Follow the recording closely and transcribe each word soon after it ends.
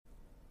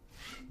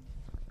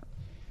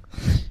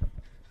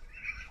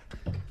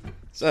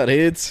What's up,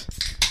 dudes?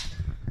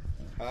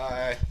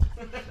 Hi.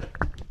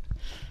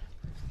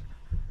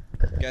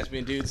 Guys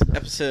Being Dudes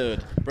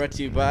episode brought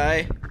to you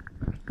by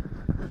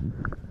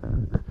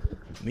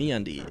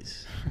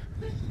MeUndies.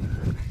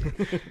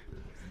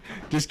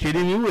 Just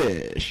kidding, you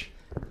wish.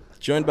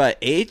 Joined by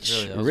H,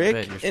 Really, that was Rick,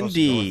 bad. You're and supposed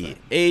to go D. with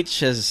H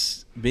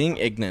has being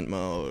ignorant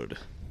mode.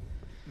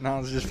 No, I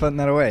was just putting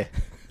that away.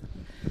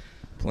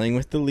 Playing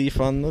with the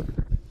leaf on the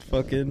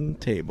fucking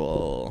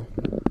table.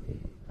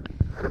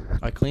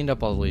 I cleaned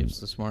up all the leaves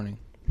this morning.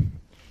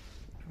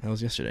 That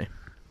was yesterday.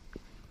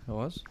 It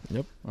was?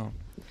 Yep. Oh.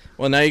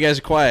 Well, now you guys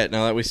are quiet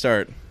now that we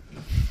start.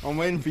 I'm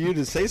waiting for you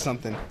to say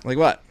something. Like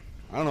what?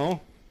 I don't know.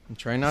 I'm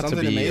trying not Something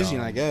to be amazing,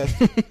 I guess.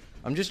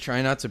 I'm just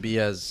trying not to be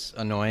as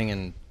annoying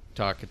and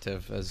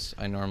talkative as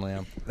I normally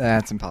am.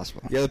 That's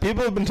impossible. Yeah, the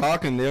people have been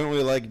talking. They don't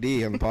really like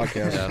D on the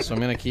podcast. Yeah, so I'm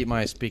gonna keep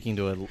my speaking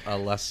to a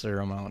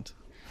lesser amount.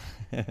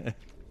 Remember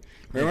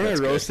when I That's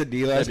good. roasted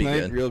D last That'd be night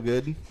good. real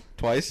good?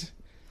 Twice?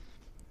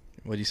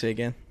 What'd you say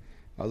again?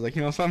 I was like,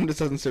 something just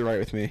doesn't sit right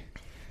with me.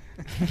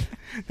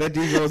 That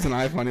D girl's an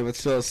iPhone, but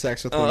still has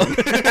sex with Oh.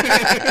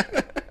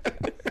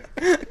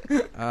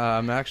 women.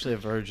 I'm actually a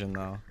virgin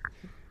though.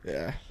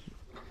 Yeah.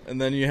 And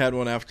then you had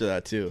one after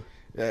that too.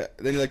 Yeah.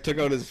 Then he took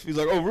out he's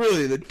like, oh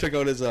really? Then took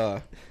out his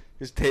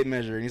tape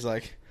measure and he's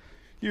like,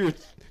 you're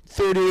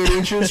 38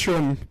 inches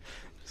from Being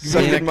a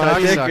sucking my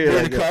dick, cocksucker. you're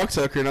a Yeah.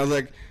 cocksucker. And I was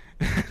like,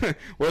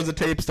 where does the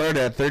tape start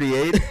at?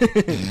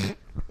 38?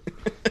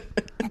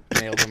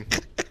 Nailed him.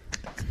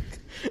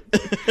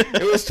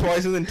 It was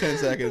twice within 10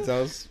 seconds.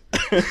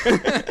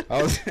 I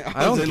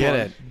don't in get one.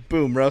 it.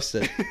 Boom,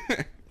 roasted.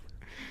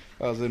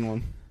 I was in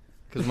one.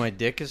 Because my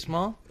dick is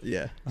small?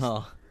 Yeah.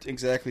 Oh.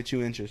 Exactly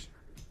 2 inches.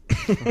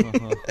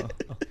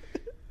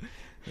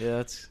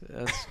 Yeah, that's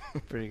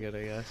pretty good,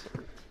 I guess.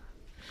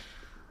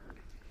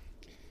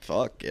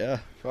 Fuck, yeah.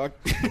 Fuck.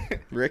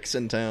 Rick's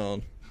in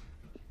town.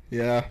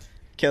 Yeah.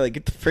 Kelly,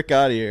 get the frick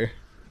out of here.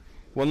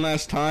 One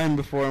last time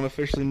before I'm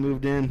officially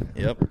moved in.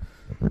 Yep.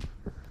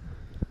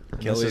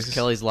 This is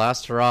Kelly's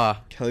last hurrah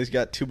Kelly's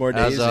got 2 more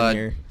days in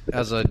here.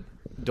 as a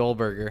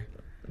Dolberger.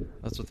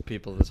 That's what the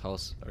people of this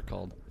house are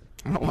called.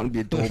 I don't want to be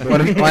a dull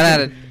Why not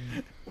a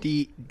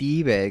D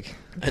bag?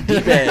 A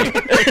D-bag.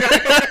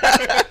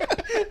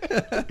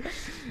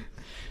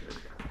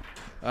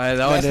 That's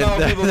not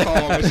what people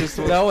call them. It's just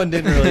what- that one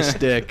didn't really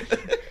stick.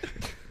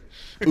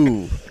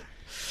 Ooh.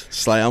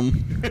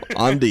 Slam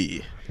on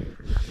D.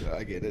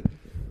 I get it.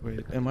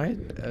 Wait, am I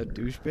a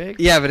douchebag?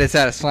 Yeah, but is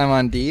that a slam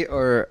on D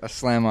or a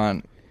slam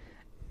on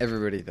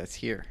everybody that's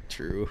here?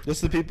 True.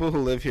 Just the people who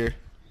live here.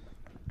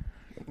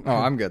 Oh,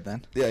 I'm good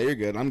then. Yeah, you're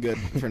good. I'm good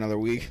for another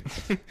week.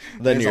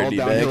 Then It's you're a all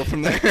D-bag. downhill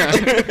from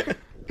there.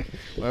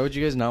 Why would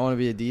you guys not want to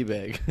be a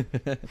D-bag?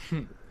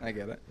 I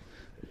get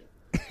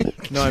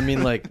it. No, I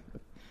mean like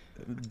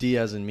D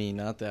as in me,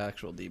 not the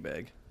actual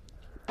D-bag.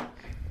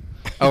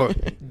 Oh,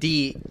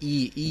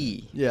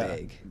 D-E-E. Yeah.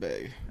 Bag.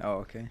 Bag. Oh,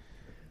 okay.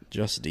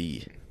 Just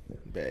D.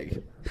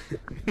 Bag.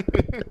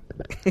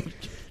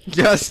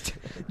 Just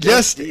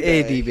a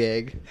D-bag. D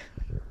bag.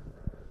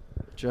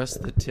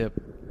 Just the tip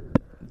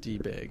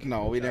D-bag.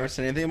 No, we never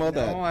said anything about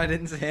No, that. I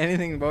didn't say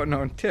anything about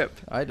no tip.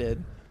 I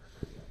did.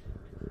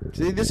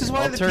 See, this is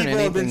why I'll the turn people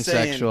have been anything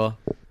saying. sexual.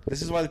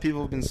 This is why the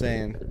people have been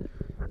saying.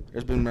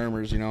 There's been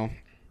murmurs,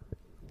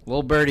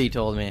 Little birdie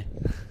told me.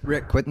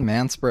 Rick, quit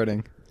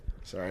manspreading.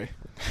 Sorry.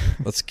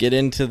 Let's get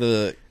into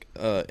the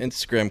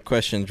Instagram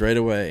questions right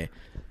away.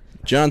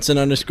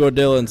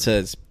 Johnson_Dylan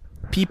says,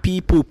 pee pee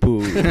poo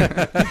poo.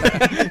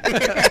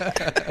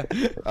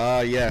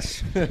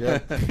 Yes.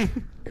 Yep.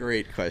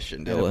 Great question,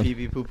 And a Dylan. pee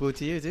pee poo poo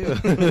to you too.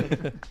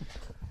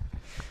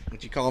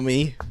 What'd you call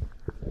me?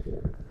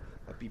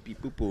 A pee pee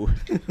poo poo.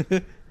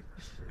 You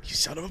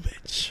son of a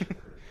bitch.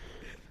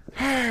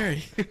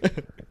 Hey.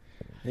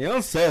 You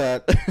don't say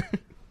that.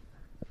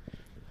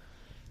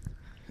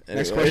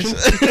 Next Anyways.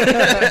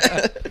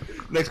 question.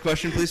 Next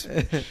question, please.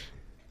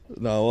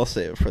 No, we'll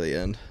save it for the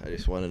end. I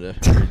just wanted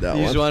to read that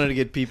You one. just wanted to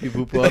get pee pee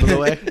poo poo out of the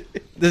way.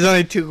 There's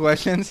only 2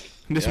 questions.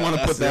 Just Yeah, want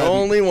to that's put the that.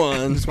 only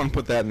one. Just want to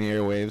put that in the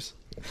airwaves.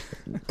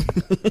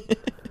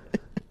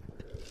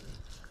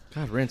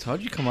 God, Rince,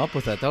 how'd you come up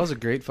with that? That was a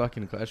great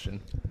fucking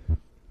question.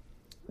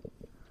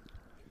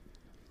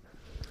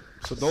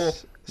 So, Dole,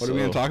 what are we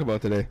going to talk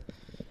about today?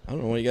 I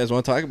don't know what you guys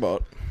want to talk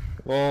about.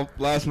 Well,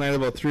 last night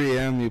about 3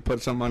 a.m., you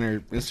put something on your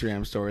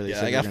Instagram story. That Yeah,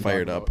 said I you were got gonna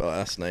fired talk up about.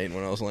 last night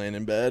when I was laying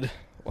in bed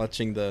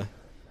watching the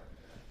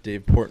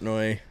Dave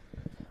Portnoy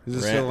Is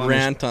it still on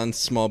rant on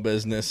small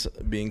business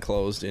being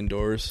closed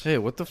indoors. Hey,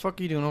 what the fuck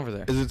are you doing over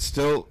there? Is it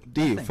still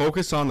D? Nothing.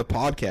 Focus on the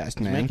podcast, It's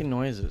man. making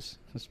noises.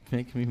 It's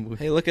making me move.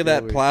 Hey, look at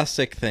that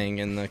plastic thing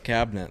in the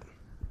cabinet.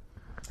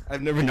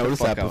 I've never Get the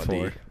noticed fuck that out,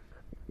 before. D.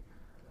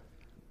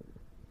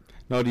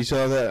 No, do you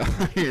still have that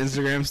on your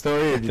Instagram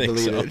story, or I did you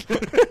think delete so.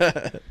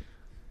 it?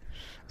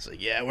 So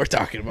yeah, we're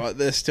talking about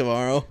this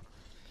tomorrow.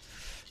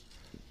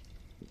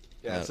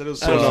 Yeah, it said it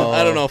was I don't know. so-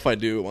 I don't know if I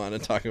do want to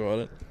talk about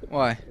it.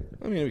 Why?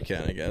 I mean, we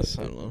can, I guess.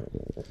 I don't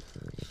know.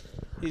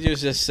 He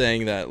was just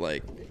saying that,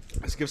 like,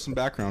 Let's give some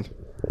background.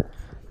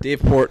 Dave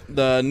Port,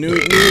 the New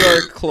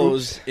York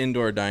closed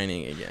indoor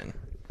dining again,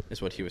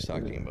 is what he was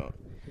talking about.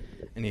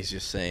 And he's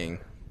just saying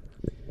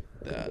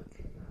that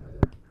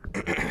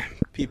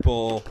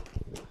people,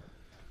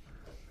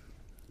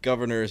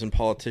 governors and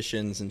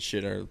politicians and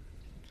shit are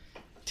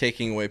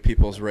taking away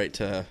people's right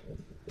to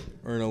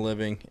earn a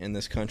living in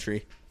this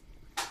country.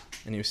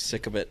 And he was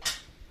sick of it.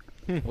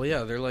 Well,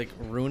 yeah, they're like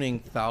ruining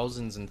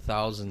thousands and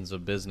thousands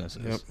of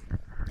businesses. Yep.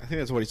 I think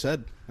that's what he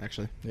said,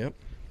 actually. Yep.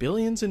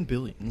 Billions and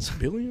billions.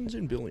 Billions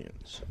and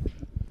billions.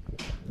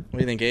 What do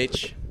you think,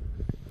 H?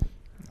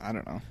 I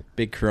don't know.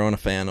 Big Corona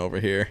fan over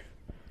here.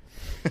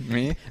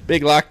 Me?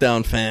 Big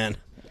lockdown fan.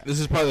 This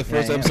is probably the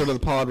first Yeah. episode of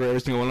the pod where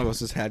every single one of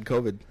us has had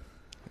COVID.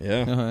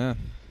 Yeah. Oh, yeah.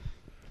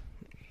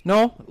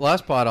 No,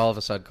 last pod, all of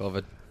us had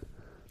COVID.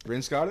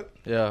 Rince got it?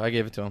 Yeah, I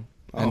gave it to him.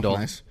 Oh, And Dole.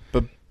 nice.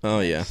 But oh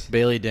yeah.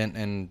 Bailey didn't,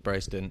 and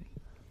Bryce didn't.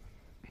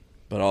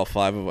 But all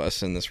 5 of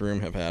us in this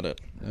room have had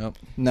it. Yep.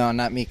 No,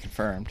 not me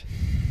confirmed.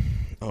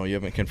 Oh, you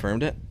haven't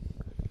confirmed it?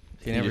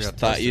 He You never just got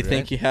thought tested, you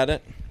think right? you had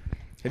it?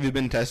 Have you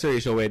been tested or are you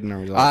still waiting on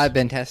the results? I've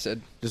been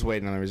tested. Just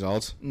waiting on the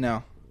results.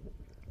 No.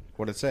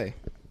 What did it say?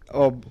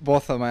 Oh,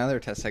 both of my other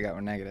tests I got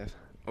were negative.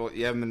 Oh,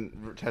 you haven't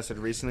been tested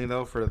recently,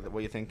 though, for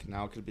what you think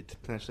now could be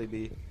potentially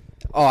be?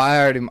 Oh,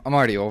 I'm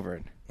already over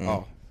it. Mm.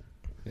 Oh.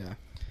 Yeah.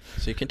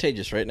 So you're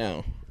contagious right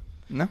now.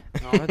 No?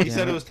 He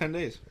said it was 10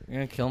 days. You're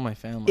going to kill my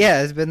family.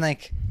 Yeah, it's been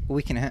like a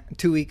week and a half,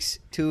 2 weeks,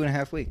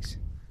 2.5 weeks.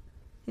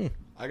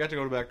 I got to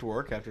go back to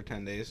work after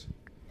 10 days.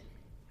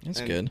 That's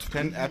And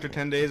good. After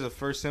 10 days of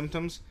first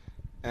symptoms,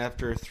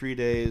 after 3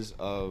 days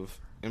of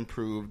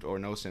improved or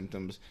no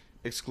symptoms,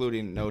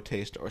 excluding no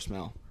taste or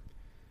smell.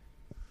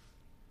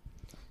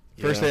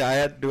 First Yeah. day I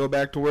had to go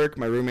back to work,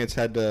 my roommates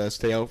had to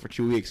stay out for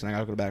 2 weeks, and I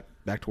got to go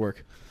back to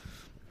work.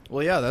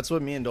 Well, yeah, that's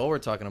what me and Dole were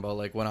talking about.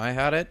 Like, when I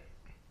had it,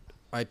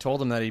 I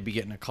told him that he'd be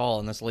getting a call,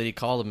 and this lady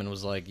called him and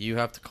was like, you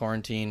have to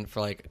quarantine for,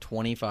 like,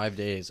 25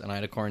 days. And I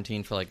had to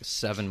quarantine for, like,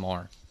 7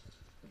 more.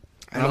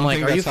 And I'm like,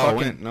 think are you that's how it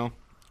fucking... went, no.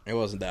 It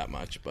wasn't that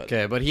much, but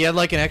Okay, but he had,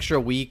 like, an extra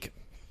week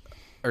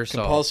or so.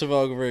 compulsive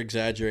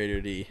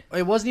over-exaggerated.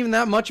 It wasn't even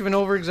that much of an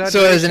over-exaggeration.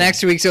 So it was an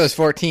extra week, so it was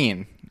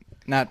 14,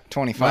 not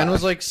 25. Mine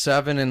was, like,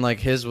 7, and, like,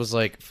 his was,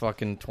 like,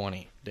 fucking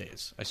 20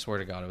 days. I swear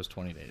to God, it was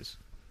 20 days.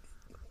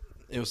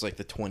 It was like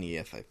the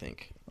 20th, I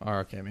think. Oh,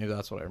 okay, maybe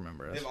that's what I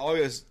remember as. They've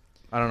always,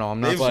 I don't know,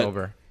 I'm not They've-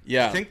 sober.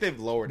 Yeah. I think they've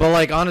lowered But, it.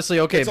 like, honestly,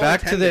 okay, It's only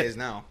back 10 to the... days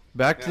now.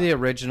 Back to Yeah. the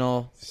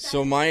original...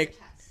 So my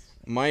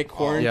Oh,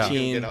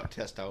 quarantine. you can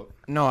test out.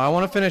 No, I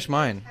want to finish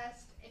mine.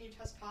 Test and you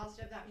test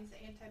positive, that means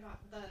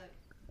the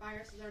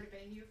virus has already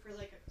been in you for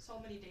like so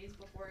many days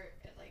before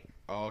it like.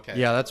 Oh, okay.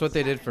 Yeah, that's what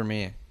they did for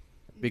me.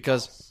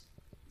 Because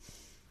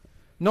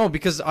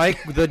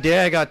the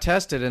day I got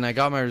tested and I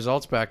got my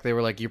results back, they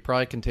were like, "You're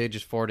probably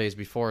contagious 4 days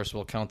before, so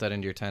we'll count that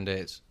into your 10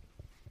 days."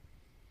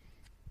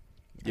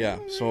 Yeah.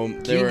 So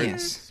they were.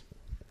 Genius.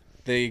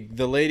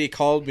 The lady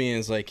called me and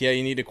was like, "Yeah,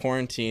 you need to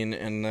quarantine."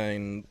 And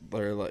then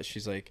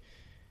she's like,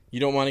 "You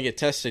don't want to get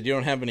tested. You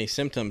don't have any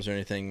symptoms or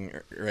anything,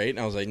 right?" And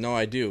I was like, "No,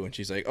 I do." And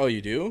she's like, "Oh,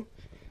 you do?"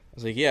 I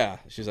was like, "Yeah."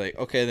 She's like,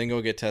 "Okay, then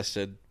go get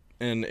tested.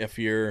 And if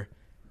you're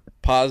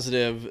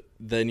positive,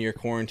 then your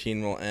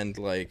quarantine will end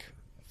like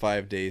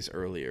 5 days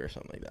earlier or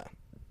something like that,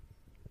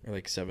 or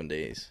like 7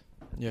 days."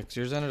 Yeah, because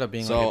yours ended up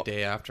being So- like a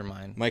day after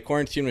mine. My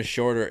quarantine was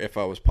shorter if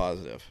I was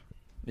positive.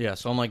 Yeah,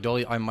 so I'm like,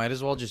 Dolly, I might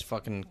as well just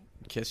fucking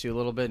kiss you a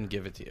little bit and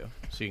give it to you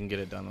so you can get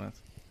it done with.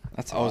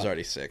 That's I was hot.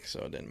 already sick, so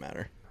it didn't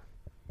matter.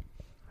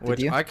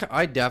 Which you?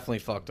 I definitely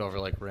fucked over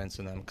like Rince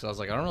and them because I was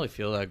like, I don't really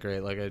feel that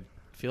great. Like I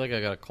feel like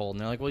I got a cold,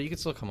 and they're like, well, you can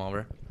still come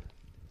over.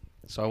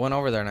 So I went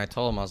over there and I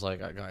told them, I was like,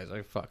 guys,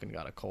 I fucking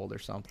got a cold or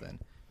something. And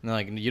they're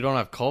like, you don't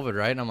have COVID,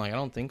 right? And I'm like, I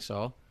don't think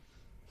so.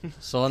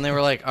 So then they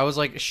were like, I was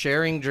like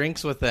sharing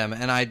drinks with them,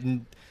 and I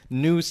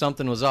knew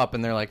something was up,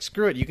 and they're like,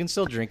 screw it, you can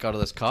still drink out of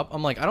this cup.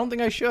 I'm like, I don't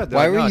think I should. They're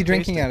Why like, were "No, you taste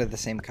drinking it." out of the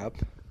same cup?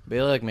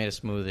 Bailey like made a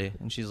smoothie,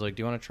 and she's like,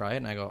 "Do you want to try it?"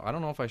 And I go, "I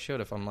don't know if I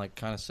should. If I'm like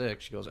kind of sick."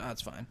 She goes,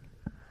 "It's fine."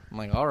 I'm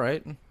like, "All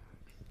right."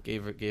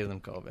 Gave them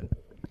COVID.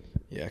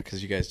 Yeah,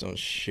 because you guys don't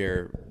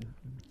share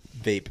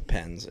vape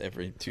pens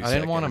every 2 seconds. I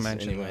didn't want to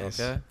mention anyways.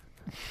 that. Okay.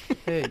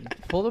 Hey,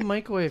 pull the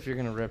mic away if you're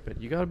gonna rip it.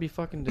 You gotta be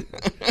fucking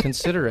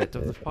considerate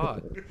of the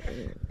pod.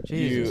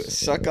 You Jesus.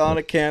 suck on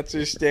a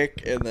cancer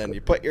stick and then you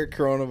put your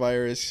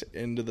coronavirus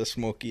into the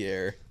smoky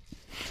air.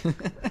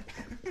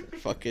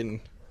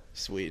 Fucking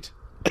sweet.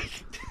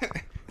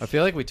 I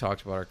feel like we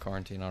talked about our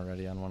quarantine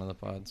already on one of the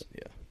pods.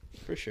 Yeah,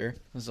 for sure.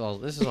 This is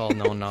all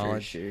known For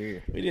knowledge.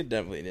 sure. We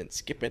definitely didn't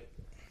skip it.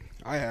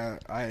 I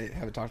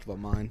haven't talked about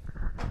mine.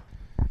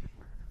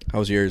 How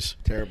was yours?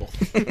 Terrible.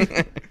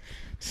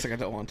 It's like I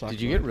don't want to talk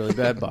Did you about get really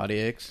bad body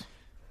aches?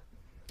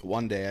 it.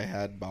 One day I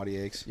had body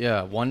aches.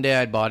 Yeah, one day I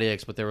had body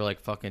aches, but they were like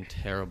fucking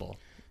terrible.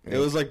 It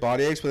was like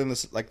body aches, but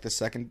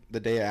then the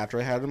day after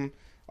I had them,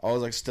 I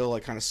was like still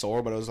like kind of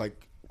sore, but it was like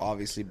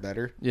obviously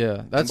better.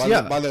 Yeah, that's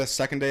And by the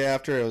second day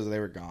after, they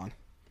were gone.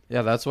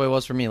 Yeah, that's what it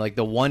was for me. Like,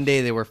 the one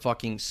day they were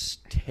fucking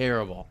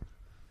terrible.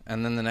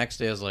 And then the next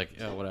day I was like,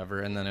 yeah, whatever.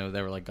 And then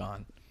they were, like,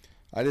 gone.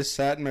 I just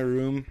sat in my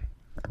room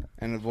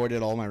and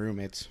avoided all my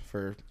roommates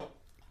for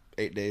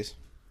 8 days.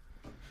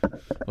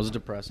 Was it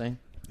depressing?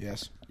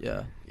 Yes.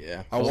 Yeah.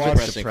 Yeah, I it was watched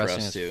depressing for depressing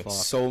us as too. fuck.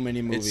 So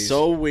many movies. It's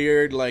so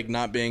weird, like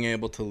not being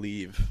able to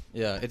leave.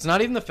 Yeah, it's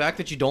not even the fact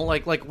that you don't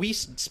like we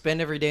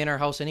spend every day in our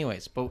house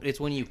anyways, but it's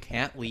when you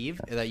can't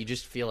leave that you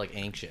just feel like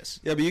anxious.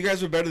 Yeah, but you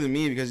guys were better than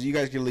me because you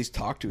guys could at least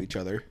talk to each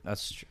other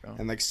That's true.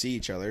 and like see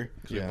each other.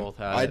 'Cause we Yeah. both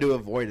had I it. do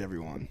avoid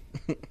everyone.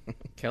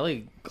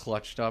 Kelly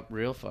clutched up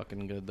real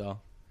fucking good though.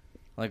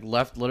 Like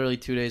left literally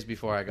 2 days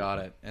before I got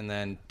it, and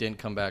then didn't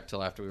come back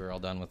till after we were all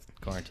done with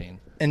quarantine,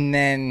 And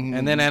then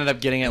and then ended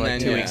up getting it And like then,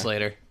 2 yeah. weeks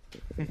later.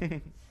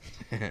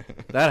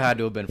 That had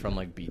to have been from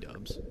like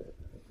B-dubs.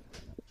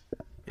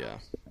 Yeah.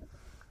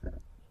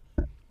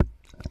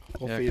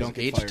 Hopefully Yeah, you don't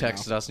because get H fired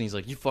texted now. us and he's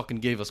like, "You fucking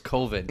gave us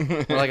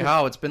COVID." We're like,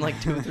 "How? It's been like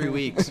 2-3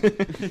 weeks."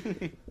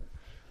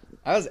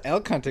 I was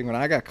elk hunting when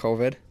I got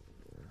COVID.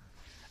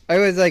 I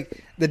was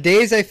like, the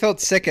days I felt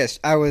sickest,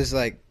 I was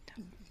like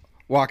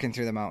walking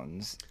through the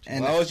mountains,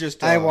 and Well, I was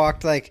just, I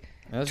walked like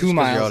That's 2 just 'cause you're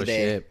miles out a of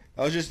day. shape.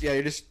 I was just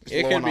you're just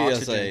It low could on be as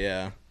oxygen.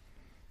 a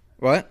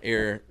What?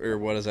 air or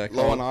what is that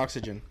Low on called?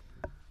 oxygen.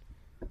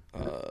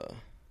 Uh,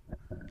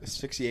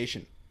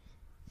 Asphyxiation.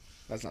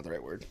 That's not the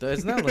right word.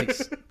 Isn't that like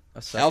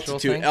a sexual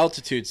thing?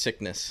 altitude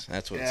sickness.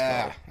 That's what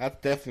Yeah, it's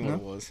that's definitely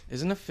what it was.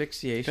 Isn't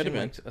asphyxiation Could've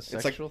been. like a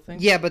like- sexual thing?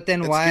 Yeah, but then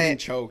It's why? getting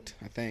choked,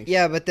 I think.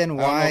 Yeah, but then I don't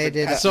know why if it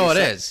did has to So be it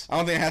sex- is. I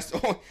don't think it has to.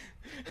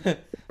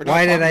 We're not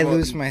why did talking I about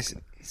lose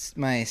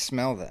my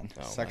smell then? called.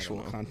 Oh, I sexual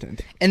don't know.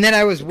 content? And then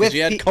I was 'Cause with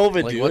you had pe-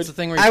 COVID, Like, dude. what's the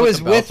thing where you I put was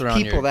the belt with around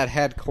people your... that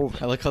had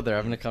COVID. I like how they're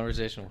having a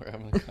conversation. We're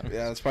having a conversation.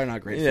 Yeah, that's probably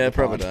not great. Yeah,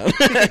 for the probably pod.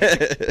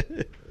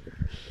 not.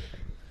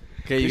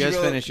 Okay, you We should guys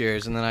go- finish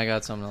yours, and then I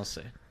got something else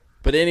to say.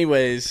 But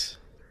anyways,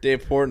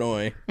 Dave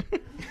Portnoy,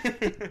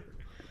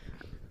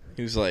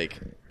 he was like,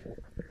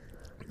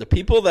 the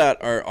people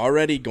that are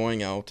already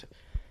going out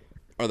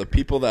are the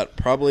people that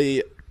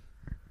probably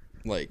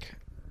like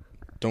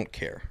don't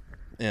care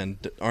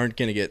and aren't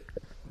gonna get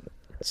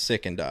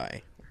sick and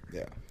die.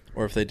 Yeah.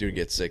 Or if they do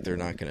get sick, they're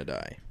not gonna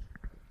die.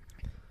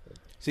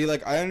 See,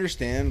 like I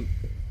understand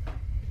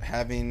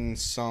having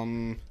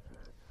some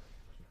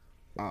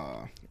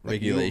like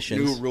Regulations.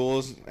 new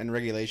rules and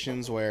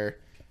regulations where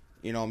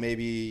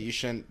maybe you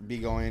shouldn't be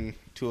going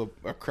to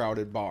a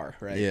crowded bar,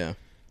 right? Yeah.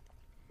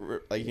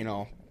 Like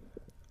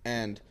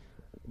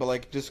but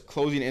like just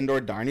closing indoor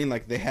dining,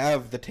 like they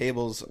have the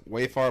tables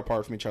way far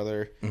apart from each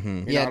other.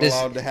 Mm-hmm. You're not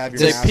allowed to have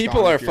your Like mask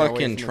people on are if you're away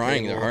fucking from the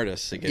trying their table.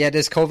 hardest to get. Yeah,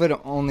 does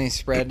COVID only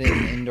spread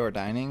in indoor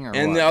dining or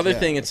and what? the other Yeah.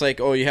 thing, it's like,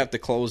 oh, you have to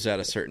close at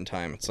a certain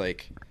time. It's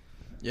like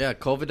Yeah,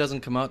 COVID doesn't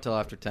come out till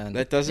after 10.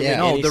 that doesn't Yeah. make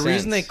No, any the sense.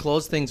 reason they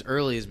close things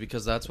early is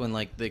because that's when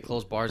like they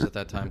close bars at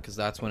that time because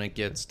that's when it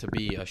gets to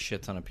be a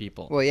shit ton of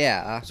people. Well,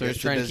 yeah. so they're it's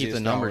just the trying to keep the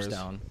busiest numbers hours.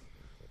 down.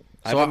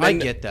 I So haven't I been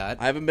to- get that.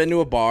 I haven't been to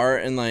a bar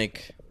in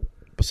like,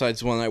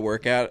 besides the one I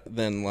work at,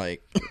 than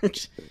like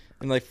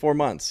in like 4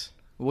 months.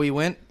 We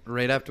went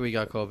right after we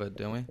got COVID,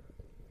 didn't we?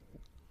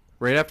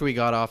 Right after we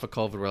got off of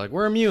COVID, we're like,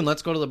 we're immune.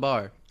 Let's go to the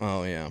bar.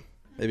 Oh yeah,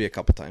 maybe a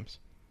couple times.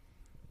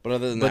 But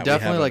other than But that,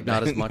 definitely we like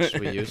not as haven't much as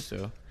been. we used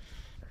to.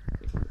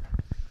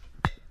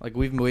 Like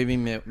we've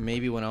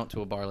maybe went out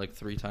to a bar like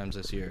 3 times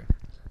this year.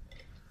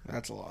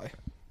 That's a lie.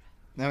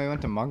 No, we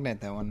went to Mugnet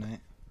that one night.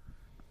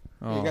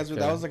 You guys-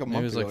 that was like a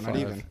Maybe month it was ago, not 5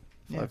 even.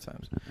 Five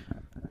times.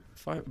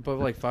 But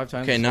like 5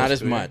 times. Okay, is not close as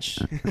to it. much.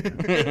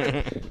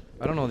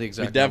 I don't know the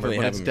exact definitely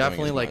number, but it's haven't been doing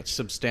definitely as like much.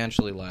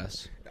 substantially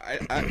less.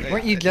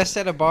 Weren't you just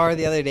at a bar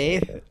the other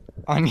day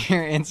on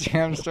your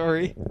Instagram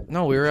story?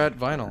 No, we were at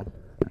Vinyl.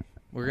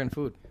 We were getting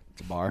food.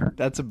 It's a bar.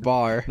 That's a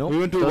bar. Nope. We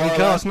went to a doesn't bar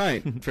count. last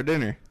night for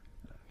dinner.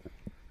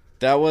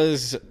 That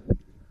was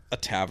a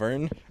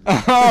tavern,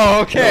 Oh, That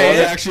was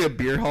okay. actually a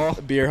beer hall,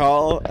 beer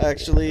hall,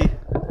 actually.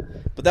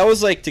 But that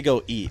was like to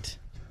go eat.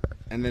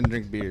 and then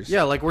drink beers.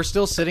 Yeah, like we're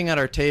still sitting at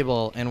our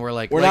table and we're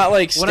like We're not,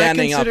 like, what I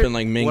standing up consider- and,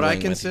 like, What mingling I with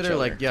each consider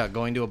like other. yeah,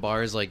 going to a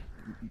bar is like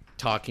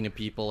talking to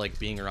people, like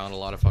being around a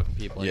lot of fucking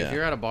people. Like, Yeah. If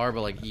you're at a bar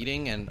but like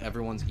eating and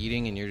everyone's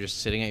eating and you're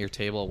just sitting at your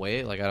table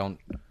away, like I don't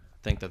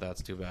think that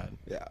that's too bad.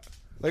 Yeah.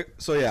 I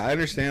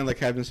understand like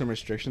having some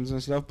restrictions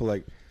and stuff, but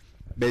like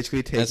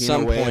basically taking At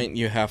some away point,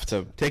 you have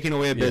to. taking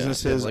away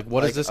businesses. Like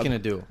what is this gonna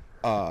do?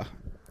 Like,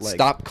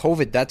 Stop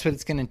COVID. That's what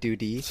it's gonna do,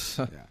 D.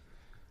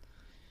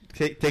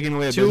 taking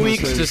away 2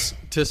 weeks businesses.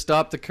 to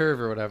stop the curve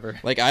or whatever.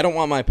 Like, I don't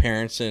want my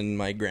parents and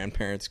my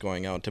grandparents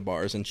going out to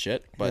bars and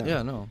shit, but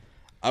Yeah, no.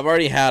 I've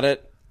already had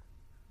it.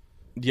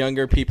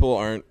 Younger people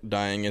aren't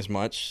dying as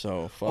much,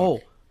 so fuck.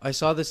 Oh, I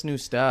saw this new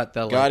stat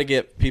that like Gotta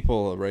get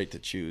people a right to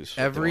choose. what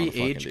they every wanna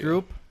fucking age do.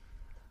 group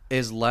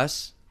is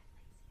less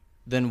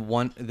than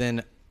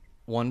 1%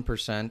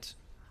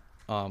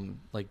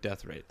 like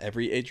death rate.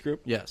 Every age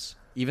group? Yes.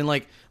 Even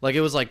like it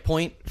was like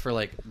point for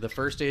like the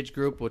first age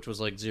group, which was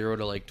like 0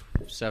 to like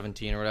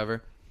 17 or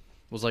whatever,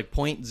 was like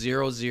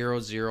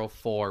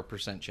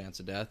 0.0004% chance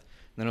of death. And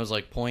then it was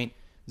like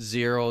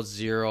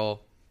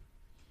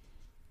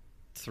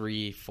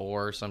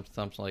 0.0034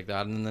 something like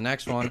that. And then the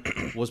next one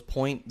was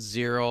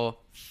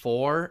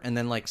 0.04, and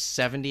then like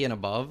 70 and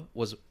above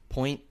was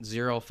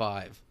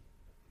 0.05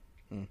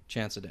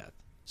 chance of death.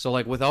 So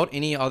like without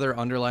any other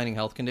underlying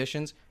health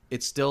conditions,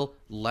 it's still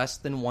less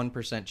than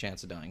 1%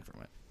 chance of dying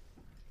from it.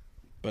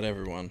 But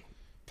everyone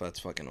that's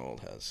fucking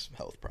old has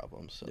health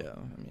problems. So. Yeah,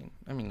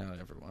 I mean, not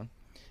everyone.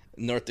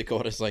 North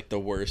Dakota's like the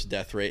worst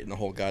death rate in the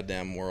whole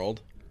goddamn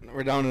world.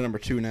 We're down to number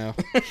 2 now.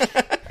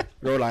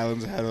 Rhode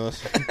Island's ahead of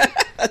us.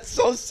 That's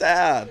so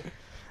sad.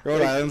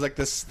 Rhode Island's like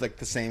this, like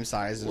the same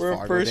size as We're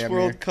Fargo. a first damn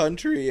world near.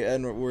 country,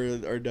 and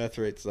our death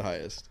rate's the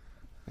highest.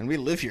 And we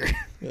live here.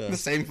 Yeah. The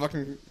same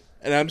fucking.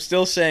 And I'm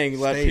still saying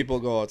let State. people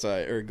go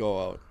outside or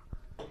go out.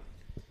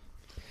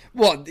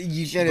 Well,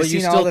 you should have But you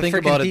seen all still the think freaking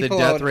about it, the people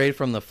death out- rate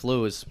from the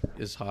flu is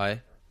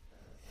high.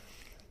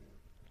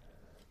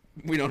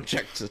 We don't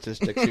check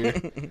statistics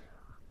here.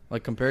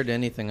 Like, compared to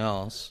anything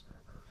else.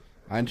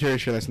 I'm pretty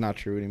sure that's not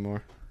true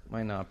anymore.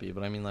 Might not be,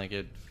 but I mean,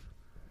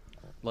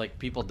 like,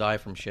 people die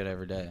from shit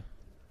every day.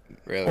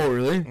 Really? Oh,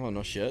 really? Oh,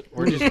 no shit.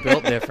 We're just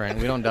built different.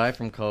 We don't die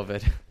from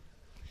COVID.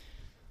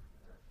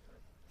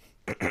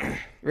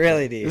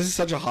 Really, This dude. is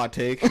such a hot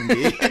take from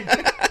me.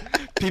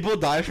 People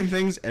die from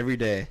things every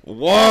day.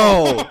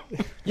 Whoa!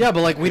 Yeah,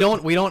 but like we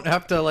don't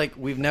have to like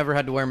we've never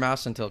had to wear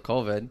masks until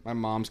COVID. My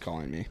mom's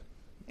calling me.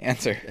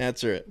 Answer.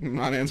 Answer it. I'm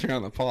not answering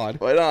on the pod.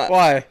 Why not?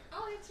 Why?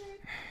 I'll answer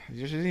it.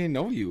 She doesn't even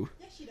know you.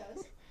 Yeah, she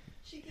does.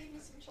 She gave me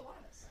some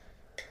enchiladas.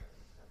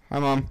 Hi,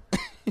 Mom.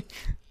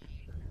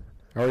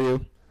 How are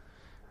you?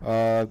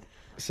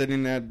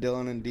 Sitting at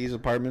Dylan and Dee's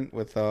apartment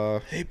with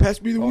Hey,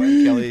 pass me the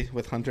and Kelly,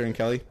 with Hunter and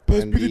Kelly.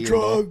 Pass and me the Dee and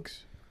Bo.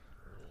 drugs.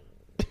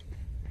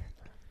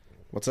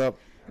 What's up?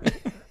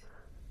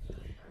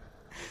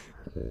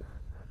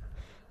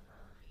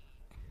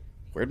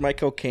 Where'd my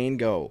cocaine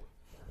go?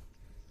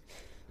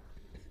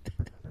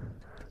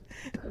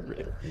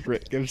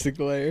 Rick gives the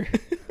glare.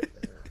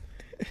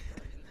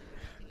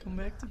 Come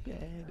back to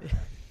bed.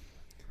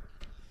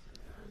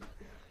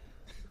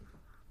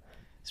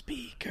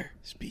 Speaker.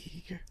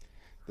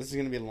 This is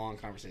gonna be a long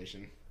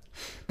conversation.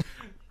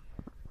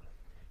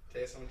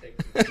 Just set it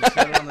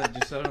on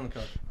the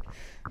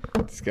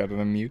couch. Just got it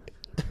on mute.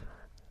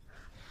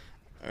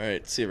 All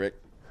right, see you, Rick.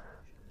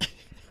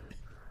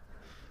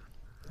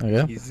 Oh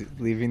yeah. He's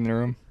leaving the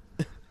room.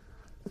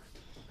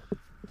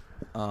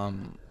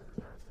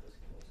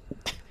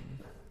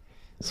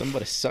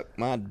 Somebody suck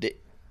my dick.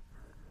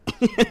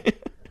 I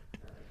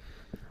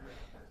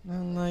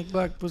like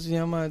black pussy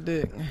on my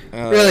dick.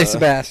 Really,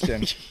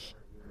 Sebastian?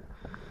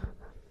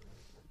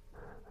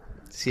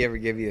 Does he ever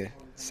give you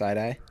a side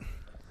eye?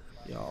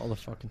 Yeah, all the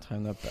fucking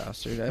time, that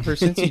bastard. Ever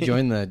since he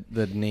joined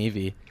the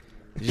Navy,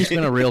 he's just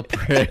been a real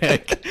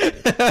prick.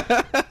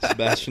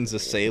 Sebastian's a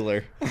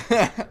sailor.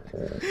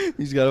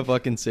 He's got a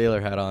fucking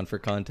sailor hat on for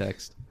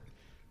context.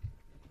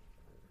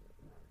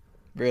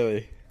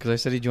 Really? Because I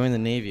said he joined the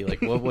Navy.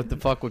 Like, what the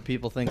fuck would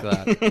people think of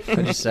that?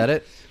 I just said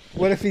it.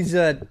 What if he's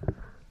a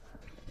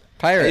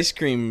pirate? Ice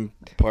cream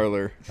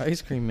parlor.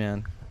 Ice cream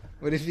man.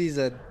 What if he's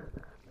a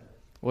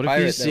What if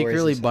Pirate he's that wears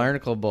secretly his hat.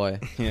 Barnacle Boy?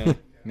 Yeah.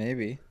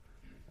 maybe?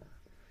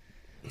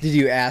 Did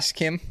you ask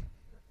him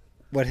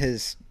what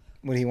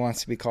he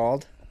wants to be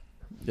called?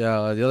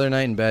 Yeah, the other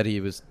night in bed he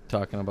was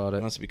talking about It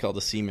it. wants to be called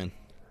a seaman.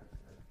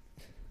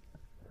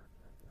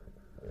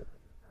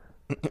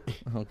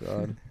 Oh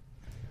god.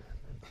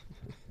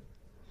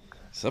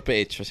 Sup,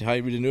 H? How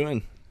you been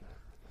doing?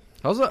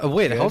 How's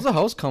the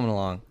house coming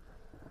along?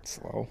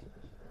 Slow.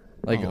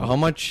 Like Oh. how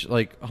much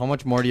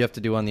more do you have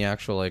to do on the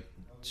actual like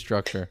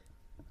structure?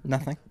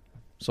 Nothing.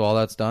 So all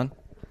that's done?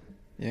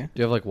 Yeah. Do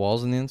you have like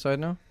walls on the inside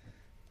now?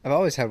 I've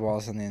always had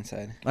walls on the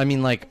inside. I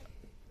mean, like,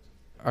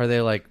 are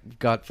they like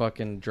got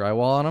fucking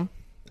drywall on them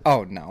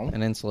Oh no.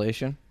 and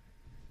insulation?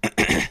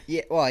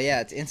 Yeah. Well,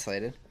 yeah, it's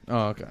insulated.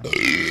 Oh, okay.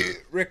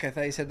 Rick, I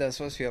thought you said that was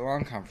supposed to be a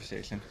long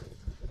conversation.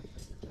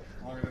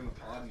 Longer than the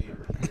pod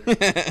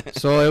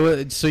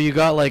need. So you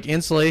got like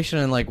insulation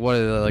and like what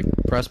is it, like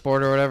press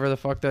board or whatever the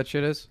fuck that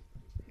shit is?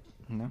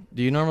 No.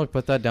 Do you normally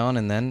put that down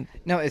and then?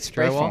 No, it's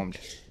spray Drywall? foamed.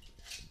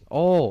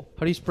 Oh,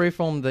 how do you spray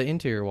foam the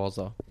interior walls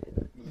though?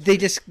 They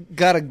just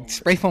got a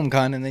spray foam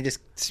gun and they just.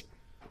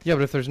 Yeah,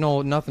 but if there's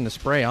nothing to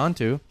spray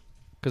onto,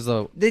 because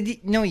the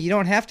No, you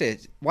don't have to.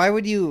 Why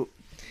would you?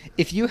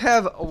 If you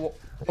have a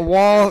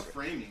wall,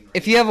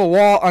 if you have a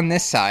wall on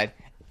this side,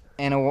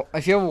 and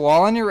if you have a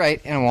wall on your right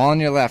and a wall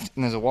on your left,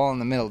 and there's a wall in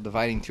the middle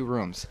dividing two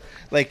rooms,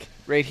 like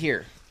right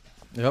here,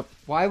 Yep.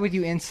 why would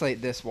you insulate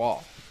this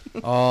wall?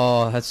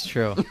 Oh, that's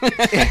true.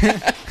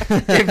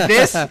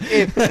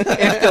 if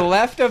the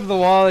left of the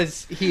wall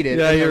is heated,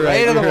 Yeah, and the you're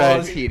right right, of the you're wall right.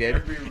 is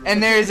heated,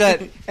 and there's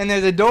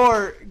a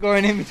door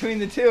going in between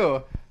the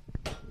two.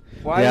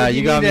 Why Yeah, would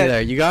you got need me that-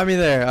 there. You got me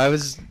there. I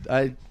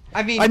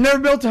mean, I never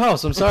built a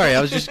house. I'm sorry.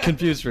 I was just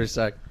confused for a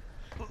sec.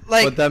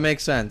 like But that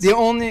makes sense. the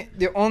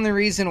only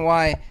reason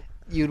why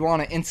you'd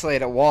want to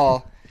insulate a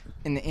wall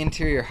in the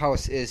interior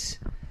house is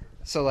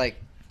so like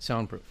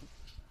Soundproof.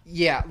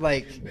 yeah,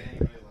 like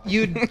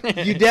you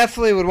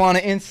definitely would want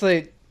to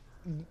insulate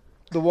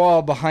the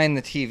wall behind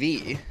the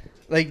TV.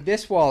 Like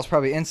this wall is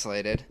probably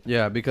insulated.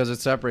 Yeah, because it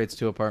separates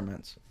two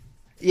apartments.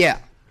 Yeah.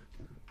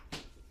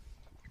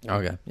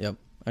 Okay. Yep.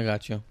 I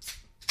got you.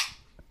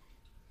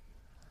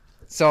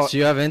 So So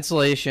you have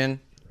insulation,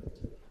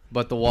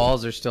 but the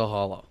walls are still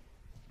hollow.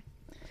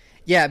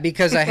 Yeah,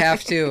 because I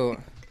have to.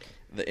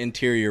 The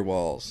interior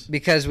walls.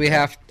 Because I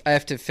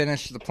have to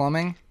finish the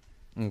plumbing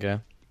Okay.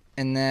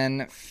 and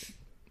then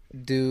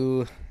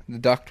do the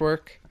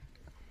ductwork,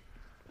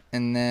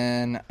 and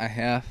then I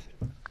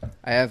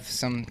have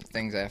some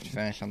things I have to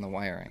finish on the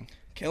wiring.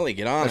 Kelly,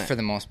 get on But it. for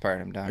the most part,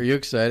 I'm done. Are you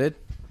excited?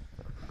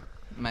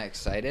 Am I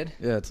excited?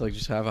 Yeah, it's like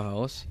just have a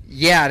house.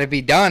 Yeah, to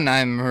be done.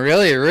 I'm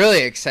really,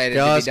 really excited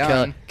to be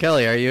done.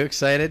 Kelly, are you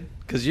excited?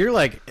 Because you're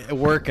like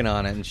working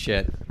on it and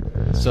shit.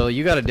 So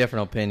you got a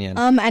different opinion.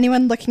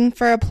 Anyone looking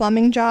for a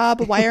plumbing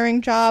job,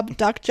 wiring job,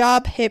 duct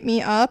job, hit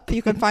me up.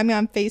 You can find me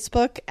on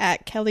Facebook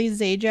at Kelly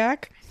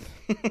Zajac.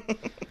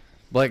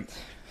 Like,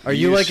 are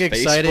you Use like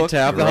excited Facebook? to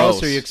have the house, or are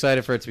Gross. you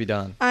excited for it to be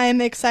done?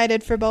 I'm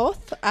excited for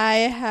both. I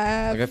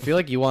have. Like, I feel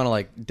like you want to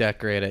like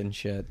decorate it and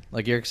shit.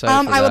 Like you're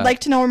excited. For I would that. like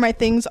to know where my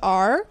things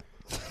are.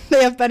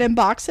 They have been in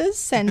boxes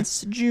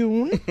since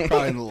June.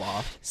 Probably in the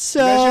loft. You guys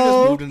should have just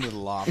So moved into the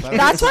loft. That'd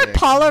that's be what sick.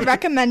 Paula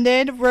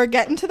recommended. We're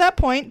getting to that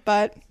point,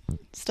 but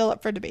still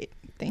up for debate.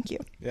 Thank you.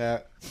 Yeah.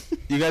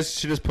 You guys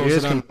should just You post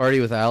guys it can on. party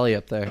with Allie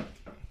up there.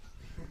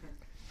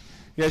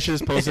 You guys should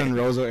just post it in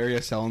Roseau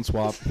area sell and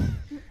swap,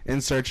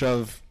 in search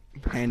of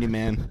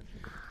handyman.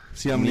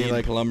 See how many Need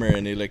like. plumber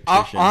and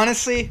electrician.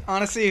 Honestly,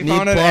 you Need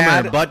found an plumber.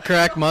 ad. Butt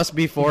crack must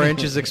be 4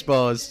 inches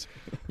exposed.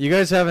 You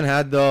guys haven't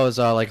had those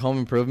like home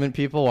improvement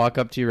people walk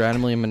up to you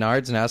randomly in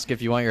Menards and ask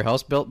if you want your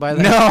house built by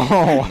them?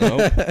 No.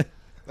 Nope.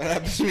 That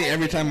happens to me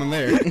every time I'm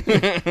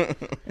there.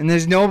 And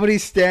there's nobody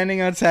standing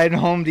outside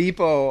Home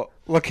Depot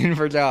looking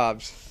for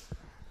jobs.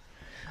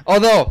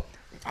 Although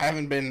I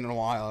haven't been in a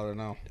while. I don't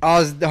know. I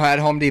was at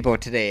Home Depot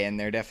today, and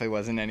there definitely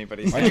wasn't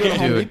anybody. Why'd you go to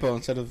Home Dude. Depot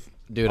instead of?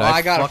 Dude, Oh, I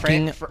I got a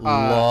fucking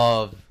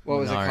love What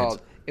was Menards. it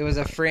called? It was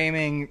a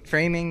framing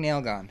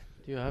nail gun,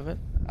 Do you have it?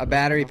 a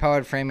battery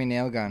powered framing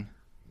nail gun.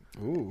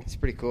 Ooh. It's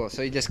pretty cool.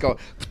 So you just go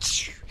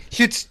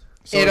shoots.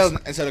 So It'll,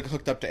 it's, instead of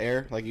hooked up to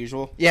air like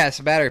usual. yeah, it's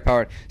battery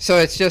powered. So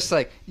it's just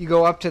like you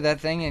go up to that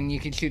thing and you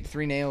can shoot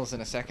 3 nails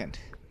in a second.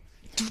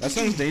 That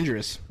sounds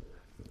dangerous.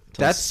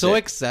 That's so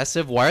sick.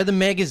 excessive. Why are the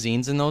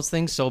magazines in those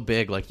things so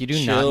big? Like you do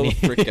Chill not the need.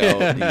 frick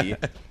out, D.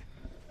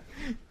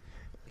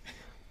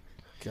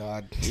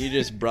 God. You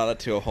just brought it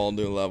to a whole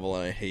new level,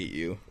 and I hate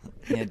you.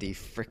 Yeah, D,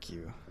 frick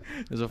you.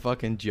 It was a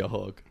fucking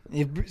joke.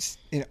 It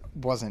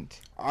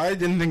wasn't. I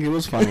didn't think it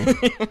was funny.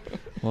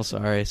 Well,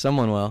 sorry.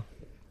 Someone will.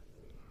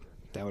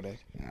 Doubt it.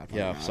 Probably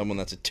Yeah, not. someone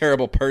that's a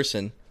terrible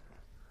person.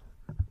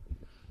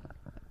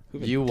 Who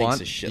even You thinks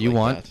want? of shit You like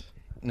want? that?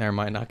 Never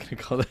mind. Not gonna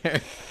go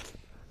there.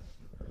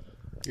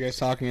 You guys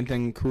talking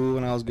anything cool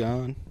when I was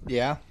gone?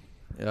 Yeah.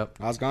 Yep.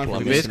 I was gone for We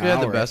at least basically an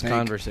had the hour, I best think.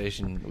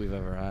 conversation we've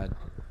ever had.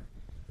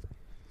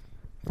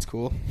 That's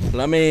cool.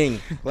 Plumbing.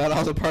 Glad I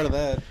was a part of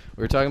that.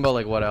 We were talking about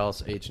like what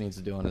else H needs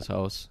to do on his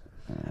house.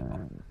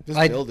 Just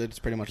I- build it. It's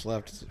pretty much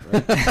left.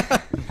 Right?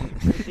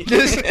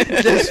 just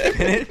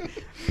finish. build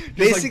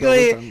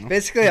it.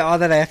 Basically, all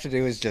that I have to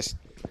do is just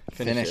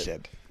Finish finish it.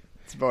 it.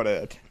 That's about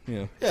it.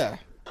 Yeah. Yeah.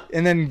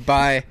 And then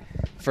buy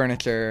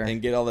furniture.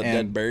 And get all the and-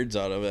 dead birds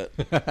out of it.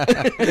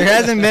 There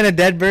hasn't been a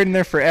dead bird in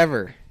there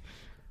forever.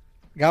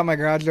 Got my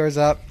garage doors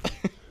up.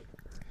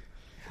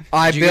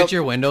 I Did you built. get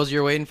your windows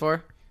you're waiting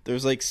for?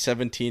 There's like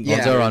 17 Yeah.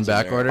 dead Those are birds on in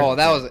back there. order? Oh,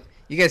 that was.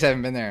 You guys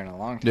haven't been there in a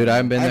long time. Dude, I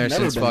haven't been I've there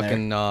never since been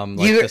there. fucking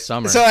You- the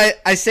summer. So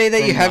I say that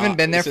you From haven't Nom-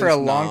 been there for a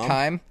since long Nom.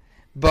 time,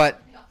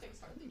 but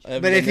I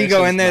haven't but been if you go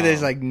since in there, now.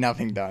 there's like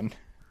nothing done.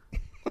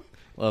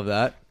 Love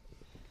that.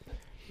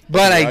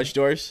 But I garage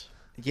doors,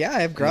 yeah, I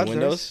have and garage the doors.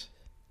 windows.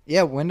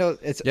 Yeah, windows.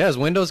 It's Yeah, his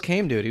windows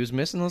came, dude. He was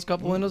missing those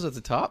couple windows at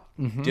the top.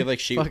 Do you have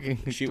like Fucking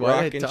sheetrock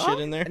Twilight and Top? shit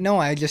in there? no.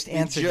 I just We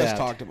answered just that.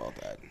 talked about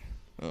that.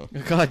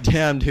 God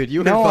damn, dude. You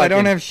were No, I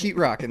don't fucking- have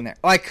sheetrock in there.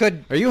 Oh, I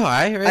could. Are you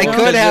high right I now? could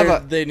Because have they're- a-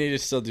 They need to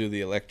still do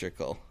the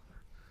electrical.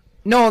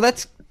 No,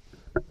 that's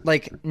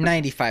like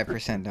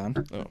 95% done.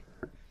 Oh, You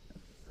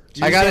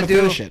I just gotta do-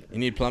 finish it. you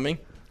need plumbing?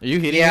 Are you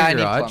heating Yeah, I your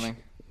need garage? plumbing.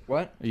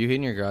 What? Are you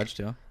heating your garage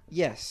too?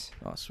 Yes,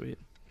 Oh, sweet.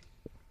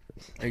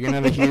 Are you gonna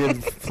have a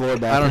heated floor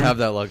bathroom? I don't have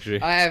that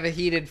luxury. I have a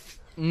heated.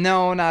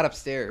 No, not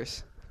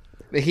upstairs.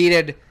 A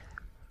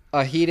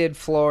heated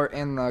floor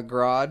in the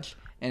garage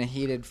and a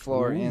heated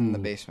floor in the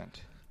Ooh.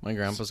 basement. My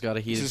grandpa's got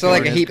a heated So,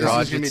 like, floor in a his heat pump. garage.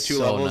 This is gonna be It's two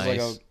so levels, nice.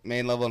 like a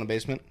main level and a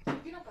basement.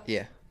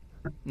 Yeah.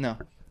 No.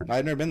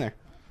 I've never been there.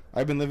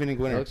 I've been living in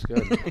That Gwinner. looks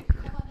good.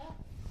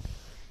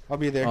 I'll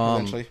be there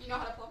eventually. You know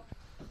how to plumb?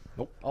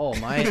 Oh,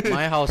 my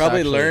house Probably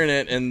actually, learn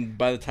it, and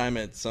by the time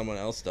someone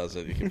else does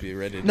it, you can be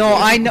ready. To No,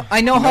 do it.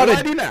 I know how No, to.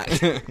 I do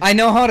not. I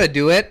know how to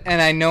do it,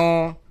 and I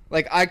know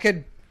like I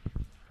could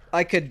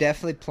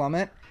definitely plumb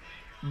it,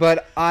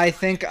 but I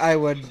think I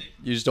would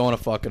You just don't want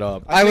to fuck it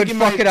up. I would think you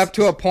fuck might- it up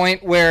to a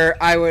point where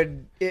I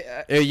would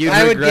You'd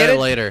I would regret get it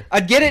later.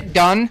 I'd get it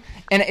done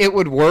and it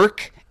would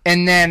work,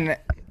 and then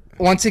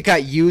once it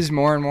got used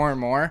more and more and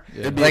more,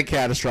 It'd be like a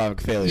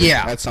catastrophic failure.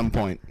 Yeah. At some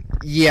point.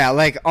 yeah,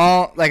 like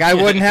I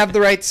wouldn't have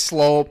the right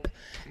slope,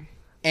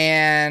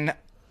 and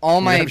all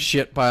You my have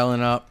shit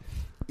piling up.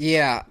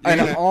 yeah, You're and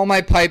gonna- all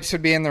my pipes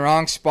would be in the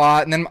wrong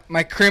spot, and then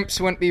my crimps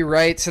wouldn't be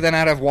right, so then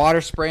I'd have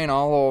water spraying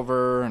all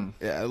over, and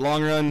Yeah.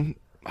 Long run,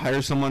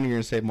 hire someone. You're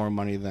gonna save more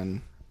money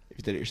than If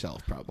you did it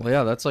yourself, probably. Well,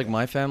 yeah, that's like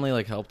my family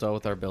like helped out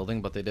with our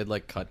building, but they did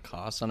like cut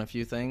costs on a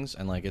few things,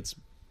 and like it's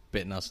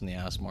bitten us in the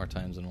ass more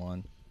times than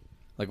one.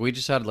 Like we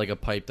just had like a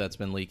pipe that's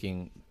been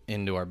leaking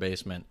into our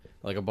basement.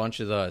 Like a bunch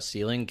of the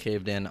ceiling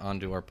caved in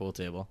onto our pool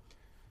table.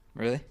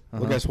 Really?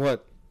 Well, guess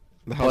what?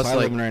 The house Plus, I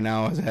live like- in right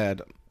now has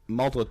had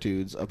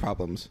multitudes of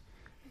problems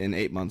in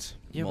 8 months.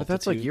 Yeah, but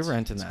that's like you're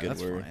renting That's that. a good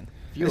That's word. fine.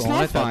 If you It's own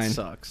not it, fine. that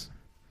sucks.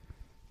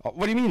 What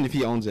do you mean if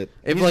he owns it?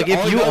 If He's- like all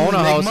if he you does own is a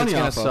make house, money it's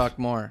gonna off of- suck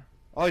more.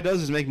 All he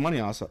does is make money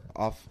off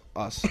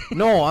us.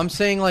 No, I'm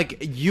saying like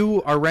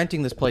you are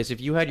renting this place. If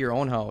you had your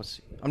own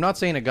house, I'm not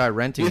saying a guy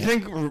renting. You it.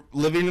 think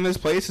living in this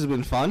place has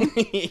been fun?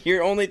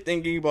 You're only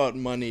thinking about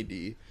money,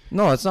 D.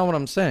 No, that's not what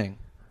I'm saying.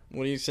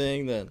 What are you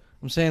saying then?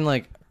 I'm saying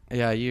like,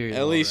 yeah, you.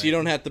 At least you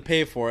don't have to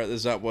pay for it.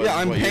 Is that what? Yeah,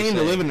 I'm what you're paying to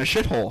saying? live in a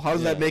shithole. How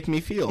does that Yeah. make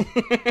me feel?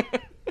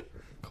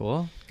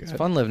 Cool. It's Good.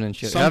 fun living in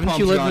shit. Some Haven't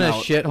you pumps lived in gone a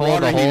out. shithole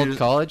Water the whole heaters-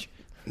 college?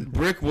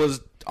 Brick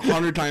was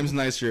 100 times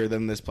nicer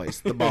than this place.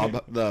 The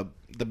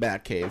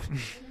Bat Cave.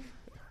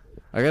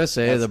 I gotta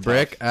say, That's the tough.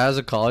 brick as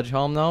a college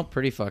home though,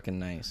 pretty fucking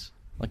nice.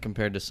 Like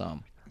compared to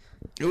some.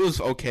 It was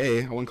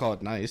okay. I wouldn't call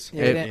it nice.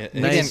 Yeah, It- we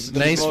nice, didn't-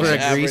 nice most for a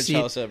average greasy,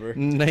 house ever.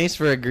 nice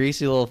for a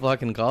greasy little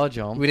fucking college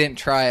home. We didn't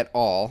try at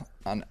all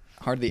on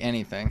hardly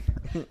anything.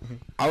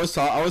 I was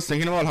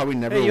thinking about how we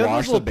never Hey, you have those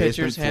washed the little basement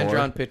pictures, floor.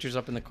 hand-drawn pictures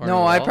up in the corner. No,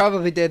 of the I wall?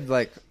 probably did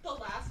like The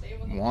last day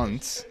when the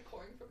Once. started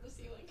pouring from the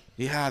ceiling.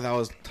 Yeah, that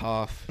was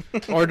tough.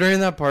 Or during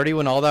that party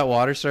when all that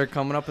water started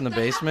coming up in the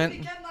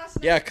basement.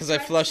 Yeah, because I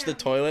flushed the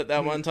toilet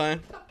that one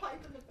time.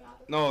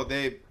 No,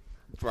 they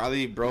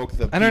probably broke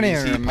the I don't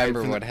PVC even pipe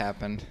remember from what the-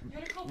 happened.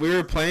 We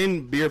were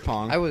playing beer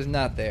pong. I was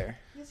not there.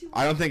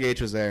 I don't think H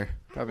was there.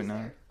 Probably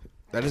not.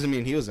 That doesn't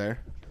mean he was there.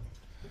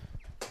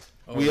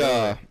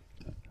 Oh,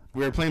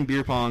 we were playing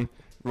beer pong.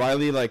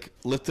 Riley like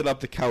lifted up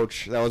the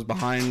couch that was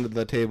behind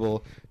the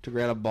table to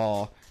grab a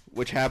ball,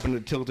 which happened to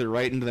tilt it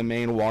right into the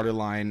main water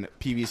line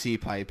PVC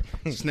pipe.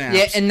 Snaps.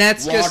 Yeah, and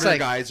that's water just, like-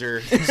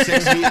 geyser 6 feet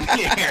in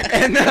the air.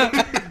 And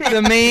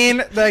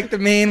the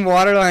main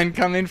water line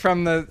coming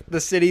from the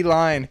city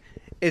line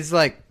is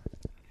like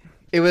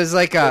it was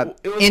like a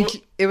It was- inch.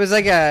 It was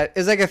like a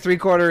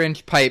 3/4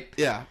 inch pipe,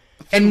 Yeah.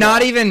 and Thin not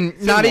wall. even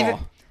Thin not wall. even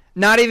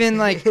not even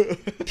like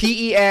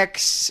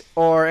PEX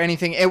or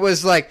anything. It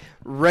was like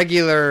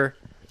regular.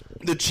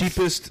 the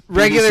cheapest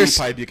Regular PVC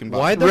pipe you can buy.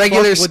 Why the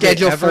Regular fuck would they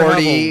Schedule ever have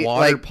 40, a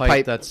water like, pipe,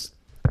 pipe. that's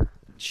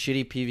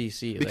shitty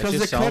PVC? Because that it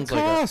just cut sounds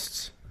like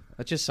costs.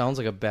 that just sounds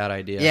like a bad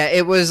idea. Yeah,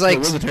 it was like It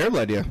was a terrible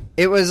idea.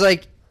 it was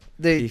like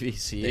the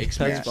PVC. Makes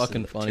That's sense.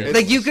 fucking funny. It's-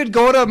 like you could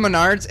go to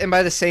Menards and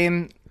buy the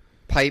same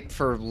pipe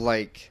for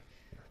like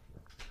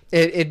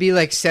it'd be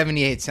like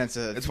 78 cents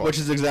a foot. Which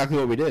is exactly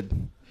what we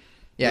did.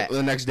 Yeah.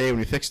 The next day when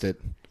we fixed it.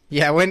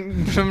 Yeah, I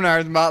went to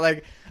Menards and bought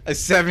like a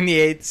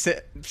 78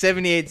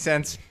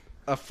 cents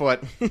a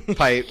foot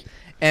pipe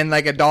and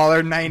like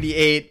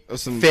 $1.98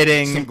 Some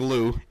fitting some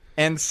glue.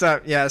 and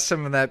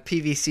some of that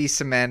PVC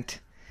cement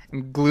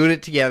and glued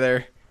it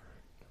together.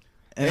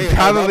 And Hey,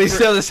 held probably up for-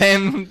 still the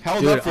same.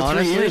 Held Dude, up for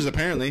honestly- 3 years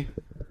apparently.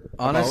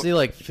 Honestly,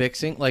 like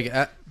fixing, like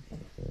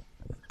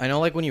I know,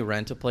 like when you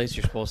rent a place,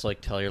 you're supposed to like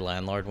tell your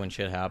landlord when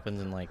shit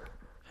happens and like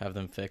have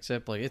them fix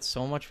it. But like it's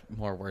so much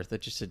more worth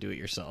it just to do it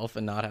yourself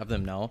and not have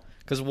them know.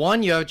 Because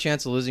one, you have a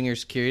chance of losing your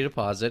security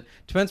deposit.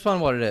 Depends upon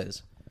what it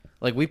is.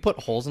 Like we put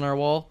holes in our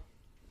wall.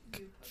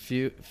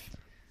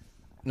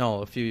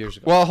 A few years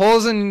ago. Well,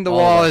 holes in the All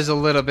wall of us. is a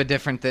little bit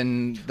different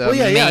than the Well,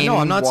 yeah, main no,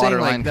 I'm not water saying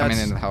line like coming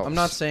that's. into the house. I'm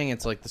not saying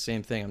it's like the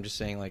same thing. I'm just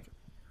saying like,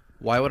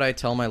 why would I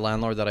tell my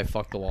landlord that I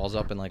fucked the walls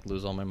up and like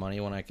lose all my money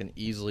when I can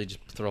easily just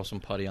throw some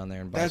putty on there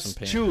and buy some That's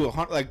paint? two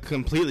like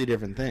completely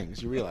different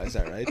things. You realize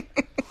that, right?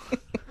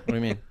 What do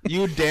you mean?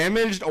 You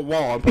damaged a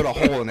wall and put a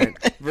hole in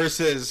it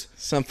versus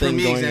Something for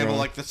me going example wrong.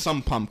 like the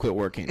sump pump quit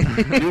working.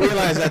 You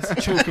realize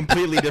that's two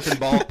completely different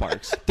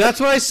ballparks. That's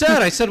what I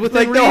said. I said within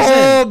like the reason.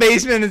 whole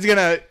basement is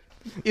gonna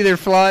either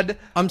flood.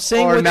 I'm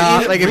saying or within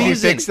not, like, if you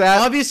reason. fix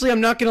that. Obviously,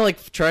 I'm not gonna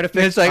like try to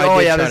fix. It's like, I oh,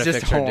 did yeah, try there's to just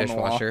fix a our hole in the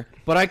wall. dishwasher.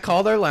 But I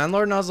called our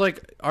landlord and I was like,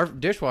 our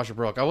dishwasher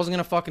broke. I wasn't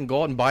gonna fucking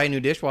go out and buy a new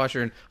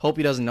dishwasher and hope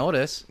he doesn't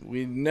notice.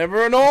 We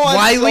never know.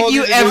 Why I would told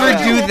you to ever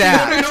that. do Well,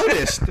 that? we never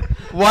noticed.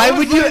 Why That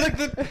was would you?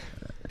 literally, like,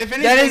 if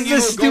anything, That is you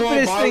the would go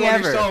and stupidest buy thing one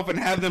ever. yourself and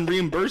have them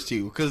reimburse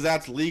you because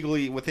that's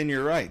legally within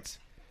your rights.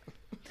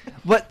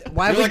 But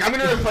why You're would? like, I'm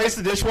gonna replace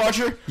the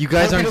dishwasher. You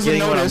guys Hope he aren't doesn't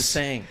getting what I'm notice.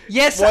 saying.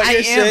 yes, What I you're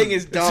am. saying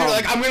is So dumb. you're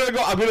like,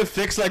 I'm gonna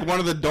fix like one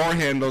of the door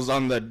handles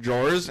on the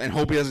drawers and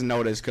hope he doesn't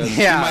notice because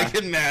Yeah. he might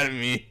get mad at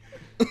me.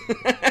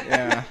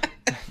 yeah.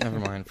 Never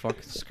mind. Fuck.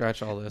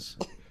 Scratch all this.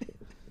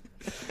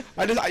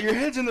 Your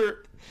head's in the.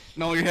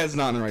 No, your head's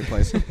not in the right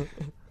place.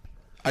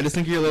 I just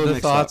think you're a little The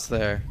mixed thoughts up.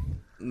 there.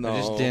 no. I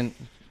just didn't.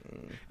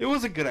 It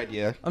was a good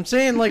idea. I'm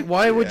saying like,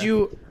 why would Yeah.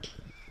 you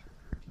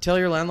tell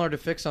your landlord to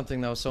fix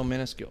something that was so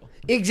minuscule?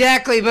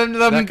 Exactly, but the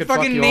That could fuck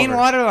fucking you main over.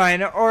 water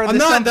line or I'm the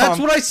not. sump That's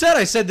pump. what I said.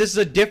 I said this is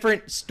a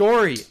different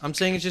story. I'm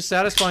saying it's just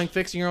satisfying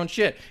fixing your own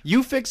shit.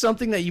 You fixed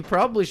something that you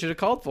probably should have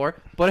called for,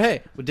 but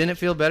hey, didn't it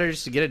feel better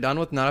just to get it done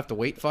with, not have to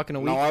wait fucking a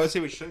week? No, I would say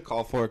we shouldn't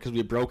call for it because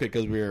we broke it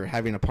because we were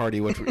having a party,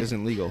 which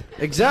isn't legal.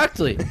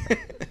 Exactly.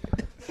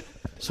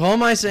 So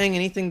am I saying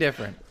anything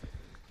different?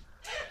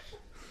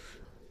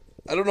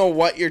 I don't know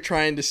what you're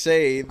trying to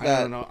say. I That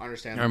don't know.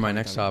 Understand? Or my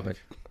next topic.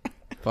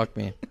 Fuck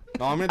me.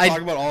 No, I'm gonna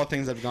talk about all the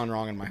things that have gone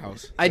wrong in my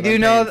house. I that do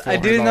I'm know. paying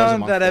I do $400 a know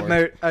month that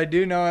for. I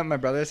do know at my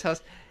brother's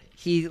house,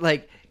 he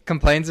like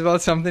complains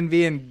about something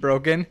being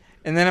broken,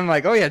 and then I'm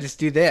like, oh yeah, just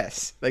do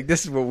this. Like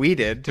this is what we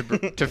did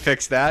to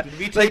fix that. Did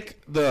we Like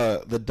take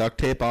the duct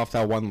tape off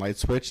that one light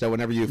switch that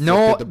whenever you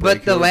no, flipped it, but the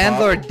breaker would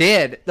landlord pop?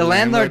 did. The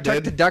landlord took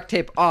did? the duct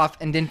tape off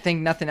and didn't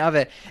think nothing of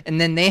it,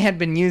 and then they had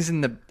been using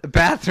the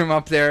bathroom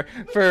up there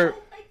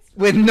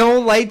with no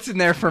lights in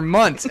there for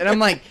months, and I'm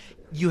like.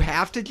 You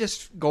have to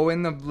just go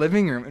in the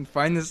living room and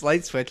find this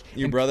light switch.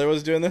 your and brother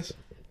was doing this.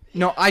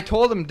 No, I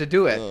told him to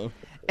do it. Oh.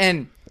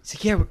 And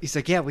he's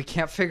like, yeah, we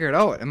can't figure it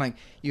out. I'm like,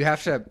 you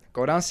have to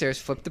go downstairs,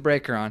 flip the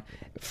breaker on,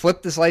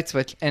 flip this light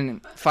switch,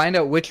 and find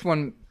out which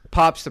one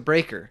pops the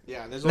breaker.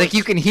 Yeah, there's Like,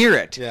 you can hear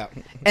it. Yeah.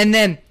 And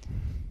then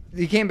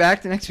he came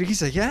back the next week.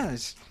 He's like, yeah,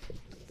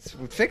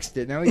 we fixed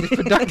it. Now we just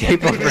put duct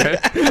tape over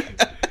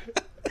it.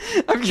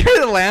 I'm sure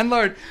the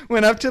landlord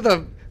went up to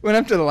the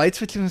light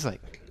switch and was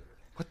like,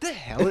 what the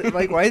hell?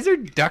 Like, why is there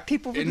duct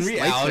tape over In this light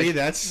reality, switch?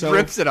 that's so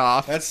Rips it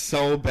off. That's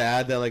so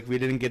bad that like we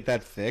didn't get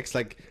that fixed.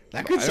 Like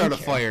that could I start a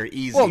don't care. fire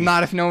easy. Well,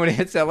 not if nobody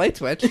hits that light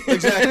switch.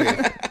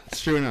 exactly.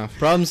 It's true enough.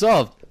 Problem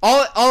solved.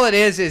 All it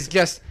is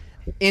just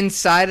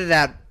inside of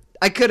that.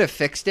 I could have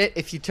fixed it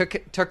if you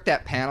took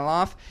that panel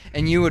off,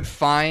 and you would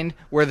find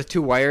where the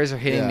two wires are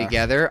hitting Yeah.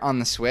 together on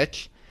the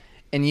switch,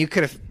 and you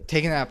could have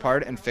taken that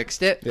apart and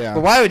fixed it. Yeah.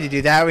 But why would you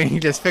do that when you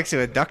just fix it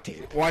with duct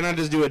tape? Why not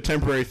just do a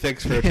temporary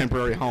fix for a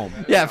temporary home?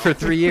 Yeah, for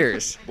 3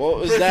 years. What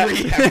was For that? 3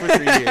 for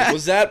 3 years.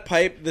 Was that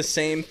pipe the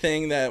same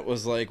thing that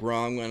was like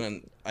wrong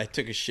when I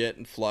took a shit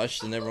and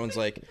flushed, and everyone's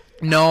like,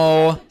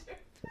 No,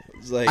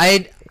 it's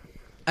like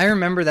I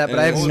remember that, but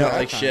and I it have smelled no.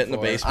 like shit in the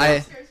for?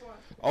 basement.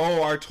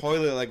 Oh, our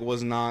toilet like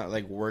was not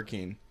like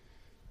working.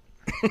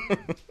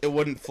 It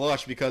wouldn't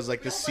flush because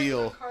like the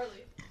seal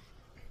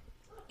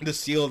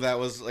that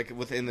was like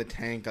within the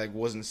tank like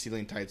wasn't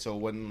sealing tight, so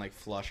it wouldn't like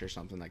flush or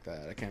something like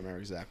that. I can't remember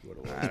exactly what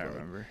it was. I don't but-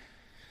 remember.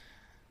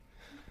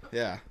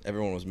 Yeah.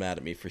 Everyone was mad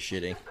at me for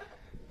shitting.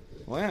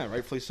 Well, yeah,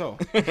 rightfully so.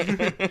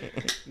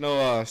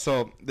 No,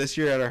 so this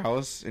year at our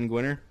house in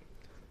Gwinner,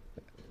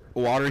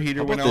 water heater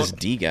How went about this out.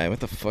 D guy? What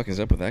the fuck is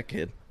up with that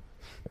kid?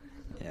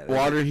 Yeah,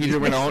 Water heater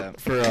went messed out up.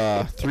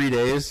 for 3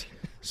 days,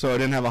 so I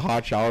didn't have a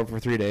hot shower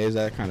for 3 days.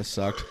 That kind of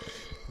sucked.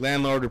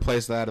 Landlord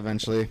replaced that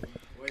eventually.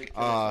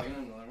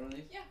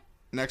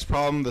 Next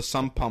problem, the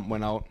sump pump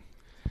went out,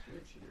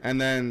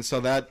 and then so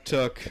that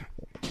took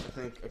I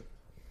think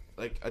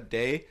like a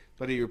day,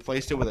 but he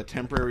replaced it with a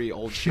temporary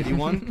old shitty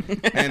one,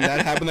 and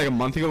that happened like a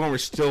month ago, and we're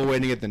still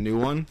waiting to get the new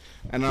one,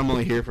 and I'm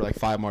only here for like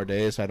 5 more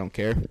days, so I don't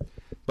care.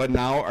 But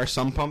now our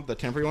sump pump, the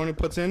temporary one he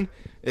puts in,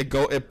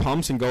 it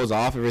pumps and goes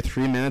off every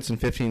 3 minutes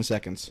and 15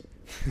 seconds,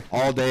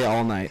 all day,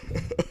 all night.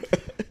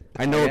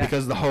 I know Oh, it yeah.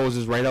 because the hose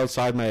is right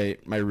outside my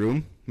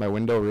room, my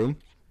window room.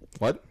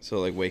 What? So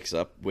like wakes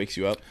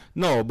you up.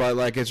 No, but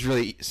like it's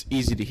really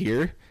easy to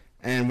hear.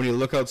 And when you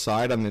look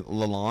outside on the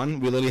lawn,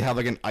 we literally have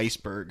like an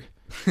iceberg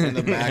in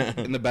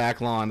the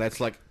back lawn that's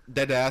like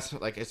dead ass,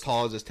 like as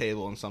tall as this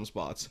table in some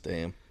spots.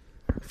 Damn.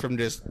 From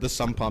just the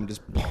sump pump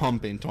just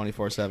pumping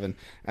 24/7.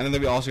 And then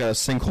we also got a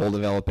sinkhole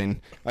developing.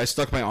 I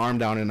stuck my arm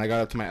down and I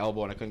got up to my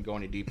elbow and I couldn't go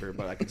any deeper,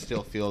 but I could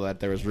still feel that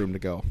there was room to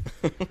go.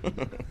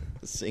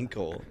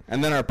 Sinkhole.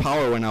 And then our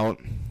power went out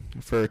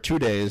for 2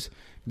 days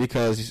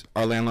because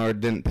our landlord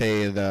didn't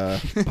pay the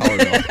power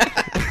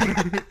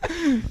bill.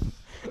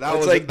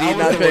 That's like that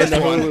not the paying worst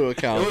the one. Hulu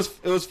account.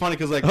 It was funny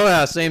because like Oh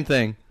yeah, same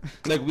thing.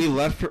 we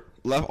left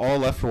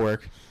for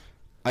work.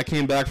 I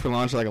came back for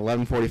lunch at like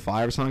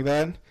 11:45 or something like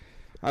that.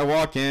 I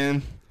walk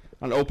in,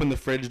 and open the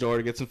fridge door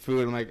to get some food.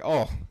 And I'm like,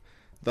 oh,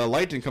 the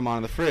light didn't come on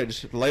in the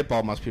fridge. The light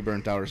bulb must be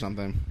burnt out or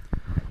something.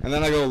 And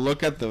then I go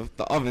look at the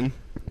oven.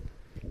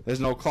 There's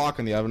no clock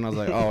in the oven. I was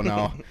like, oh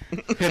no.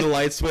 Hit a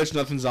light switch,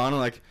 nothing's on. I'm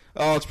like,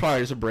 oh, it's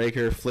probably just a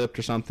breaker flipped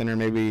or something, or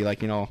maybe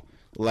like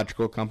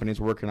electrical companies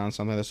working on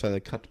something. That's why they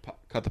cut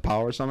the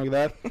power or something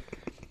like that.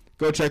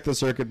 Go check the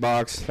circuit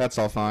box. That's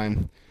all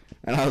fine.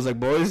 And I was like,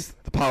 boys,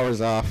 the power's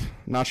off.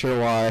 Not sure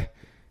why.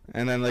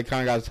 And then they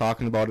kind of got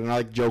talking about it, and I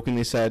like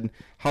jokingly said,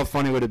 how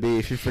funny would it be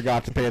if you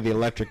forgot to pay the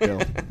electric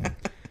bill?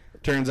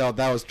 Turns out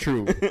that was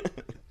true.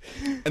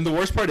 And the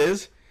worst part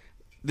is,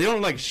 they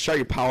don't like shut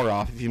your power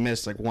off if you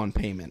miss like one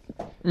payment.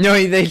 No,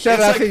 they shut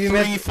It's off like if you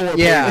 3-4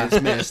 Yeah.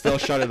 payments missed. They'll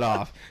shut it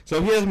off.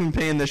 So he hasn't been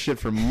paying this shit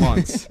for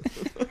months.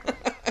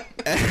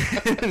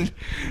 And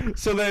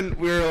so then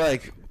we were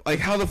like,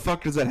 how the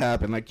fuck does that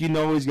happen? Like,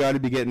 he's got to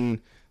be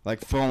getting like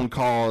phone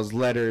calls,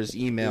 letters,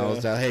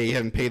 emails that, hey, you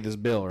haven't paid this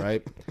bill,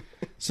 right?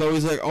 So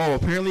he's like, oh,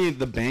 apparently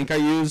the bank I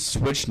use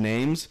switched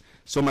names,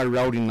 so my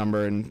routing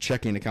number and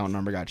checking account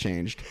number got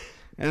changed.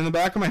 And in the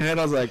back of my head,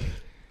 I was like,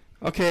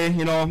 okay,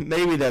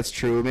 maybe that's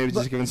true. Maybe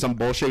just giving some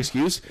bullshit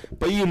excuse.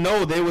 But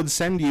they would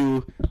send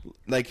you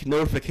like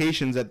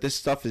notifications that this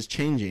stuff is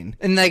changing.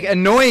 And like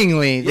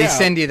annoyingly, they Yeah,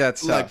 send you that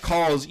stuff. Like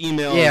calls,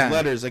 emails, Yeah.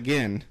 letters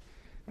again.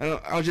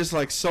 I was just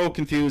like so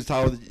confused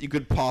how you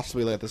could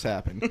possibly let this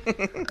happen.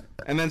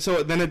 And then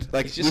it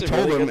like He's we just a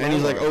told really him, good and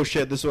he's like, landlord. "Oh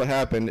shit, this is what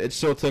happened." It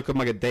still took him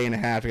like a day and a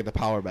half to get the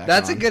power back.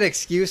 That's on. a good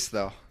excuse,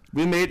 though.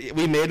 We made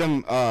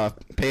him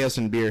pay us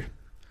in beer.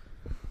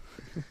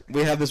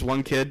 We have this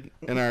one kid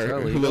in Is that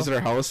who legal? lives at our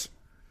house.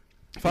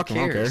 Fucking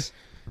don't care. cares?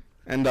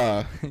 And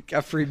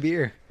Got free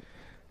beer.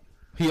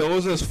 he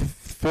owes us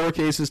 4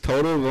 cases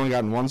total. We've only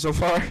gotten 1 so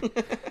far,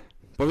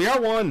 but we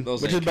got 1,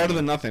 Those which is ain't better coming.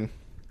 than nothing.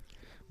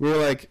 We were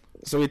like,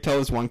 so we tell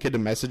this one kid to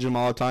message him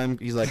all the time.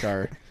 He's like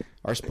our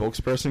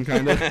spokesperson,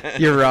 kind of.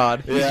 You're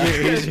Rod. Yeah.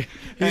 He's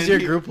And your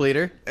he- group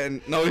leader.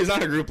 And no, he's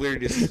not a group leader.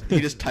 He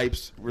just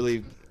types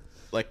really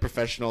like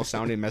professional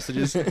sounding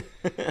messages. It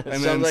then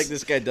sounds like s-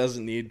 this guy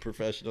doesn't need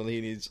professional.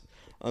 He needs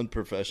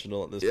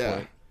unprofessional at this Yeah.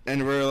 point.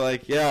 And we're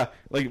like, yeah,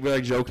 like we're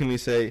like jokingly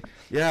say,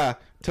 yeah,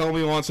 tell him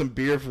we want some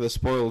beer for the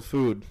spoiled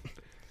food.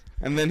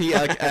 And then he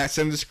like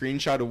sends a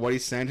screenshot of what he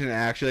sent, and it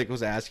actually like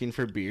was asking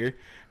for beer.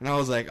 And I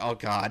was like, oh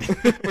god,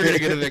 we're gonna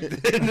get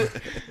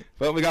evicted.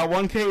 But we got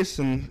 1 case,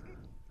 and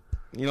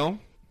you know,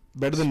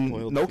 better than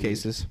Spoiled no food.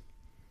 cases.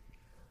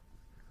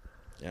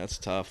 Yeah, it's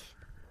tough.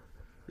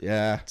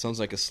 Yeah, It sounds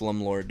like a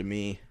slumlord to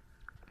me.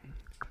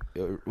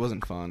 it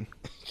wasn't fun.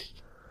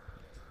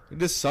 It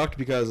just sucked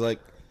because like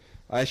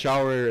I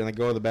shower and I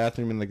go to the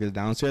bathroom in like the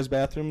downstairs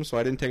bathroom, so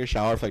I didn't take a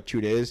shower for like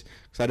 2 days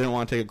because I didn't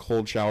want to take a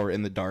cold shower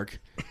in the dark.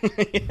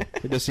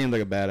 It just seemed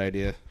like a bad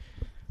idea.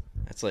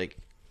 That's like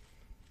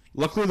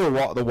Luckily,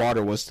 the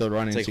water was still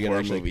running. It's like so you could horror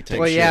actually movie take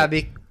Well, shit. yeah,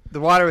 the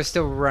water was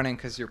still running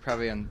because you're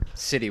probably on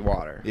city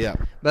water. Yeah.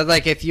 But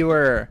like, if you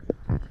were,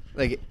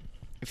 like,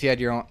 if you had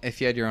your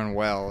own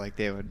well, like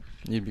they would.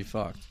 You'd be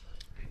fucked.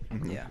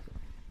 Yeah.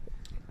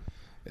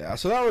 Yeah,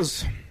 so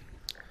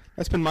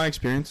that's been my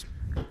experience.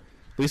 At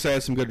least I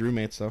had some good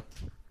roommates, though.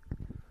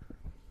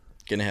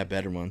 gonna have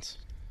better ones.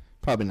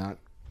 Probably not.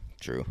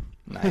 True.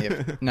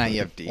 Now you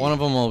have D. One of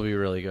them will be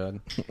really good.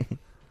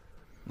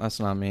 That's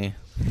not me.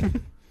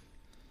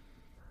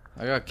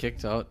 I got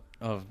kicked out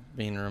of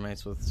being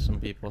roommates with some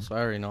people, so I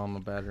already know I'm a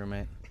bad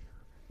roommate.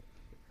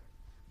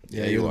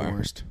 Yeah, you you're are. the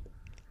worst.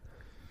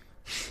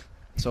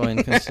 So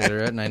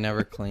inconsiderate, and I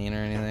never clean or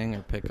anything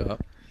or pick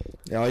up.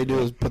 Yeah, all you do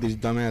is put these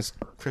dumbass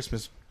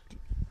Christmas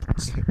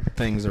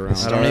things around. I don't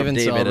Star of even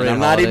David, and celebrate I'm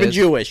not even holidays.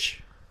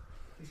 Jewish.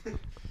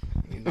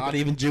 You're not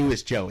even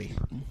Jewish, Joey.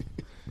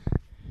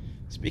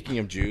 Speaking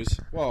of Jews,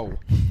 Whoa.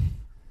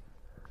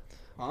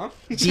 Huh?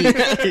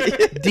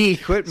 D.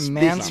 Quit speaking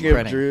of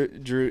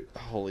manspreading. Drew,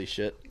 holy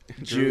shit,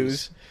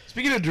 Jews.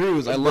 Speaking of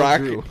Drews, I love Brock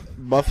Drew.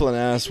 Bufflin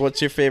asks,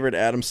 "What's your favorite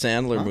Adam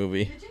Sandler Huh?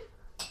 movie?"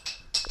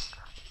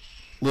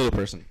 Little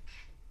person.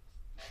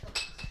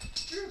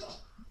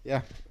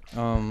 Yeah.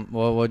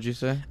 What'd you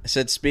say? I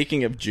said,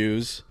 "Speaking of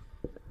Jews."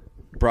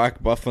 Brock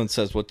Bufflin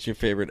says, "What's your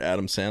favorite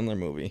Adam Sandler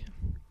movie?"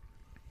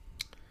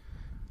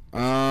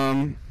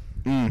 Mm,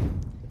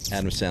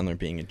 Adam Sandler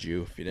being a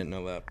Jew, if you didn't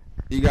know that.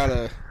 you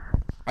gotta.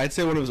 I'd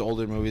say one of his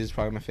older movies is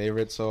probably my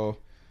favorite. So,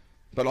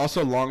 but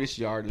also Longest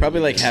Yard. is Probably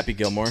really like good. Happy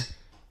Gilmore.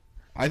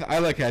 I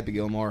like Happy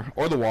Gilmore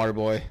or The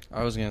Waterboy,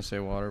 I was gonna say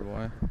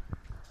Waterboy.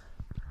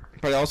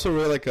 but I also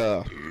really like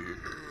I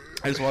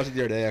just watched it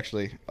the other day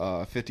actually.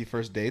 50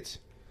 First Dates.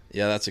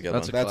 Yeah, that's a good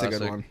That's one. That's a good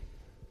classic. one.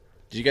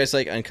 Did you guys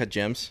like Uncut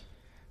Gems?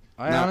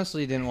 I No.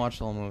 honestly didn't watch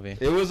the whole movie.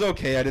 It was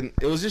okay. I didn't.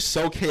 It was just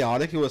so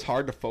chaotic. It was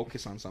hard to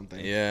focus on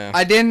something. Yeah.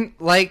 I didn't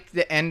like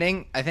the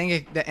ending. I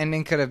think the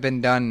ending could have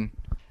been done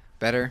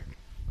better,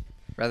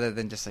 rather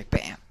than just like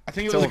bam. I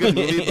think it was a good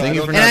movie. But Thank I you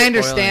don't for And not I spoiling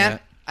understand.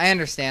 it. I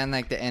understand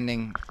like the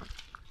ending.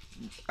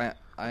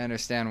 I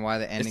understand why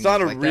the ending. It's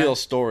not a was like real that.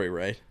 story,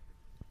 right?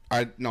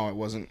 No, it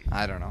wasn't.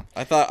 I don't know.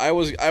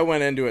 I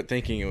went into it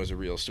thinking it was a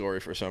real story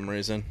for some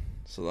reason.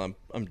 So I'm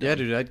done. Yeah,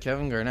 dude, that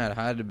Kevin Garnett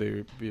had to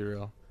be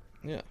real,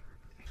 Yeah.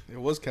 It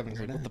was Kevin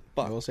Garnett. What the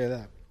fuck? I will say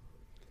that.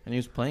 and he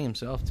was playing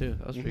himself too.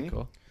 That was pretty Mhm.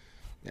 cool.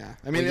 Yeah.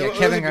 I I mean, mean, it was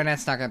Kevin a-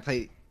 Garnett's not gonna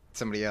play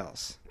somebody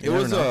else It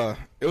was a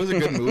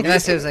good movie.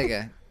 unless it was like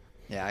a.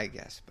 Yeah, I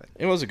guess, but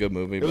It was a good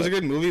movie. It was a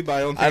good movie, but I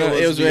don't think I don't-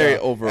 it was the, very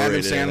overrated, I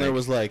Adam Sandler think.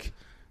 was like,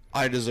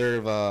 I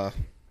deserve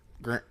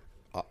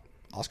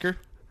Oscar.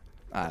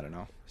 I don't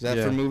know. Is that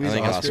Yeah, for movies? I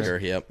think Oscars? Oscar.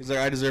 Yep. He's like,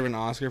 I deserve an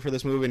Oscar for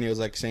this movie, and he was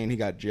like saying he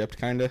got gypped,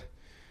 kind of.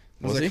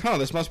 I was Was like, he? oh,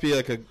 this must be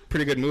like a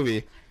pretty good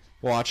movie.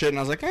 Watch it, and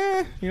I was like,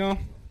 you know,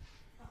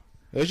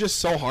 it was just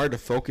so hard to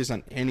focus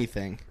on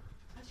anything.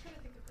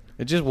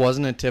 It just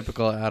wasn't a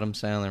typical Adam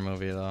Sandler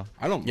movie though.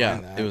 I don't mind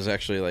Yeah, that. it was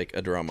actually like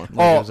a drama. Like, it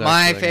Oh, was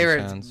my actually, like,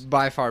 favorite intense.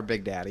 by far,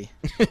 Big Daddy.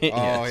 yeah,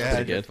 yeah, it's I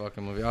pretty Good good.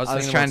 fucking movie. I was, I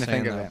was thinking trying about to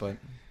think saying of that, it.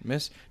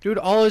 but dude,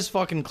 all his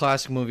fucking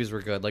classic movies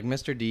were good. Like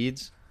Mr.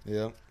 Deeds.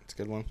 Yeah, it's a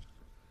good one.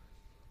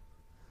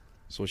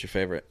 So what's your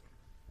favorite?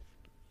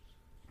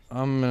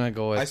 I'm gonna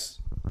go with.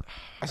 I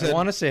I said,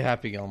 want to say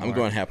Happy Gilmore. I'm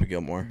going Happy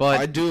Gilmore. but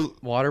I do.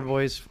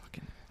 Waterboy's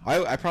fucking.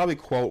 I probably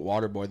quote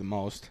Waterboy the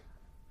most.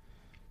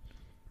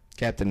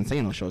 Captain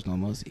Insano shows no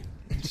mercy.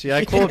 See,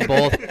 I quote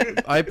both.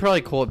 I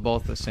probably quote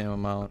both the same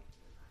amount.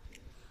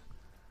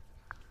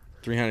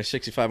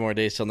 365 more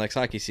days till next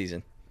hockey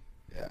season.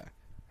 Yeah.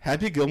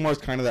 Happy Gilmore's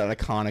kind of that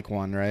iconic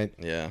one, right?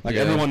 Yeah. Like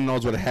Yeah. everyone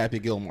knows what a Happy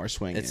Gilmore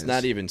swing is. It's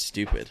not even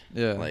stupid.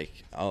 Yeah. Like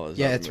all those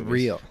Yeah, other it's movies.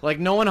 real. Like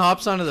no one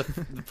hops onto the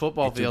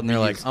football It's a field and they're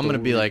real like, I'm gonna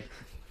be story. like,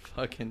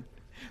 fucking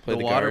Play the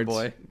the water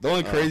guards. boy. The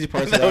only crazy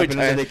part Now that we happens is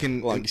that tried they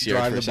can long yard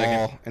drive for a the second.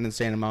 ball an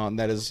insane amount. And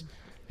that is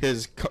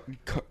his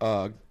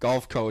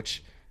golf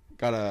coach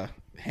got a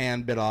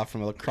hand bit off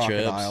from a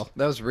crocodile.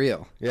 That was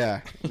real. Yeah,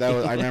 that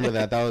was. I remember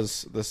that. That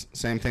was the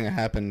same thing that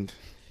happened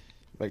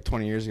like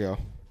 20 years ago.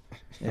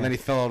 And then he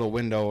fell out a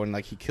window and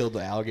like he killed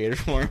the alligator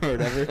for him or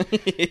whatever.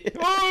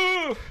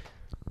 Oh!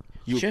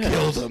 You Chubbs.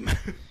 killed him.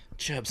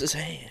 Chubbs'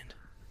 hand.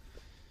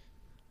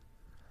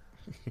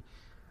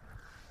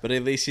 But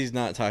at least he's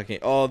not talking.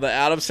 Oh, the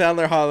Adam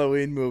Sandler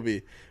Halloween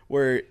movie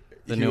where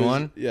The he new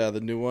one? Yeah,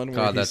 the new one. where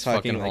God, he's that's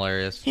talking fucking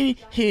hilarious. the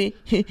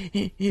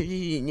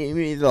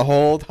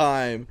whole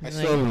time. I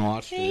still haven't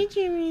watched it.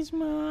 Jimmy's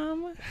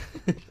mom.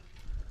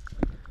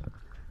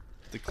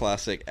 The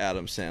classic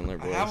Adam Sandler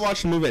I voice. have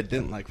watched a movie I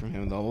didn't like from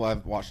him though.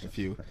 I've watched a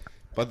few,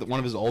 but one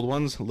of his old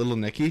ones, Little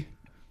Nicky.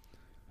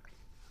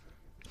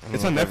 I don't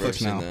It's know on if I've ever Netflix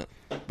seen now.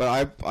 that. But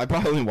I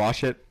probably only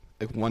watched it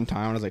like one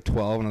time when I was like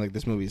 12, and I was like,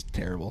 this movie is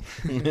terrible.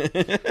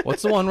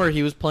 What's the one where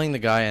he was playing the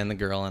guy and the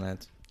girl in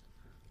it?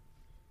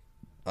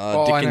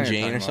 Oh, Dick I know and what you're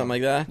Jane talking or something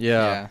like that?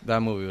 Yeah,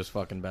 that movie was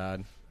fucking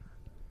bad.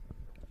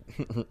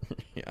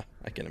 Yeah,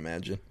 I can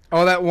imagine.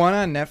 Oh, that one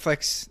on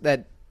Netflix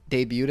that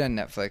debuted on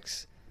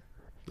Netflix.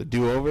 The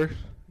Do Over.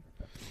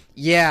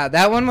 Yeah,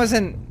 that one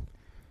wasn't.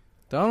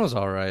 That one was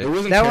alright. It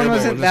wasn't That one terrible,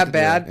 wasn't it was that just-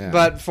 bad, yeah.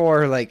 but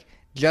for like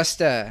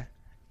just a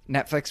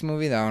Netflix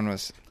movie, that one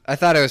was. I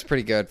thought it was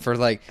pretty good for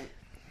like.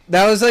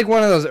 That was like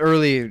one of those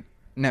early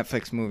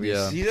Netflix movies.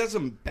 Yeah. He does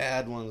some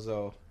bad ones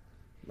though,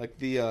 like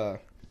the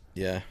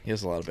Yeah, he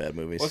has a lot of bad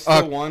movies. what's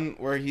the one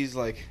where he's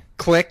like,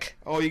 Click.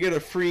 oh, you get a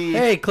free.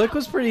 Hey, Click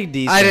was pretty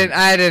decent.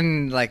 I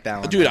didn't like that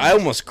one. Dude, I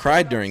almost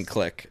cried during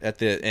Click at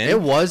the end.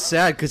 It was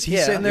sad because he's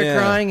Yeah. sitting there Yeah.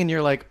 crying, and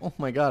you're like, "Oh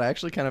my god, I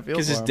actually kind of feel."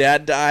 Because for his him.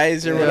 dad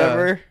dies or Yeah.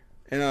 whatever.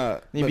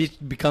 And He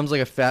becomes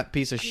like a fat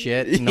piece of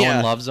shit. And no Yeah.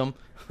 one loves him.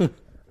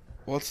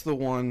 what's the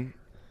one?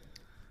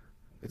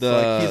 It's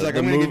The- he's like, the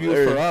I'm gonna give you move-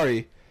 a or-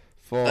 Ferrari.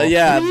 For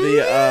Yeah,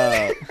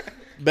 the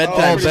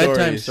bedtime, Oh, stories.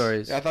 bedtime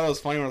stories. Yeah, I thought it was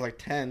funny when I was like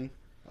 10.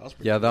 That was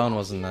pretty Yeah, that cool. one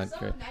wasn't that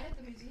great.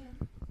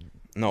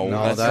 No,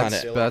 No, that's, not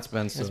that's it. that's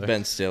Ben It's Stiller.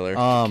 Ben Stiller.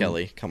 Um,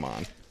 Kelly, come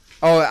on.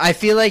 Oh, I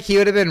feel like he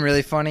would have been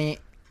really funny.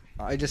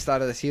 I just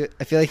thought of this.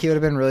 I feel like he would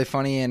have been really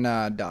funny in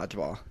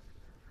Dodgeball.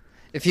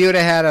 If he would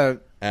have had a.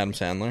 Adam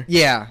Sandler.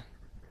 Yeah.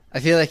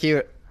 I feel like he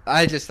would.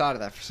 I just thought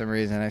of that for some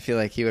reason. I feel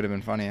like he would have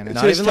been funny in it.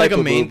 Not his even like type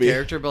a of main movie.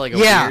 character, but like a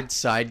Yeah. weird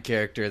side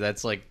character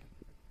that's like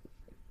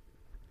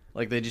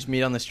they just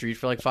meet on the street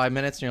for like 5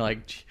 minutes, and you're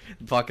like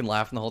fucking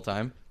laughing the whole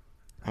time.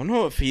 I don't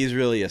know if he's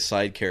really a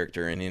side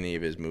character in any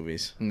of his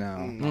movies. No.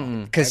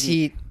 Mm-mm. Because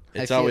he. I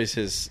It's feel- always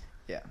his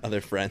Yeah.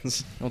 other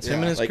friends, Well, it's Yeah, him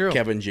and his like crew.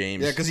 Kevin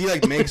James. Yeah, because he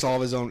like makes all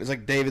of his own. It's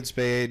like David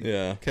Spade,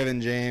 Yeah.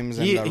 Kevin James,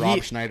 and He- Rob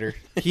he- Schneider,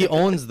 He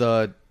owns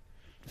the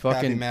Happy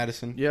fucking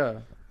Madison. yeah.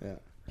 Yeah.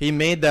 He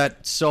made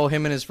that so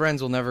him and his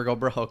friends will never go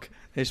broke.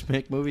 They just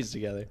make movies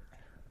together.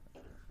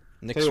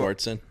 Nick Tell you what,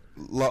 Swartzen.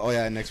 Oh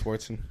yeah, Nick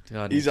Swartzen.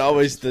 God, He's Nick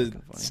always Swartzen's the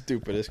fucking funny.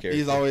 stupidest character.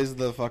 He's always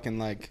the fucking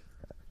like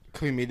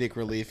comedic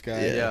relief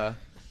guy. Yeah. Yeah.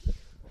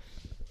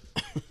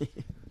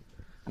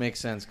 Makes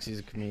sense because he's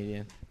a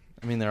comedian.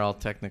 I mean, they're all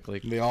technically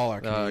They all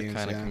are comedians.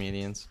 kind of yeah.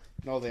 comedians.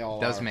 No, they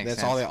all Does are. make That's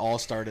sense. how they all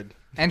started.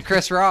 And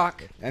Chris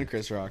Rock. And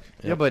Chris Rock.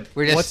 Yeah, but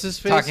We're just what's his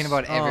face? talking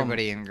about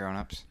everybody in Grown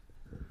Ups.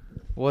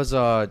 Was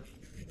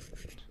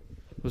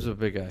who's a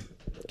big guy?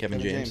 Kevin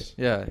James.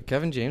 Yeah,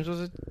 Kevin James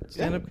was a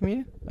stand-up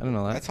comedian. I don't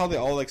know that. That's how they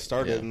all like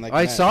started. Yeah. And, like,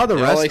 I met. saw the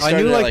They all, rest. like, I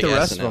knew started at, like the like,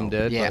 rest of SNL. them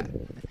did. Yeah.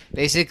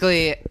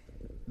 but-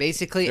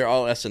 Basically, They're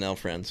all SNL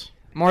friends.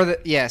 more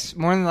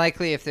than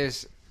likely, if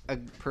there's a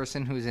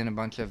person who's in a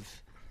bunch of,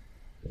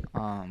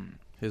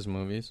 his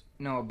movies.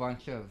 a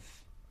bunch of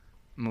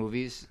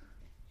movies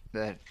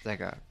that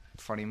like a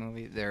funny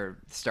movie, they're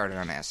started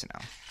on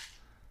SNL,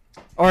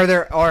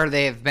 or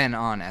they've been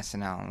on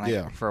SNL like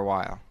Yeah. for a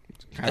while.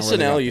 Kinda where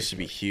they SNL got- used to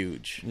be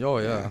huge. Oh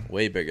yeah.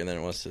 Way bigger than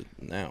it was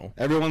now.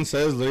 Everyone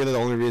says literally the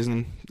only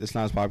reason it's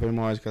not as popular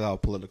anymore is because how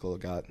political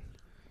it got.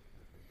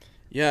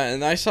 Yeah,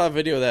 and I saw a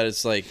video that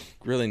it's like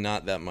really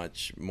not that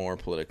much more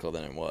political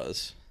than it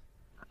was.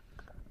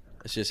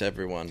 It's just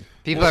everyone.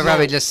 People Well, are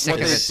probably no, just sick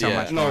what of they- it so yeah.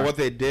 much. No, more. what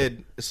they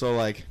did, so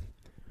like,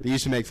 they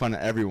used to make fun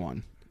of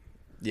everyone.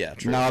 Yeah,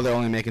 true. Now they're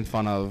only making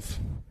fun of,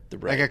 the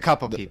like right. a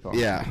couple people.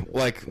 yeah,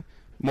 like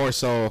more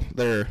so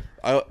they're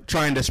I,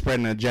 trying to spread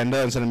an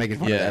agenda instead of making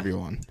fun of Yeah.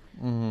 everyone.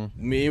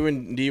 me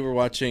and Dee were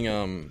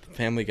watching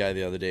Family Guy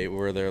the other day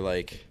where they're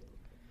like,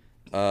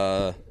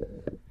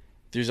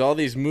 there's all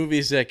these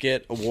movies that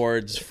get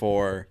awards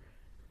for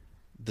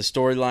the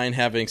storyline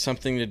having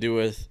something to do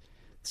with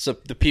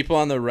the people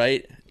on the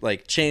right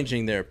like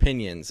changing their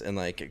opinions and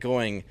like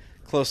going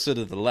closer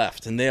to the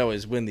left, and they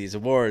always win these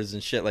awards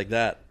and shit like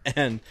that.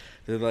 And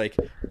they're like,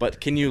 but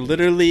can you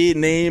literally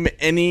name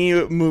any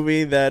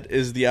movie that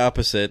is the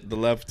opposite, the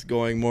left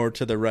going more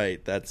to the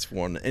right, that's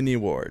won any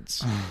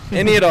awards?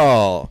 Any at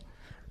all?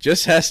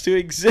 just has to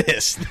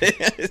exist.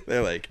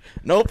 They're like,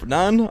 nope,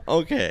 none.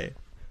 Okay.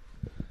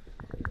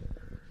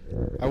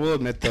 I will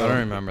admit, I though, don't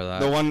remember that.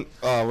 the one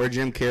where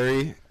Jim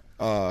Carrey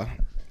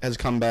has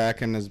come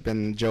back and has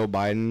been Joe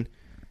Biden,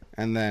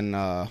 and then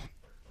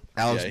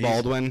Alex Yeah,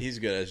 Baldwin. He's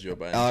good as Joe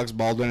Biden. Alex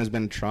Baldwin has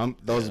been Trump.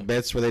 Those Yeah.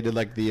 bits where they did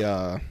like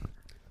the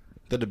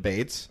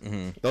debates,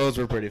 those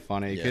were pretty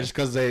funny. Yeah. Just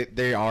because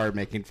they are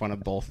making fun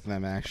of both of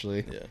them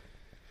actually. Yeah.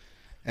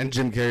 And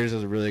Jim Carrey's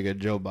is a really good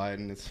Joe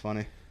Biden. It's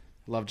funny.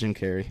 Love Jim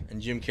Carrey. And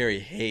Jim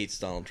Carrey hates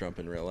Donald Trump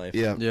in real life.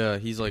 Yeah. Yeah,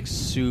 he's like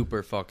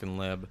super fucking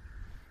lib.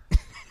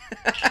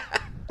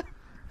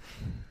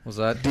 Was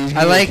that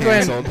I like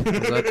when- Canceled.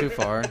 was that too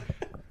far?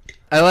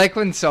 I like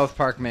when South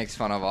Park makes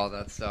fun of all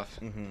that stuff.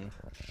 Mm-hmm.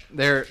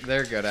 They're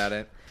good at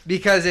it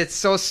because it's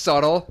so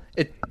subtle.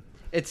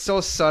 It's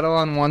so subtle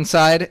on one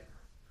side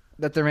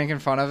that they're making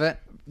fun of it.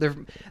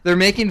 They're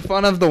making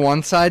fun of the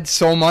one side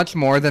so much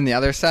more than the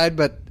other side,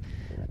 but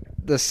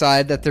the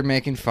side that they're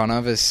making fun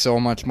of is so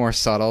much more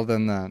subtle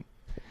than the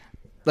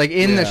like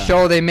in the Yeah.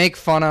 show they make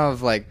fun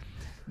of like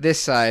this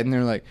side and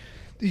they're like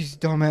these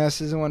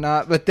dumbasses and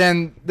whatnot, but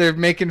then they're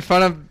making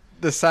fun of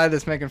the side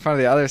that's making fun of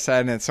the other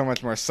side and it's so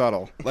much more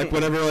subtle. Like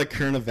whatever like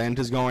current event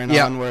is going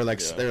Yeah. on where like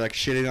Yeah. they're like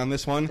shitting on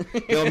this one,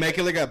 they'll make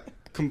it like a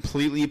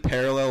completely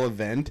parallel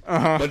event,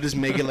 Uh-huh. but just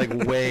make it like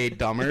way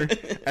dumber,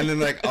 and then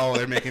like oh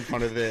they're making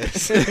fun of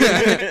this.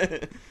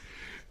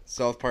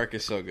 South Park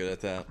is so good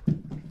at that.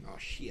 Oh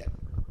shit.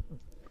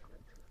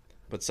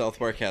 But South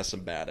Park has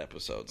some bad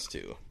episodes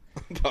too.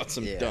 About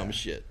some Yeah. dumb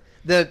shit.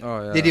 The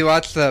Oh, yeah. Did you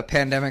watch the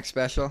pandemic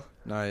special?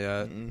 Not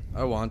yet.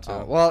 I want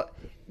to. Well,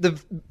 the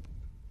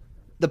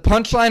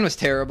punchline was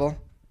terrible.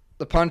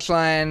 The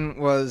punchline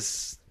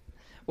was,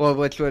 well,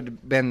 which would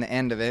have been the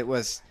end of it,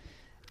 was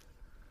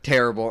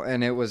terrible,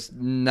 and it was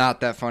not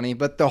that funny.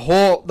 But the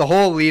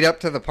whole lead up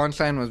to the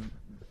punchline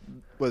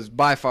was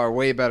by far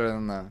way better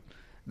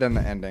than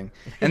the ending,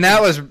 and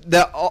that was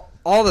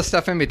all the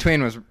stuff in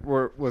between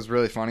was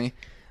really funny,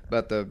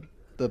 but the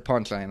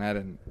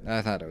punchline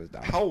I thought it was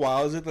dumb. How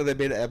wild is it that they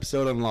made an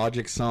episode on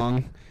Logic's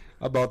song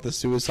about the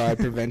suicide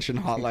prevention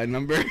hotline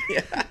number?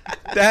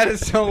 That is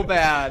so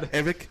bad.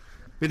 Eric,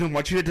 we don't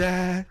want you to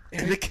die.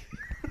 Eric.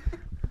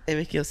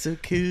 Eric, you're so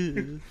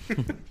cool.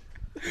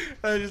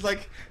 Just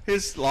like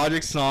his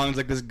Logic songs,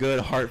 like this good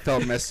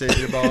heartfelt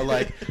message about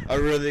like a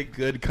really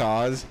good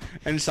cause,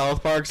 and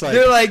South Park's like,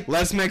 They're like-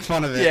 let's make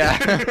fun of it.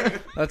 Yeah.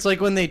 That's like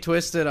when they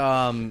twisted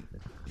Where'd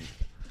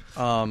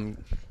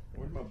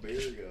my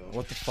beer go?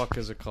 what the fuck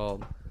is it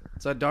called?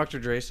 It's that Dr.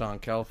 Dre song,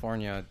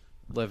 California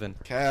Living.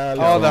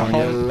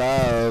 California home-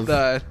 love.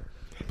 The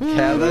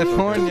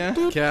California.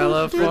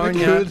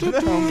 California, Good to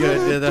the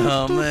good to the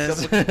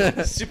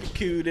homeless. Super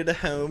cool to the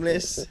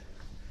homeless.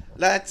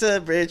 Lots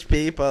of rich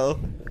people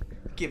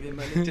giving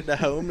money to the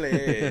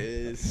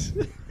homeless.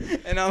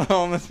 And all the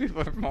homeless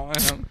people are following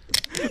them.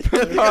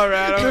 From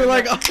Colorado. They're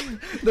like,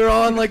 they're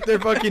all on like their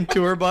fucking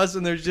tour bus,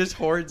 and there's just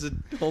hordes of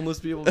homeless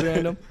people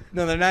behind them.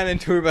 No, they're not in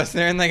tour bus.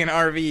 They're in like an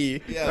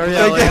RV. Yeah, Or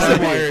yeah, like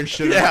barbed RV. wire and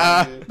shit.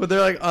 Yeah. But they're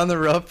like on the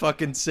roof,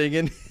 fucking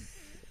singing,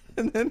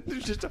 and then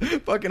there's just a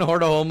fucking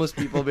horde of homeless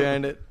people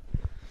behind it.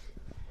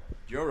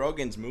 Joe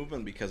Rogan's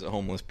moving because of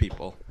homeless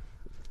people.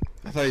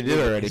 I thought you did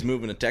already. He's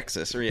moving to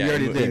Texas. Or He yeah,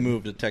 already he did.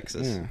 moved to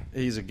Texas. Yeah.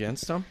 He's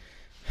against them.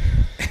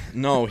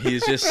 No,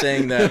 he's just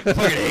saying that.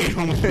 Fucking hate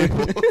homeless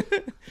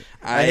people.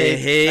 I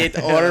hate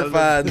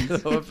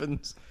orphans.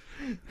 Orphans.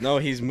 No,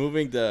 he's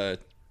moving to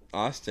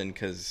Austin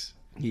because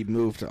He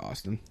moved to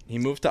Austin. he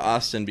moved to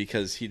Austin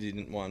because he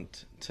didn't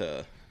want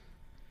to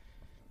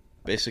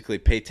basically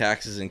pay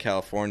taxes in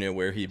California,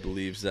 where he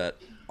believes that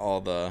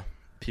all the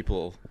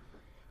people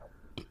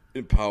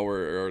in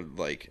power are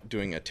like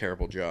doing a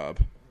terrible job.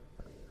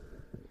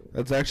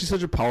 That's actually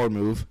such a power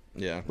move.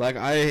 Yeah. Like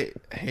I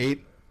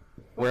hate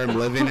where I'm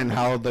living and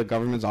how the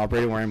government's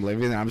operating where I'm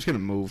living, and I'm just gonna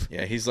move.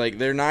 Yeah, he's like,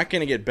 they're not going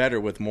to get better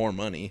with more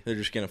money. They're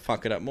just going to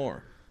fuck it up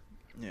more.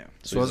 Yeah.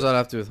 So what does that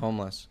have to do with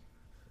homeless?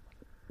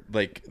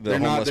 Like, the They're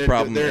not- homeless they're-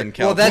 problem they're- in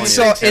Well, California that's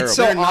so- is it's terrible.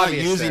 so They're not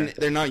obvious using. there.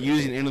 They're not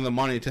using any of the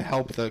money to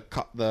help the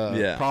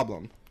Yeah.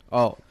 problem.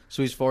 Oh,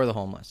 so he's for the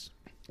homeless.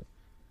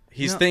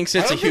 He No, thinks I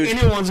it's a don't think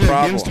huge anyone's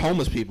problem. against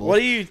homeless people. What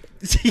do you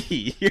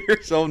see?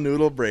 You're so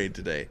noodle brain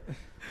today.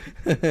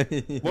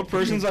 What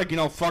person's like,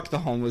 fuck the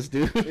homeless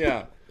dude?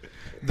 Yeah.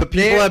 The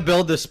people that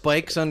build the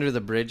spikes under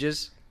the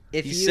bridges.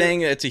 If He's you-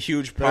 saying it's a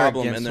huge They're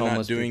problem against and they're not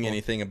homeless doing people.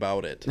 anything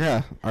about it.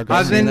 Yeah, our I've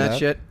government been does that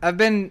shit. I've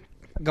been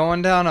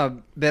going down a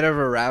bit of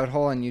a rabbit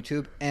hole on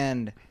YouTube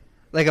and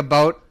like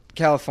about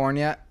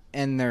California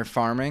and their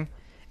farming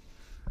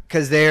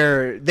because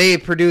they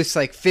produce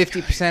like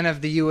 50%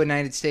 of the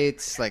United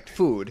States like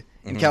food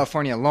in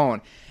California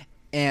alone,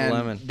 and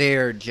Lemon.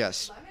 they're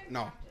just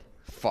No.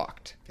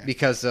 fucked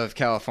because of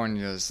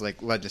California's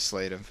like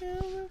legislative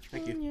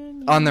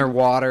on their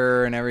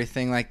water and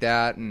everything like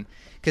that, and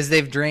because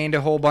they've drained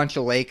a whole bunch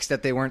of lakes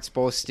that they weren't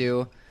supposed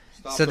to.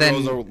 Stop So the then-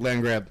 Rosa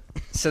land grab.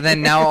 So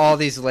then now all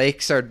these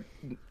lakes are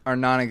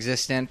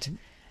non-existent,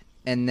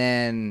 and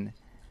then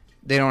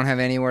they don't have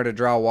anywhere to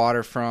draw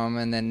water from,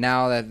 and then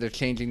now that they're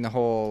changing the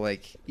whole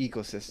like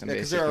ecosystem, Yeah,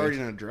 because they're basically. already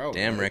in a drought.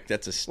 Damn, right? Rick,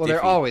 that's a stiffy. Well,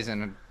 they're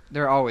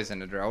always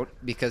in a drought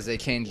because they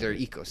changed their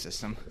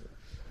ecosystem.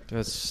 Dude,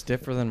 it's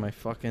stiffer than my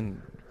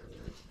fucking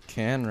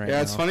can right now.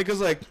 Yeah, it's funny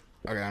because like,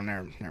 okay,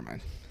 never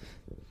mind.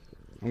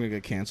 I'm gonna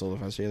get canceled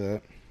if I say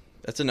that.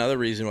 That's another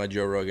reason why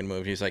Joe Rogan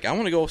moved. He's like, I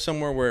want to go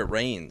somewhere where it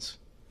rains.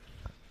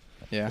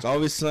 Yeah, It's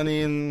always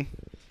sunny and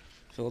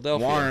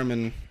Philadelphia. warm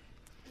in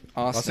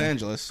Los Austin.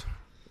 Angeles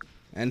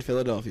and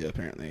Philadelphia.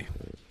 Apparently,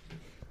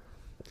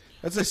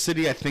 that's a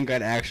city I think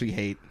I'd actually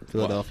hate.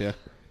 Philadelphia.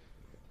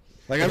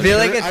 Like I feel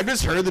like I've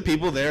just heard the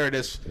people there are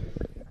just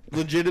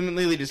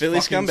legitimately just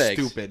Philly fucking scumbags.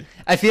 stupid.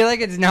 I feel like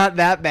it's not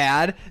that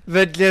bad,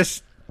 but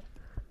just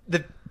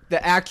the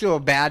actual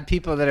bad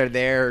people that are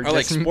there Or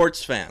like just-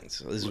 sports fans.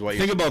 This is what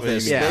Think about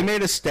this. Yeah. They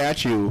made a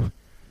statue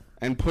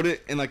and put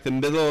it in like the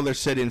middle of their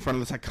city in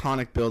front of this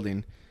iconic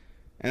building,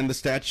 and the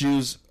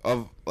statue's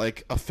of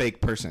like a fake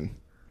person,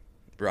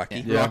 Rocky.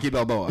 Yeah. Rocky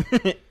Balboa.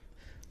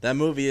 That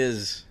movie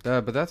is.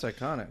 But that's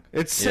iconic.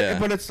 It's Yeah.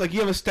 but it's like you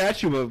have a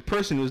statue of a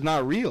person who's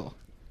not real.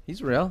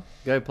 He's real.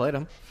 Guy who played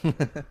him.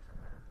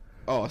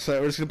 Oh, so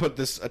we're just gonna put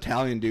this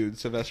Italian dude,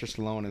 Sylvester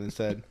Stallone, in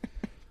instead.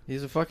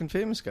 He's a fucking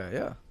famous guy,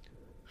 yeah.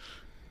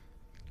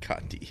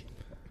 Cotti.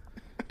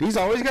 He's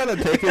always gotta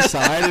take his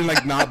side and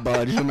like not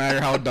budge, no matter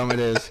how dumb it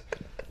is.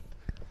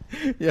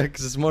 Yeah,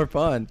 because it's more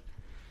fun.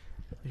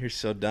 You're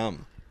so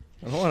dumb.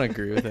 I don't want to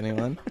agree with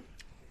anyone.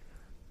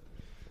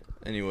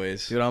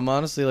 Anyways, Dude, I'm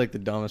honestly like the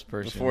dumbest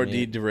person. before to D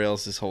meet.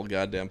 derails this whole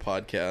goddamn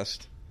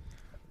podcast,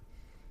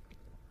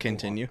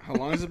 continue. How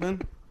long has it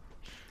been?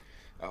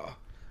 Oh,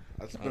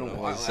 that's I been don't a know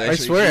while. what to say. I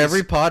actually. swear, Jeez.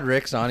 every pod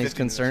Rick's on, he's 50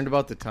 concerned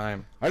about the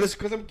time.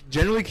 Because I'm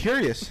generally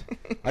curious.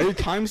 I do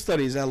time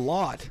studies a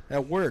lot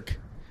at work.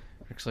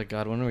 Rick's like,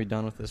 God, when are we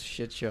done with this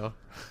shit show?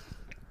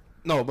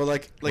 No, but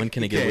like When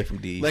can I get away from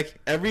D? Like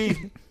every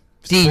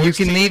D, you sports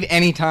can team- leave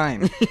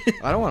anytime.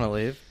 I don't want to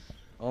leave.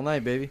 All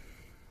night, baby.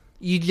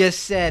 You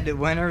just said,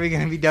 when are we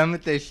going to be done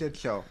with this shit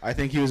show? I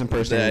think he was Yeah,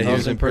 impersonating. he I was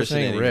was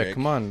impersonating impersonating Rick. Rick.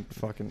 Come on,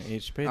 fucking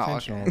H. Pay Oh,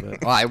 attention a okay. little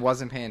bit. Well, I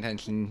wasn't paying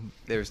attention.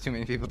 There was too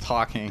many people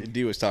talking.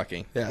 D was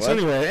talking. Yeah. What? So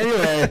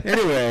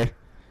anyway,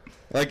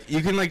 like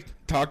you can like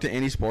talk to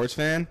any sports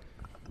fan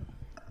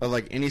of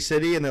like any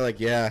city, and they're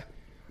like, "Yeah,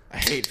 I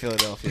hate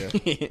Philadelphia."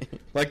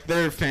 Like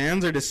their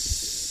fans are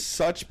just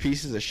such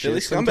pieces of shit.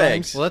 Philly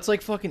sometimes. scumbags. Well, that's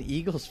like fucking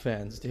Eagles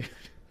fans, dude.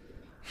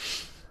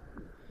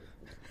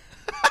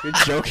 You're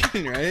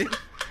joking, right?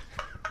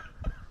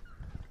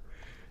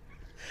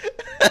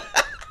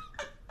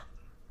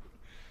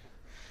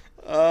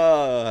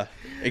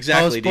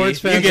 Exactly. Oh, sports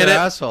D. fans you get are it.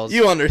 assholes.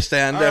 You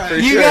understand All that right. for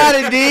You sure. got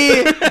it,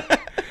 D!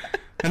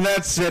 And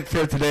that's it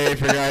for today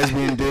for guys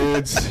being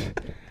dudes.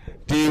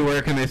 D,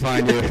 where can they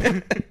find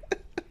you?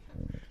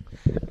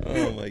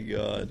 Oh my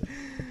god.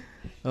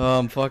 Oh,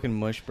 I'm fucking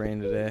mush brain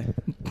today.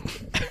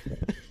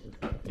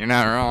 You're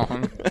not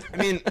wrong. I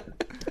mean,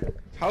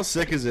 how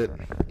sick is it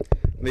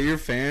that your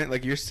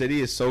your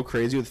city is so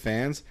crazy with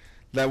fans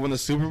that when the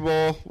Super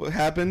Bowl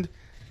happened,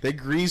 they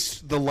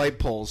greased the light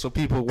poles so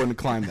people wouldn't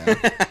climb them.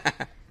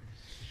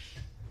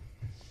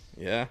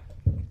 Yeah.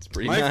 It's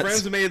pretty My nuts.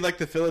 friends made like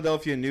the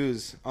Philadelphia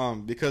news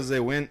because they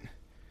went.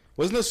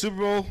 Wasn't the Super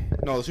Bowl?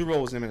 No, the Super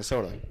Bowl was in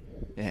Minnesota.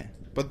 Yeah.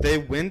 But they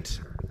went.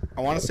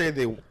 I want to say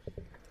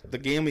the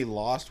game we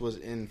lost was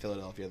in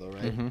Philadelphia though,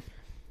 right? Mm-hmm.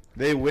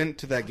 They went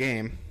to that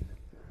game,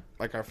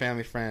 like our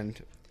family friend,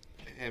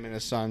 him and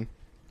his son,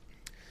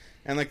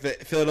 and like the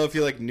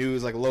Philadelphia like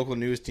news, like local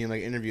news team,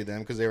 like interviewed them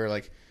because they were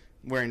like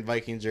wearing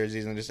Viking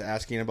jerseys and just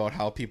asking about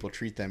how people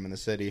treat them in the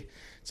city.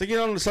 It's like, you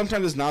know,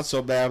 sometimes it's not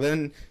so bad. But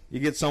then you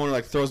get someone who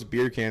like throws a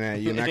beer can at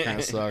you, and that kind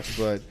of sucks.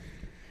 But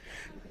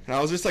and I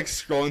was just like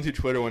scrolling through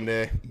Twitter one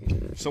day,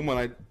 someone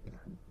I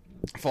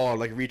followed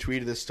like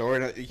retweeted this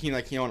story, and you can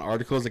like, you know, in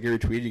articles like you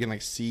retweet, you can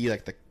like see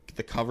like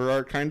the cover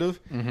art kind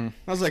of. Mm-hmm.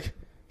 I was like,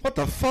 what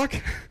the fuck?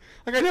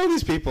 Like, I know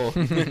these people.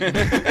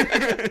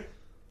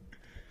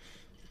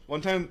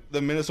 One time,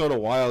 the Minnesota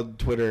Wild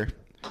Twitter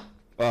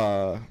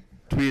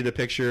tweeted a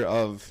picture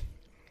of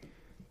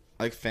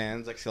like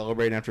fans like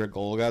celebrating after a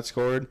goal got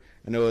scored,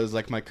 and it was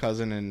like my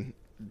cousin and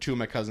two of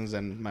my cousins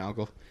and my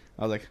uncle.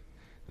 I was like,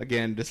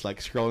 again, just like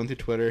scrolling through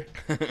Twitter.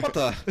 What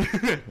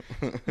the?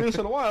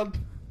 Minnesota Wild.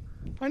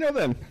 I know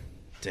them.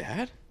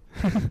 Dad?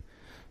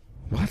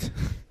 What?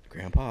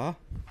 Grandpa?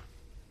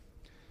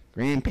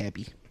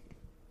 Grandpappy.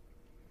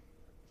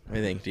 What do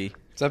you think, D?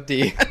 What's up,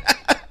 D?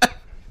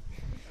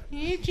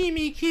 Hey,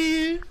 Jimmy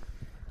Q.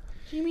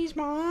 Jimmy's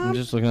mom. I'm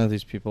just looking at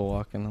these people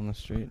walking on the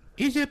street.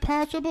 Is it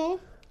possible?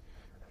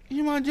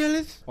 You are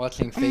jealous?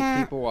 Watching fake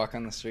people walk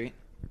on the street.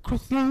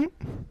 Croissant.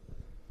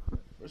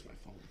 Where's my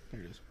phone?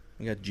 There it is.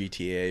 We got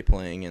GTA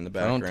playing in the If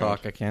I don't background.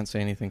 talk, I can't say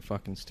anything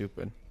fucking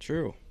stupid.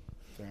 True.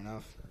 Fair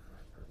enough.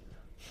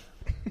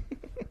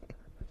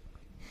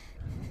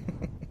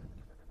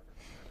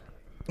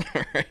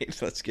 All right,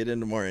 let's get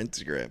into more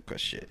Instagram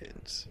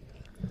questions.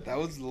 That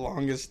was the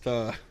longest,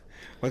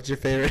 what's your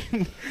favorite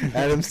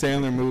Adam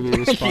Sandler movie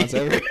response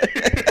ever?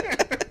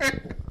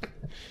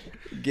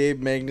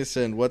 Gabe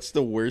Magnuson, what's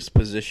the worst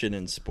position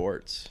in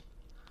sports?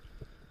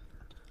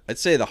 I'd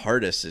say the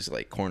hardest is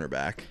like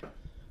cornerback.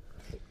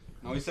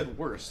 No, he said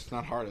worst,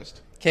 not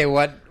hardest. Okay,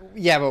 what?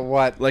 Yeah, but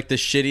what? Like the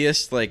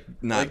shittiest, like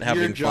not Like,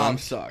 having your job fun.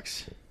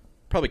 sucks.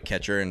 Probably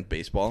catcher in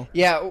baseball.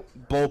 Yeah,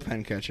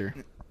 Bullpen catcher.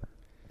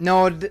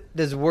 no.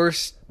 Does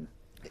worst?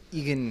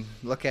 You can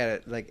look at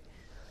it like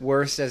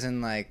worst as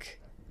in like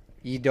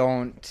you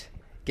don't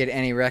get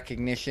any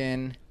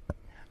recognition,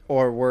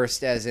 or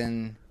worst as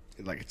in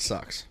Like, it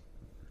sucks.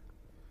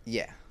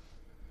 yeah.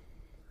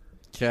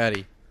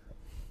 Caddy.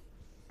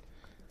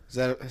 Is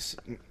that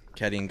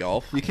Caddy in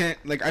golf. you can't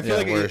like? I feel Yeah,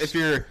 like worst. if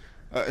you're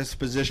a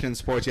position in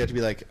sports, you have to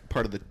be like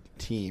part of the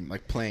team,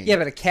 like playing. Yeah,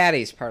 but a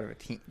caddy's part of a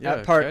team.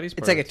 Yeah, Part. caddy's It's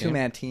part like of a a team.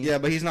 two-man team. yeah,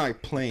 but he's not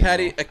like playing.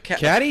 Caddy, though.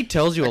 Caddy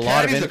tells you a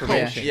lot of caddy's a coach.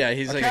 information. Yeah,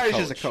 he's like a caddy's coach.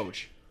 just a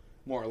coach,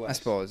 more or less. I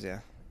suppose. Yeah.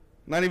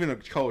 Not even a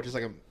coach. It's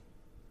like a,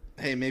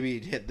 hey, maybe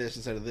hit this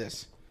instead of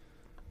this.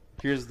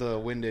 Here's the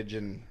windage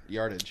and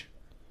yardage.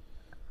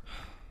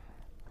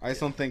 I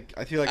just don't think.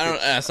 I feel like I don't.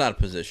 That's not a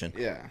position.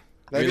 yeah.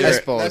 You're That'd either, like,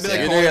 suppose, that'd be yeah. like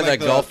you're calling either like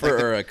the the golfer like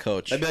the- or a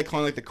coach. That'd be like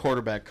calling like the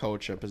quarterback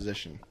coach a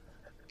position.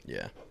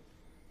 Yeah.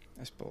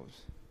 I suppose.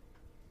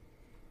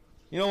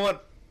 You know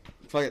what?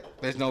 Fuck it.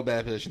 There's no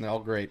bad position. They're all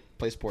great.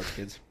 Play sports,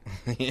 kids.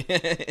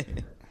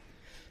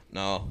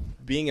 No,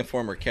 being a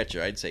former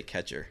catcher, I'd say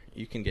catcher.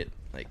 You can get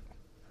like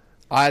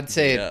I'd beat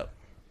say. up.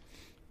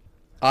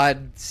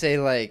 I'd say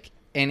like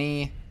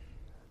any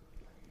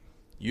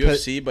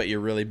UFC, but you're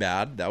really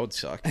bad. That would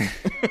suck.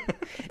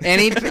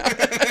 any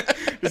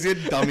Just get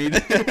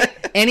dummied.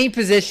 any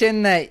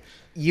position that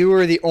you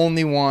were the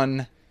only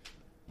one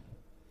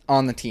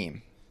on the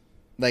team.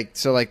 Like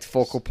so, like the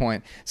focal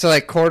point. So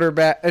like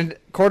quarterback.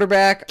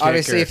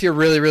 Obviously, Kicker. if you're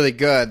really really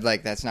good,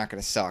 like that's not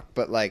gonna suck.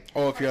 But like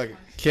Oh, if you're like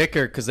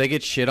Kicker, because they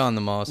get shit on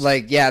the most.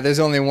 yeah, there's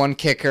only one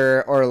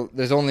kicker or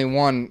there's only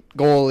one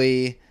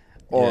goalie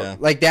or Yeah.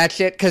 like that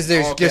shit because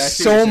there's Oh, okay, I just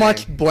see what so you're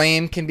much saying.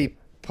 blame can be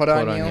put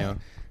on you.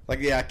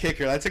 yeah,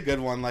 kicker. That's a good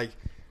one. Like,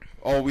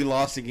 oh, we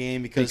lost the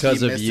game because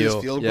Because he of missed you, his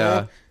field yeah.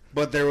 goal.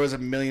 But there was a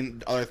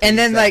million other things. And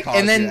then that like caused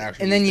and you to then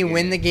actually and then lose you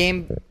win the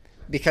game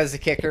because the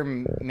kicker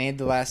made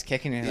the last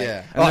kick and you're like,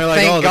 Yeah. And they're like,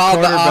 thank oh, the God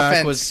the quarterback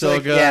offense was so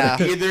like, good. Yeah.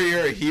 Either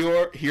you're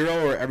a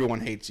hero or everyone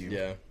hates you.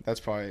 Yeah. That's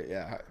probably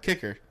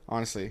kicker.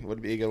 Honestly,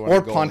 would be a good one.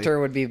 Or Goalie. punter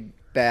would be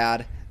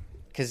bad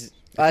because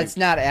it's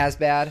not as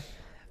bad,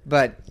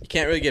 but You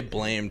can't really get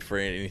blamed for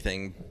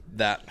anything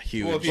that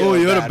huge. Well, if Oh,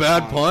 you had a bad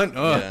bad punt. punt?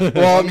 Oh. Yeah.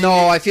 well, I mean, no,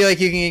 I feel like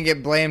you can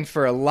get blamed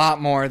for a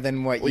lot more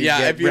than what you Well, yeah,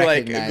 get if you like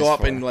recognized go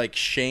up for. and like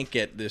shank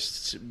it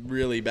this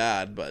really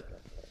bad, but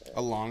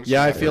a long.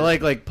 Yeah, I snapper. feel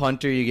like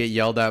punter, you get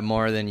yelled at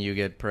more than you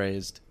get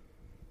praised.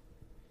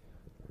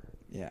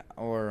 yeah,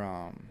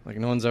 or Like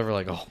no one's ever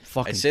like, oh,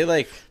 fucking I'd say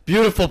like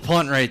beautiful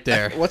punt right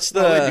there. what's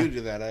No, they the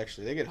do that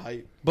actually. They get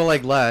hype. But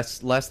like less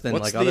than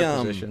What's like the,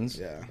 other positions.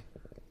 Yeah.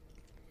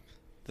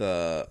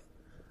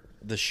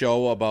 the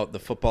show about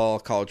the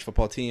college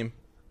football team?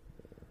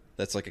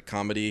 That's like a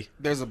comedy.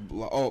 There's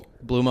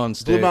Blue Mountain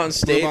State. Blue Mountain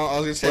State, I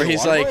was gonna say where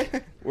he's Waterboy?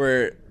 like,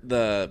 where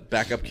the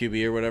backup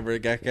QB or whatever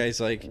guy's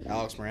like,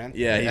 Alex Moran.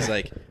 yeah, he's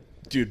like,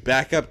 dude,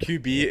 backup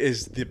QB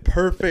is the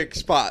perfect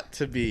spot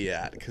to be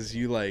at because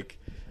you like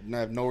I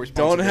have no don't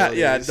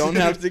responsibilities. don't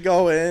have to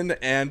go in,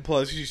 and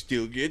plus you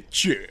still get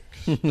chicks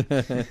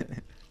because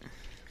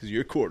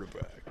you're a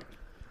quarterback.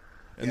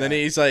 And then Yeah.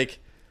 he's like,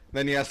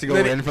 Then he has to go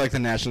Then in for like the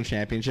national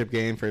championship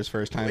game for his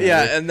first time.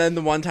 yeah, ever. and then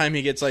the one time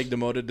he gets like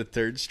demoted to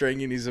third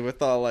string, and he's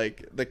with all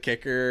like the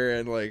kicker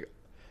and like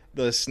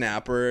the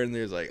snapper, and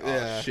there's like, oh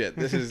Yeah. shit,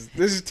 this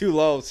is too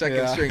low. Second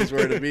Yeah. string's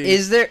where to be.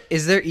 is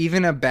there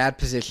even a bad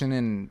position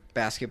in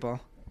basketball?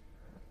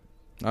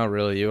 Not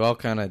really. You all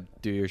kind of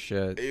do your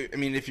shit. I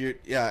mean, if you're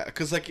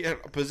because like a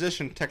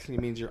position technically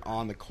means you're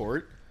on the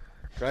court,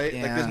 right?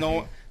 Like Yeah. there's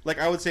no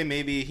I would say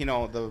maybe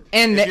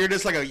And if you're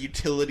just like a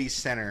utility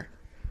center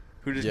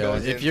who just Yeah,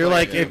 goes in if for, you're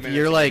like 2 if minutes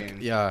you're a like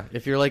game.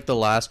 if you're like the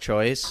last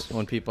choice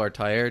when people are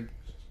tired,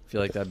 I feel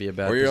like that'd be a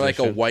bad. or you're like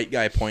a position. white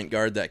guy point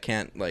guard that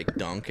can't like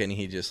dunk, and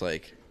he just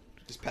like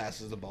just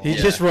passes the ball. He Yeah.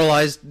 just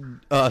relies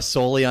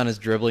solely on his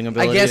dribbling I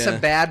ability. guess yeah. a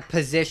bad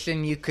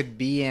position you could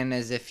be in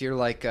is if you're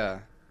like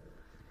a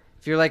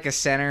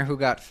center who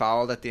got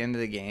fouled at the end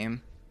of the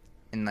game,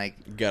 and like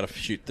you gotta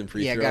shoot them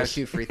free yeah, throws. gotta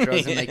shoot free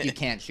throws, and like you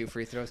can't shoot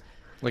free throws.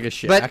 like a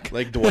Shaq. But-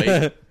 Like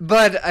Dwight.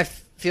 But I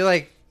feel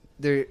like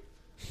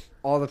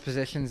all the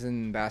positions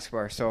in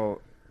basketball are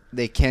so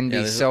they can be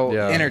Yeah, there's- so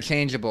yeah.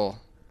 interchangeable.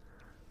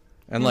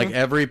 and like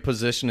every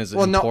position is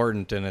Well, no-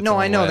 important in its No, own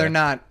I know way. they're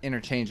not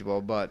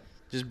interchangeable, but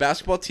Just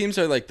basketball teams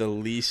are like the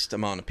least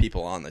amount of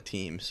people on the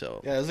team,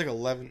 so Yeah, there's like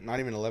 11, not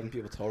even 11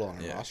 people total on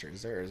our Yeah. roster.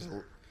 Is there?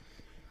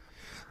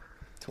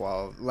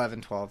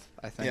 11, 12,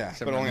 I think. Yeah, but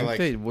somewhere only in like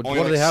Okay, what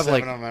only do they have, 7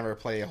 like- of them ever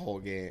play a whole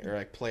game or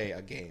like play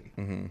a game.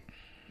 mhm. there.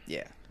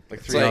 Yeah. Like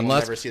It's 3 like of them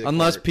never see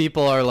unless the court.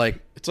 people are like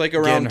It's like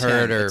around Getting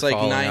hurt 10. or It's like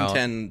falling 9, out.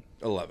 10,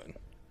 11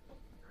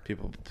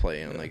 people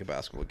play in like a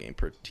basketball game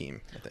per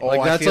team. I think. Oh, Like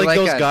I that's feel like like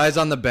those I- guys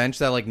on the bench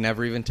that like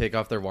never even take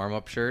off their warm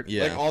up shirt.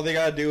 Yeah, Like all they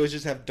gotta do is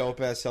just have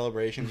dope ass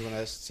celebrations when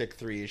a sick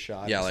three is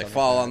shot. yeah, and like stuff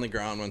fall that. on the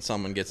ground when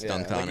someone gets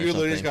dunked like on you or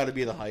literally just something. gotta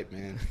be the hype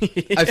man.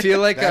 I feel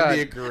like That'd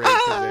be a great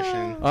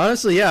position.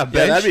 Honestly, yeah,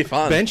 bench, that'd be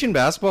fun. Bench in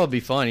basketball would be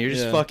fun. You're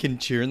just Yeah. fucking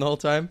cheering the whole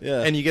time.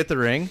 Yeah. And you get the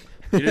ring.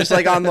 You're just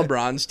like on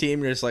LeBron's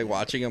team. You're just like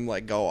watching him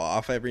like go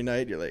off every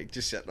night. You're like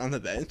just sitting on the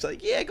bench,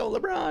 like yeah, go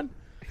LeBron.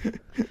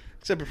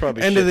 Except it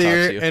probably End of the shit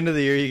year, talks you. end of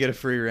the year, you get a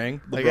free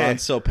ring. LeBron's Like,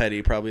 so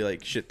petty, probably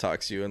like shit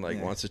talks you and like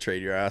Yeah. wants to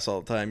trade your ass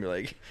all the time. You're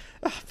like,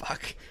 ah,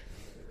 fuck.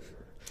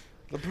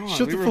 LeBron,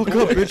 shut we the were fuck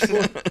up, boys.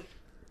 bitch.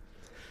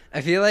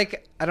 I feel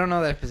like I don't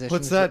know their position.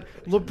 What's that?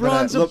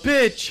 LeBron's But, a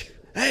bitch.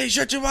 Hey,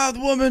 shut your mouth,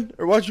 woman,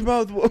 or watch your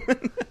mouth,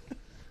 woman.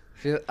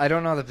 I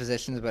don't know the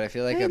positions, but I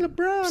feel like Hey,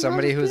 LeBron,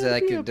 somebody why who's would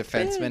like you a be a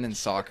defenseman bitch? in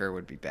soccer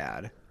would be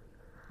bad.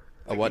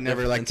 A what?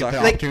 Never in like get the soccer?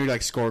 opportunity to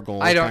like score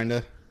goals. I don't-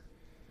 Kinda.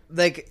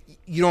 Like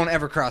you don't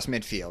ever cross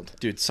midfield.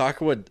 Dude,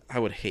 I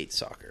would hate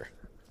soccer.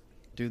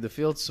 Dude, the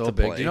field's so To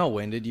big. play. Do you know how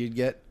winded you'd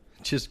get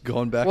just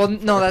going back? Well,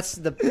 and no, forth? that's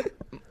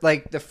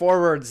the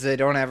forwards. They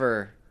don't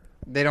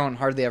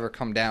hardly ever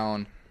come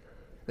down.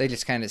 They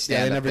just kind of Yeah,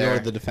 stand they up never there. go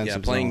to the defensive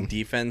Yeah, playing zone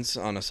defense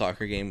on a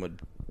soccer game would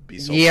be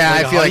so. Yeah,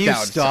 Like, I feel how like do that you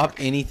would stop suck.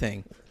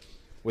 anything.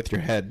 with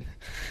your head.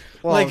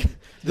 Well, Like the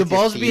with your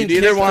ball's feet. being You'd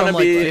either kicked wanna from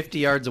like be- 50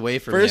 yards away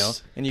from First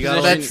you, and you gotta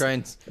position, like try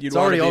and. you'd It's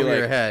already wanna be, over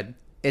your like, head.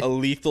 a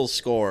lethal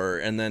scorer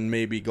and then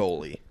maybe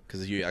goalie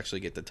because you actually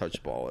get to touch the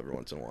ball every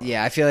once in a while.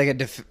 Yeah, I feel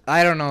like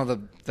I don't know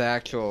the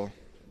actual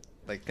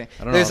like thing.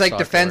 I don't know There's how like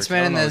soccer works. I defensemen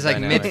don't and know there's the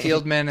like dynamic.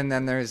 midfield men and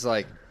then there's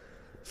like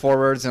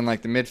forwards and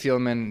like the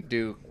midfield men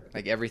do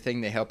like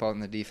everything. They help out in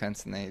the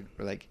defense and they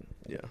like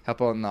Yeah.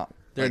 help out in the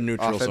They're like,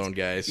 neutral offense. zone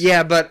guys.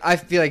 Yeah, but I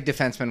feel like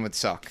defensemen would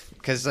suck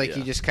because like Yeah.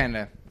 you just kind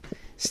of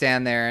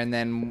stand there and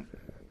then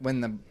when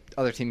the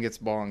other team gets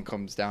the ball and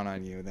comes down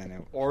on you, then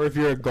it, Or if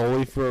you're a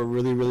goalie for a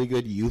really, really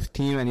good youth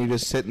team and you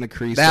just sit in the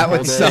crease That the whole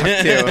would day, suck,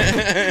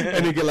 too.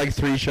 and you get like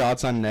 3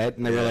 shots on net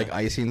and they were like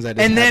icings that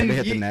just and happen then to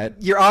hit the net.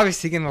 you're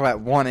obviously gonna let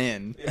one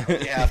in.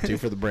 You have to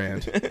for the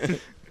brand.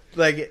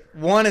 Like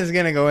one is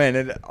gonna go in.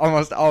 It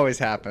almost always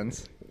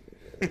happens.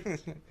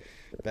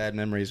 Bad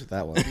memories with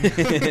that one.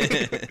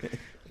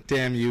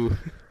 Damn you.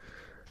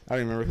 I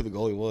don't even remember who the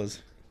goalie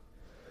was.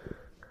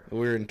 We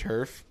were in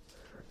turf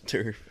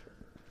Turf.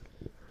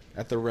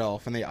 at the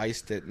Ralph and they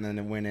iced it and then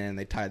it went in and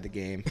they tied the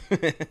game.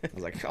 I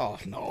was like, oh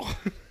no.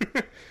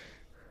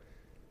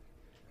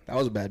 That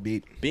was a bad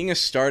beat. Being a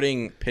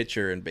starting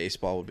pitcher in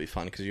baseball would be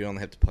fun because you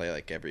only have to play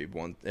like every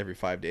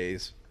 5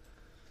 days.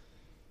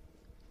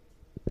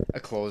 A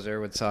closer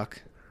would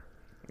suck.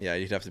 Yeah,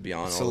 you'd have to be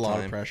on It's all a the lot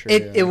time. of pressure.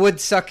 It would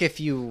suck if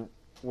you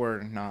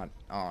were not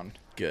on.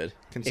 Good.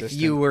 Consistent. If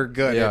you were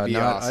good, Yeah, it'd be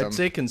not- awesome. I'd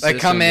say consistent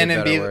Like come would be in a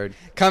and better be word.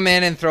 come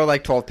in and throw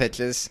like 12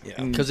 pitches. Yeah.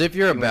 and Because if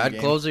you're a win the bad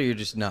game. closer, you're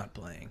just not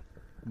playing.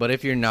 But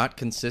if you're not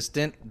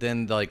consistent,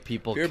 then like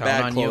people If you're a count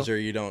bad on closer,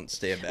 you. you don't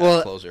stay a bad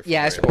Well, closer for yeah,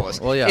 I very suppose.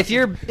 long. Well, yeah. If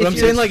you're, But I'm you're-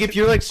 saying like if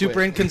you're like super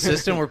Quit.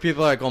 inconsistent, where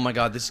people are like, "Oh my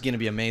god, this is gonna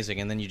be amazing,"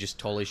 and then you just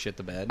totally shit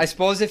the bed. I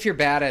suppose if you're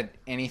bad at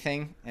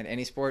anything, at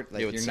any sport,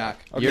 like It would you're suck.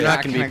 not, You're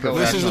not gonna be go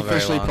This is professional very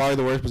officially long. probably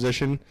the worst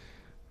position.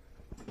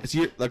 It's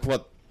like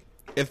what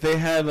if they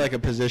had like a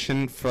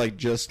position for like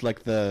just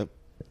like the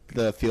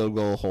field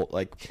goal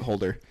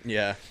holder,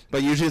 Yeah,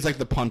 but usually it's like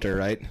the punter,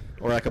 right,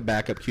 or like a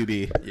backup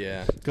QB,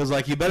 yeah. because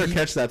like you better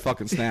catch that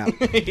fucking snap.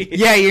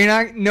 Yeah, you're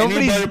not. And you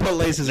Nobody's. better put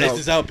laces This out.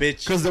 is out,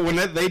 bitch. Because when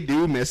they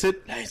do miss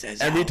it,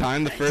 Laces every out.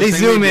 time the first They thing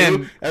zoom they in.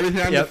 do, every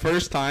time Yep. the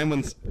first time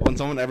when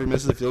someone ever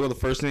misses a field goal, the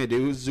first thing they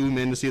do is zoom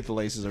in to see if the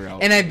laces are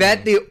out. And I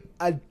bet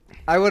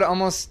I would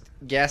almost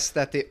guess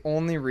that the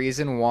only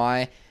reason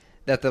why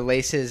that the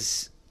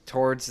laces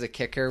towards the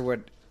kicker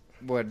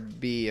would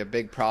be a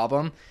big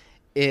problem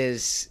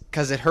is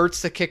because it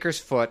hurts the kicker's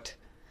foot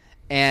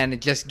and it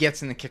just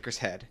gets in the kicker's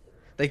head.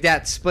 Like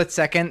that split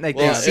second, like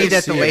Well, they see they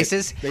that see the it.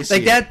 laces, They see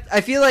like it. that.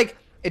 I feel like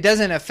it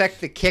doesn't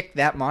affect the kick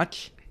that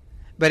much,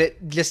 but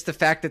it just the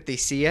fact that they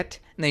see it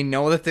and they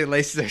know that the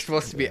laces are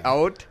supposed to be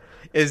out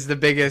is the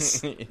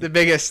biggest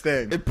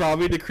thing. it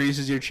probably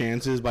decreases your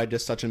chances by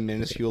just such a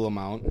minuscule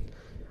amount.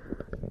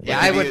 Yeah,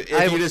 Like, I if would. you-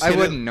 if you just I hit it-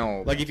 wouldn't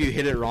know. Like if you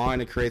hit it wrong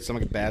and it creates some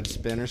like bad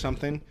spin or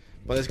something,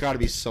 but it's got to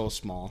be so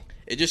small.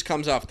 It just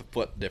comes off the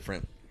foot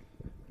different.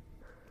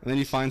 And then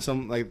you find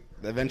some like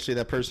eventually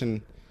that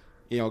person,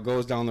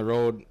 goes down the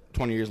road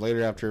 20 years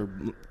later after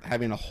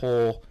having a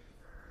whole,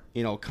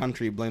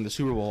 country blame the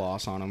Super Bowl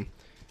loss on him.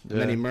 And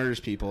then he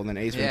murders people, and then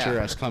Ace Yeah.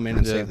 Ventura has to come in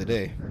and Yeah. save the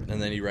day.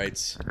 And then he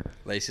writes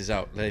laces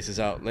out, laces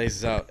out,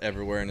 laces out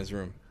everywhere in his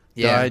room.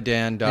 Die,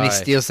 Dan, die. And he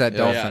steals that Yeah.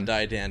 dolphin. Yeah,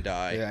 die, Dan,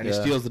 die. Yeah, and he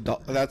Yeah. steals the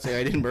That's it.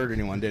 I didn't murder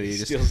anyone, did he? He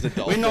Just steals the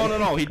Wait, dolphin.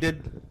 no. He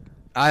did.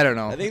 I don't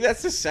know. I think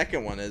that's the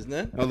second one, isn't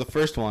it? No, the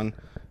first one.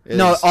 Is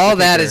No, all the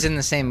that kicker. is in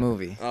the same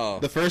movie. Oh,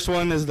 The first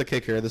one is the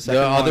kicker. The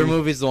second The other one,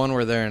 movie's the one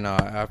where they're in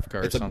Africa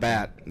or it's a something.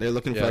 bat. They're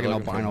looking for Yeah, like an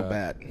looking for a albino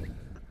bat.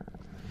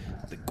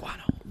 bat. the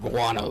guano.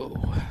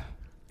 Guano.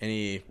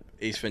 Any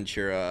Ace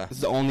Ventura It's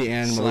the only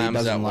animal he slams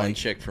doesn't that one like.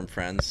 chick from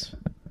Friends,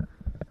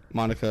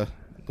 Monica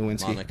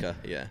Lewinsky. Monica.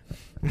 Yeah,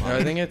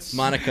 I think it's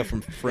Monica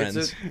from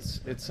Friends.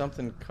 It's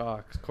something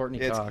Cox. Courtney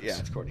It's, Cox. yeah,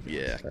 it's Courtney.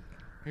 Yeah.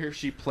 Here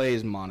she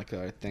plays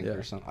Monica, I think, Yeah.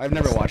 or something. I've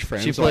never watched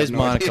Friends. She so I have plays no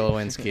Monica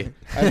idea.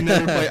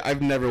 Lewinsky.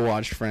 I've never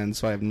watched Friends,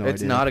 so I have no idea.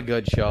 It's not a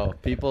good show.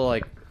 People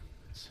like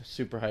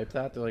super hype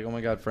that. They're like, "Oh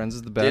my god, Friends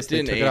is the best." They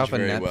didn't took age it off of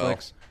very well.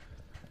 Netflix.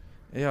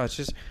 Yeah, it's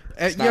just.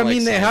 It's yeah, not I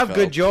mean like they have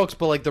good Seinfeld. jokes,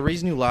 but like the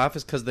reason you laugh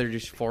is because they're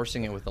just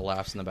forcing it with the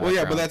laughs in the Well,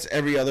 background. yeah, but that's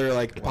every other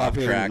like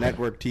popular track.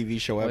 network TV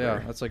show Oh, ever. yeah,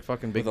 that's like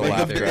fucking Big With a Bang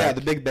laugh Theory. track. Yeah,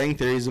 The Big Bang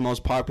Theory is the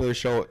most popular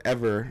show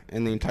ever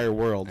in the entire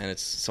world, And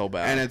it's so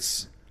bad. and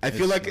it's. I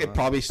feel It's like it not.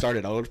 probably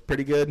started out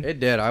pretty good. It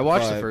did. I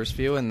watched the But- first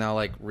few, and now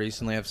like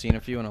recently I've seen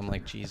a few, and I'm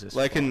like, Jesus.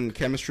 Like fuck. in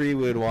chemistry,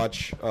 we would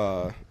watch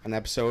an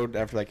episode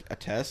after like a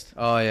test,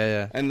 Oh yeah,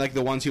 yeah. and like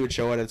the ones he would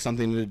show it had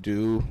something to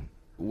do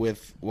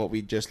with what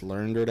we just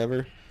learned or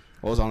whatever.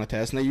 What was on the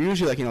test, and they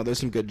usually like there's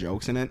some good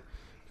jokes in it,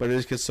 but it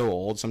just gets so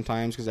old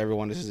sometimes because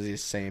everyone is the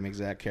same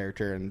exact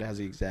character and has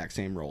the exact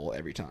same role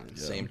every time.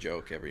 Same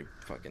joke every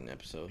fucking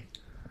episode.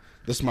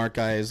 The smart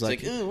guy is It's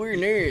like, like, ooh, we're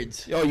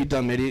nerds. "Oh, you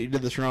dumb idiot! You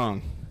did this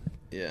wrong,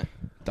 Yeah.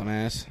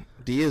 dumbass."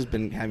 D has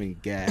been having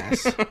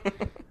gas.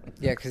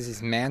 Yeah, because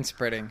he's man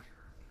spreading.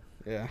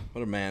 Yeah,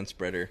 What a man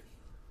spreader.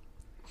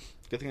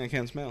 good thing I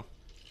can't smell.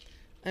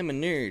 I'm a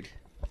nerd.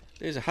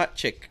 There's a hot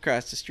chick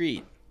across the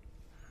street.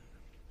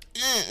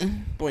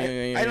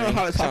 Boing, I don't know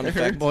how to talk sound to her.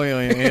 effect.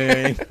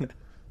 Boing.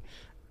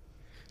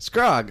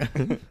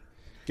 Scrog.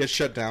 Get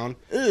shut down.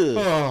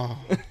 Ugh.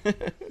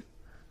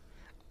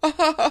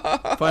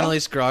 Oh, Finally,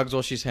 Scrogs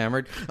while she's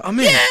hammered. I'm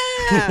in.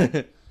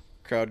 Yeah!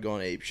 Crowd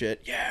going ape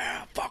shit.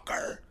 Yeah,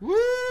 fucker.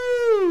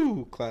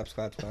 woo! Claps,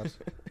 claps, claps.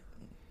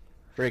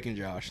 Drake and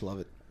Josh, love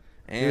it.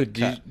 And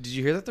Dude, did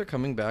you hear that they're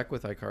coming back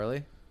with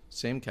iCarly?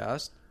 Same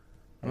cast?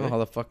 I don't know how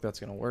the fuck that's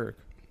gonna work.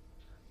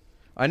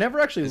 I never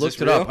actually Is looked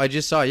this it up. real? I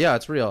just saw. Yeah,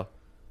 it's real.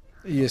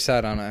 You saw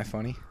it on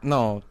iFunny.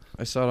 No,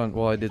 I saw it on.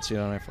 Well, I did see it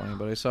on iFunny,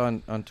 but I saw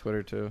it on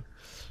Twitter too.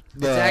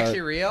 It's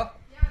actually real.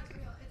 Yeah, it's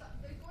real.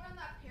 It's going on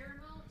that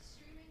Paramount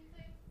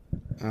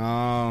streaming thing.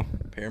 Oh,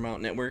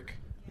 Paramount Network.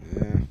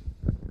 yeah.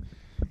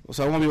 Well,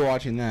 so I won't be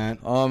watching that.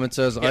 It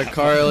says Yeah.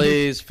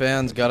 iCarly's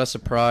fans got a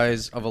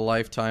surprise of a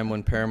lifetime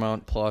when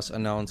Paramount Plus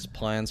announced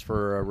plans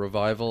for a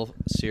revival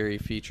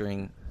series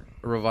featuring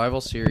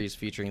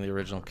the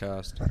original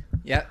cast.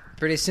 Yep.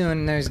 Pretty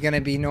soon there's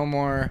gonna be no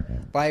more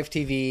live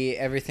TV.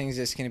 Everything's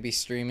just gonna be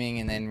streaming,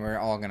 and then we're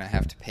all gonna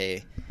have to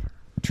pay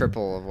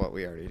triple of what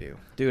we already do.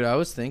 Dude, I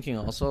was thinking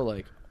also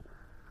like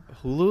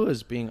Hulu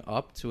is being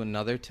up to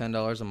another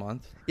 $10 a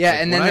month. Yeah,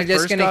 Like, and then when I they're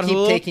just first gonna got keep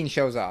Hulu- taking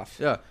shows off.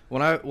 Yeah,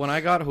 when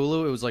I got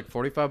Hulu, it was like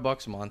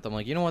 $45 a month. I'm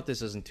like, you know what,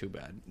 this isn't too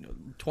bad.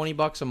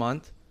 $20 a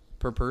month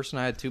per person.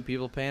 I had 2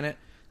 people paying it,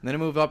 and then it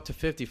moved up to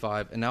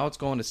 55, and now it's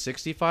going to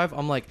 65.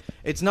 I'm like,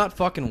 it's not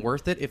fucking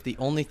worth it if the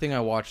only thing I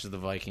watch is the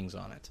Vikings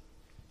on it.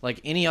 Like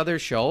any other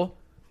show,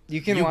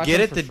 You can you watch get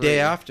them it for the free. day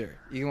after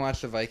You can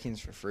watch the Vikings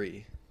for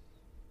free.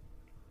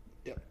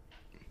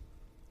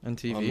 on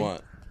TV. On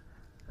what?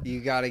 You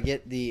got to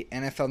get the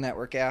NFL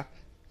Network app,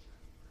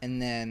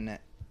 and then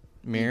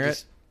Mirror you it.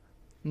 just-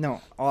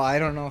 No, oh, I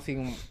don't know if you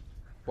can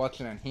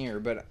watch it on here,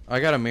 but I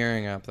got a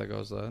mirroring app that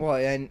goes that. well,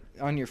 and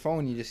on your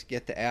phone you just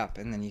get the app,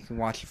 and then you can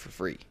watch it for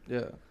free.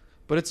 Yeah,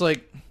 but it's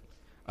like,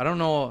 I don't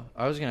know.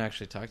 I was gonna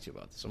actually talk to you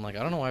about this. I'm like, I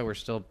don't know why we're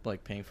still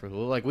like paying for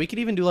Hulu. Like, we could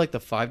even do like the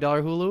 $5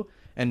 Hulu,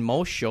 and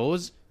most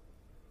shows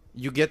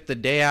you get the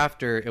day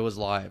after it was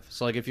live.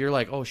 So like, if you're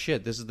like, oh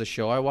shit, this is the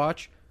show I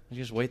watch, you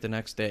just wait the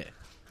next day.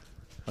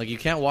 Like, you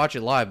can't watch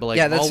it live, but like,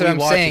 Yeah, that's all what we I'm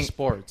watch saying. is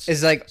sports.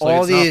 It's like So all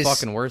it's these not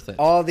fucking worth it.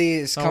 all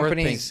these It's not worth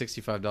paying companies,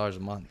 $65 a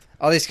month.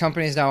 all these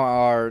companies now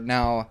are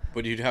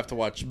But you'd have to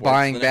watch sports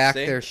buying the next back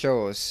day? their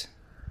shows.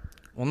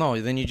 Well, no,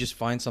 then you just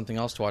find something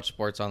else to watch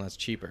sports on that's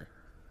cheaper.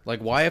 Like,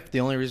 why, if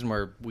the only reason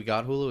we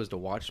got Hulu is to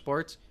watch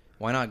sports,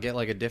 why not get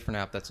like a different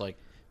app that's like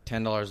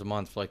 $10 a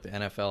month for like the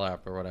NFL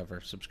app or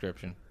whatever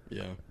subscription?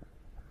 Yeah.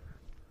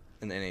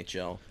 And the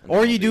NHL. and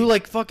Or you do MLB.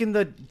 like fucking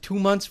the 2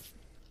 months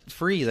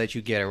free that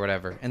you get or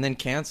whatever, and then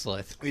cancel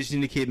it. We just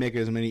need to keep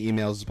making as many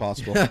emails as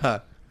possible.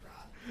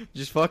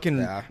 Just fucking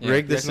Yeah.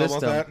 rig the You guys know about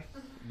system.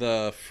 that?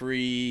 the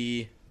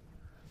free.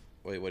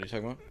 Wait, what are you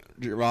talking about?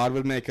 Rod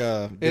would make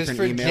a It was different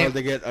for email Jim-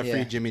 to get a free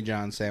yeah. Jimmy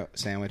John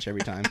sandwich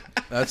every time.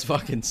 That's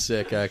fucking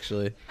sick,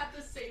 actually. At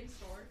the same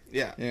store.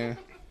 Yeah. Yeah.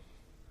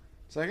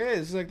 It's like, hey,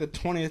 this is like the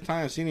 20th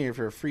time I've seen you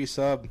for a free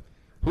sub.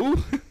 Who?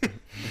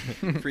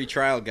 Free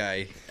trial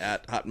guy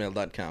at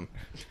hotmail.com.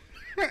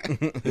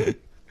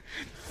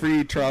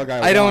 Free trial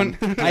guy. I don't.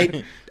 one. I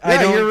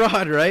Yeah, don't. you're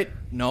Rod, right?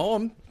 No,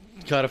 I'm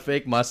got a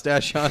fake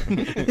mustache on.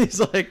 He's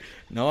like,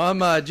 no,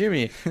 I'm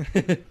Jimmy.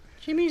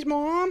 Jimmy's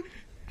mom.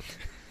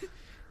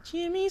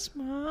 Jimmy's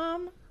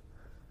mom.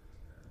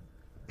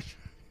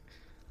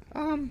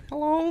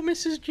 Hello,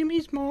 Mrs.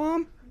 Jimmy's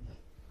mom.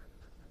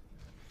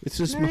 It's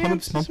just Can I have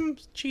Muhammad's mom. some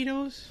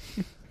Cheetos?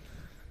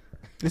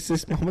 This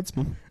is Muhammad's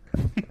mom.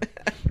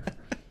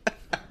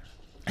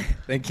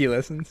 Think he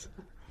listens.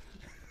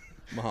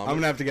 Muhammad. I'm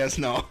gonna have to guess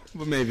no,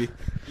 but maybe.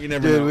 You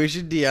never Dude, know. we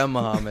should DM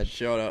Muhammad.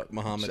 Shout out,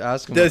 Muhammad. Just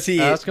ask him. Does he?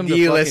 Ask him Do to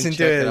you fucking listen to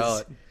check it his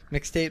out.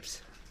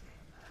 mixtapes?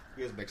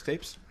 He has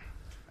mixtapes.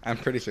 I'm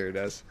pretty sure he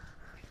does.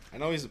 I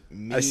know he's.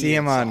 I see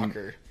him on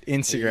soccer. He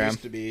Instagram.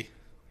 used to be.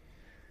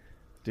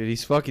 Dude,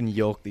 he's fucking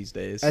yoked these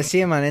days. I see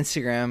him on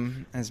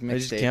Instagram as mixtapes. I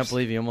just can't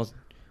believe he almost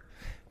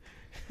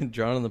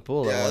drowned in the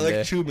pool that Yeah, one like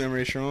day. 2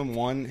 memories from him.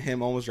 One,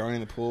 him almost drowning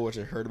in the pool, which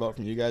I heard about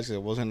from you guys because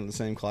it wasn't in the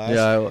same class.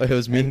 Yeah, it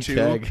was me And and 2,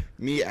 Keg.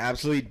 me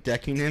absolutely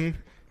decking him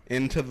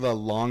into the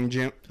long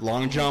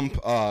jump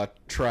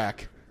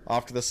track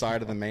off to the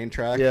side of the main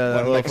track. Yeah,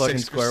 that when, little fucking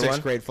sixth, square sixth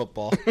one. grade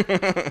football.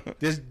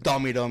 Just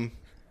dummied him.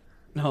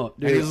 No,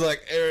 And he's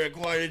like, Eric,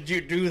 why did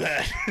you do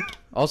that?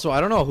 Also, I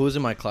don't know who's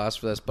in my class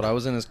for this, but I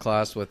was in his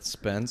class with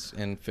Spence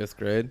in 5th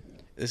grade.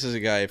 This is a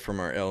guy from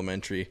our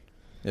elementary.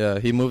 Yeah,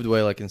 he moved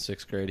away like in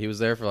 6th grade. He was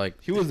there for like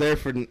He was there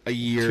for a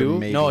year, 2?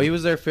 maybe. No, he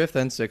was there 5th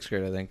and 6th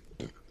grade, I think.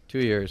 2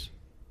 years.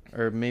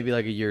 Or maybe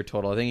like a year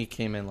total. I think he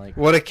came in like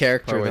What a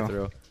character, partway though.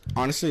 through.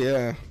 Honestly,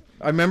 yeah.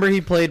 I remember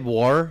he played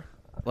War,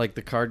 like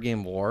the card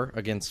game War,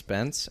 against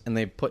Spence, and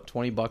they put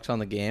 $20 on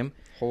the game,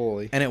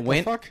 Holy. and it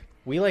went. Fuck?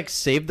 We like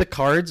saved the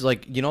cards,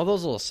 like you know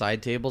those little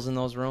side tables in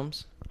those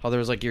rooms. How there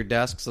was like your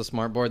desks, the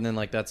smart board, and then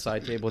like that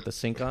side table with the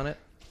sink on it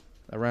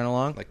that ran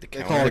along. Like the They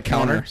counter. call it the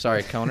counter. counter.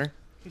 Sorry, counter.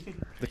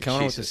 The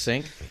counter with the Jesus.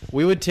 sink.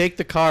 We would take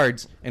the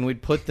cards and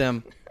we'd put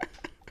them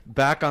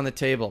back on the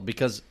table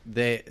because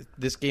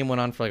this game went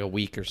on for like a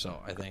week or so,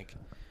 I think.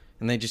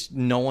 And they just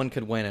no one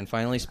could win. And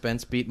finally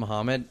Spence beat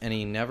Muhammad and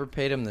he never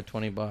paid him the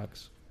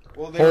 $20.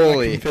 Well, they were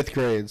Holy. like in 5th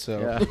grade, so.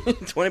 Yeah.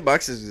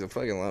 $20 is a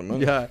fucking lot of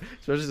money. Yeah.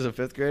 Especially as a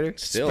 5th grader.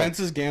 Still.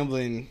 Spence's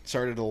gambling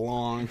started a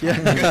long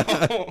time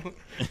Yeah. ago.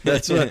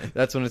 That's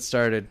when it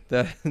started.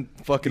 That He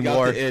fucking got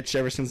war. the itch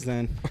ever since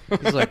then.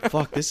 He's like,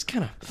 fuck, this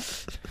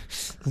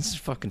is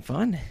fucking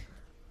fun.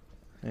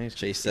 And he's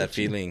Chase that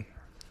feeling.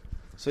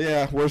 So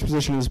yeah, worst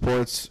position in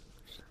sports.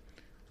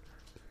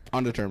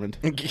 Undetermined.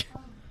 Pee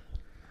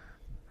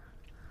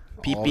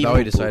Oh, pee Now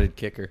he poo poo. decided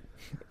kicker.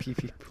 Pee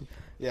pee poo.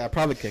 Yeah,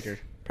 probably kicker.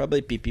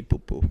 Probably pee pee poo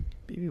poo.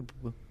 Pee pee poo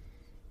poo.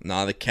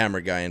 Nah, the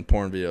camera guy in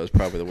porn video is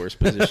probably the worst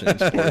position in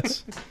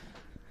sports.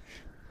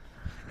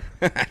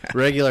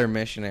 Regular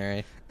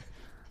missionary.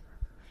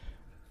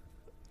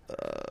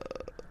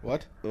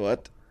 What?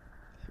 What?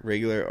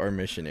 Regular or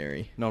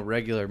missionary? No,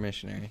 regular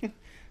missionary.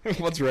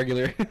 What's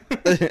regular?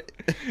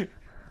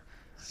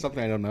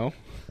 Something I don't know.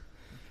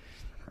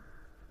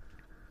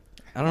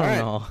 I don't Alright.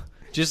 know.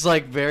 Just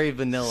like very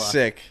vanilla.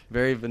 Sick.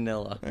 Very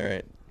vanilla. All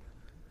right.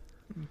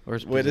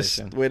 Worst Way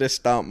position. to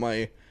stomp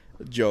my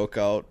joke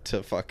out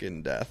to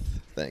fucking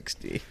death. Thanks,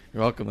 D.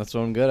 You're welcome. That's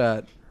what I'm good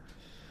at.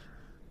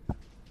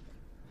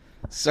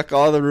 Suck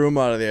all the room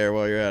out of the air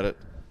while you're at it.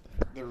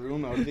 The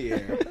room out of the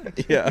air.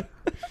 Yeah.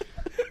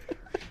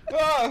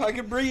 Ah, I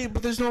can breathe,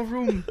 but there's no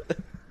room.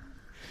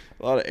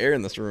 A lot of air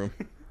in this room.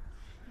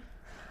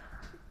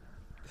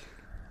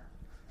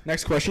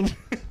 Next question.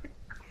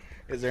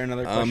 Is there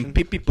another question?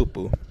 Pee pee poo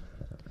poo.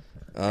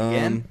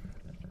 Again?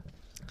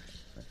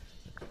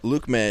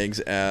 Luke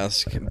Meggs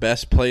asks,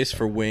 best place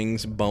for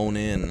wings bone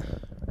in?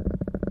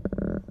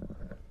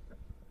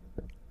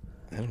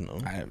 I don't know.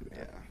 Yeah.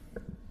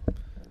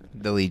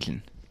 The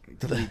Legion.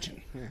 The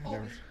Legion. Yeah,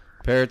 never.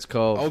 Parrots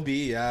Cove. OB,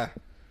 yeah.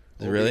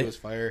 Is it really? was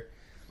fire.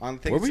 On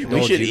Where we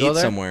No, should did you go eat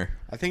there? somewhere.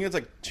 I think it's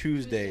like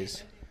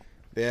Tuesdays.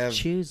 They have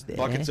Tuesday.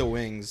 buckets of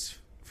wings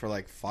for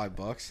like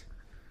 $5.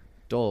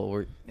 Dole,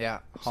 we're Yeah.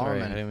 Sorry,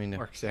 Holloman I didn't mean to-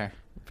 works there.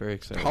 very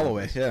excited.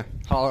 Holloway, yeah.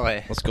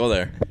 Holloway. Let's go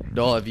there.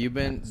 Dole, have you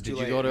been? too Did you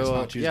late. go It's to?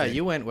 not Yeah, Tuesday.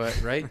 you went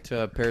right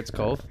to Parrots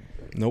Cove.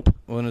 Nope.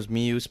 When it was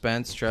me, you,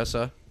 Spence,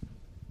 Tressa,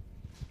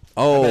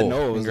 Oh, didn't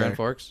know it in was Grand there.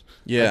 Forks.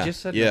 yeah. I just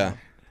said yeah.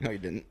 no. No, you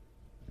didn't.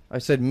 I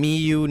said me,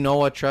 you,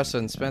 Noah, Tressa,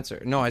 and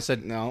Spencer. No, I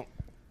said No.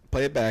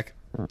 Play it back.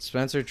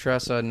 Spencer,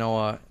 Tressa,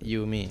 Noah,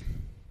 you, me.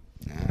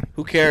 Nah.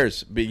 Who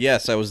cares? But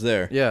yes, I was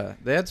there. Yeah,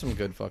 they had some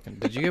good fucking.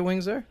 Did you get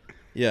wings there?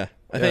 Yeah,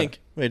 I Yeah. think.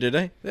 Wait, did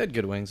I? They had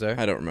good wings there.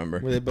 I don't remember.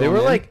 Were they, They were bone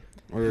in? like,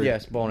 Or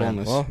yes, bone in.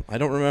 boneless? Well, I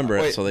don't remember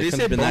it, Wait, so they did you couldn't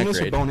say have been that boneless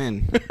or great. bone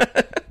in?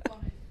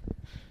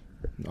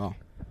 Oh.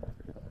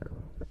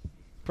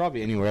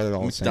 Probably anywhere they're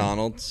all the same.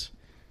 McDonald's.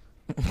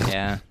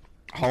 Yeah.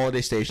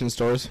 Holiday Station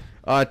stores.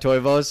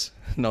 Toivos.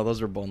 No,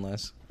 those were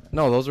boneless.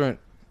 No, those weren't.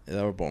 Yeah,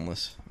 they were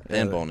boneless Yeah,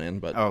 and they- bone in,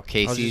 but Oh,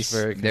 Casey's. just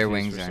very Their confused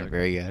wings for a aren't second.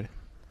 very good.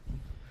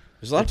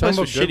 there's a lot of You're places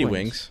with talking about shitty good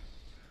wings. wings.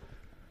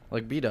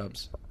 Like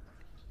B-dubs.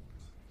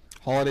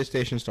 Holiday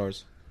Station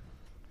stores.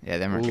 Yeah,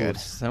 them are Ooh, good.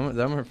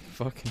 Them are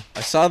fucking.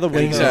 I saw the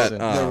wings those, at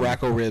the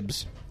Racco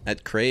ribs.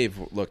 at Crave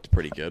looked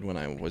pretty good when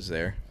I was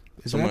there.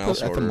 Isn't Someone that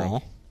else at the ordered 'em.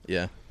 mall?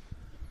 Yeah,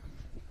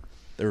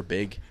 they were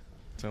big.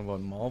 Talking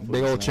about mall Big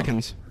foods old now.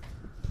 chickens.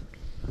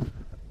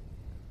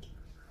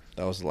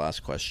 That was the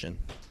last question.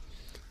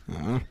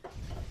 Uh-huh.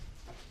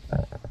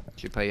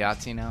 Should we play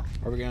Yahtzee now?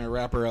 Are we going to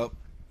wrap her up?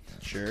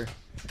 Sure.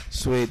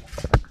 Sweet.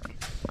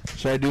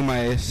 Should I do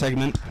my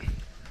segment?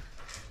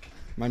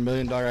 My $1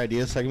 million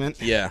idea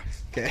segment? Yeah.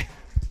 Okay.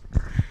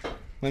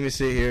 Let me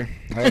see here.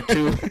 I have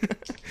two.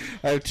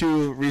 I have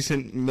two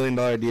recent $1 million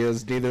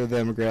ideas. Neither of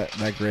them are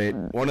that great.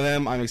 One of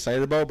them I'm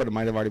excited about, but it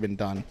might have already been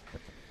done.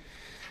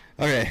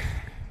 Okay.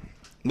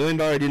 $1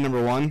 million idea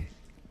number one.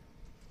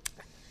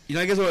 You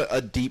know, I guess what a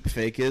deep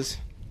fake is.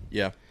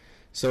 Yeah.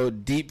 So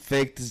deep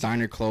fake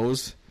designer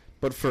clothes,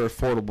 but for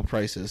affordable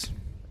prices.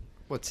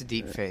 What's a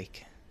deep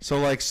fake? So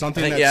like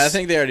something I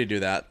think they already do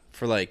that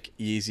for like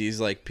Yeezys,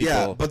 like people.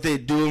 Yeah, but they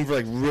do them for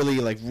like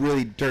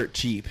really dirt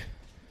cheap.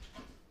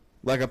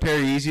 Like a pair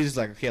of Yeezys is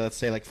like, okay, let's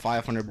say like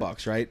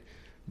 $500, right?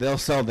 They'll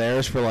sell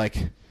theirs for like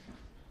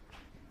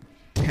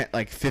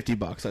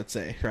 $50, let's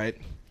say, right?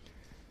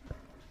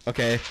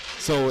 Okay,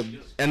 so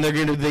and they're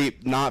gonna be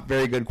not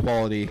very good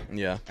quality.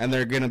 Yeah. And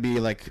they're gonna be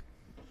like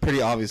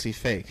pretty obviously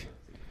fake.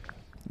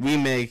 We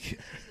make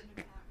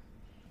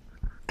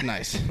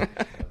nice.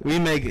 We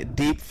make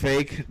deep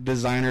fake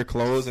designer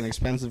clothes and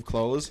expensive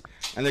clothes,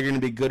 and they're gonna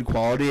be good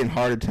quality and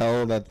hard to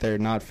tell that they're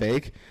not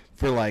fake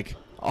for like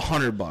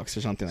 $100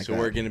 or something like that. So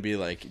we're gonna be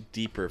like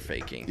deeper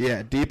faking.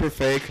 Yeah, deeper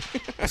fake.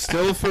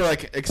 Still for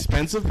like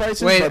expensive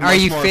prices. Wait, but are much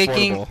you more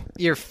faking? affordable.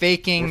 You're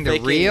faking We're the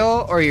faking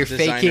real, or you're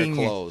designer faking?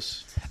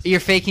 clothes. You're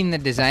faking the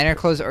designer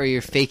clothes, or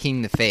you're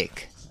faking the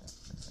fake.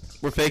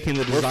 We're faking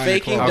the We're designer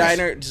faking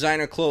clothes.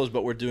 designer clothes,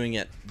 but we're doing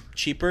it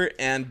cheaper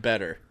and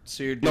better.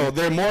 So you're No,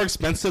 they're more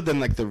expensive than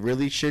like the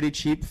really shitty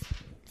cheap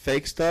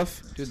fake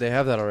stuff. dude, they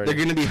have that already.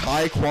 They're gonna be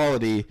high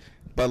quality,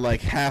 but like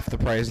half the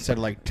price instead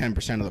of like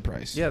 10% of the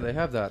price. Yeah, they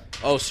have that.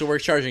 Oh, so we're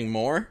charging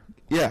more?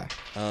 Yeah.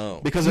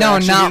 Oh. Because No,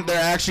 they're not-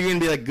 actually gonna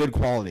be like good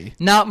quality.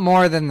 Not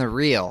more than the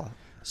real.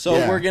 So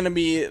Yeah. we're gonna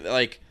be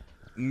like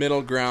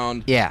middle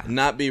ground. Yeah.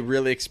 Not be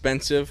really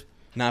expensive,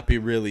 not be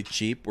really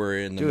cheap. We're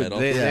in the Dude, middle.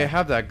 they Yeah.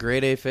 have that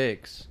grade A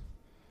fakes.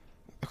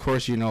 Of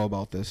course, you know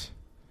about this.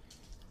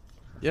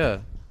 Yeah,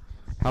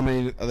 How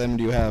many of them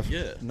do you have?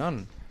 Yeah.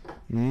 none.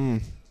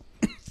 Mm.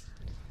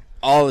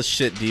 All the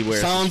shit D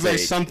wears. Sounds is like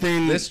fake.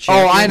 something. This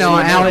Oh, I know,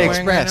 champion that I'm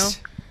wearing right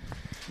AliExpress.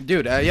 now?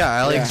 Dude, yeah,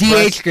 Yeah.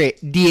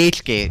 AliExpress.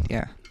 DH Gate,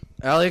 yeah.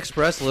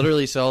 AliExpress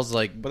literally sells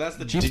like But that's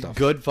the cheap stuff.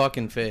 good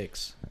fucking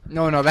fakes.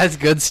 No, that's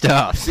good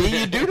stuff. See,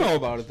 you do know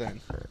about it then.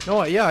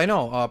 No, yeah, I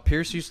know.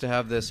 Pierce used to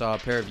have this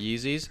pair of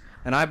Yeezys,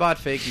 and I bought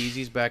fake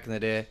Yeezys back in the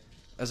day.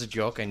 As a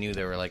joke, I knew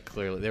they were like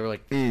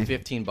Mm.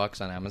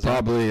 $15 on Amazon.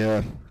 Probably, yeah.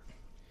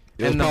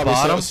 It was And the probably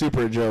bottom?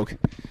 super joke.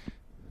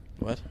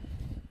 What?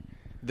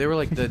 They were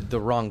like the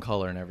wrong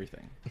color and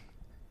everything.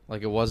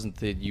 Like it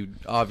wasn't you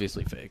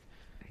obviously fake.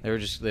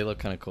 They look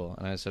kind of cool,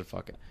 and I said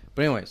fuck it.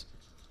 But anyways,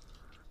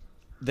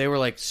 they were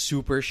like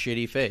super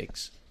shitty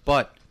fakes.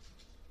 But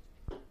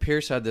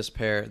Pierce had this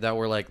pair that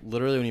were like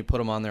literally when you put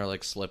them on, they're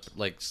like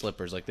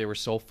slippers. Like they were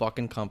so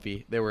fucking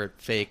comfy. They were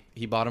fake.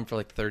 He bought them for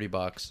like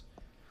 $30,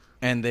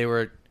 and they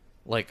were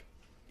like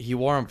he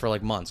wore them for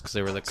like months because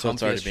they were the So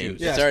it's already comfiest been-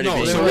 shoes. It's already no,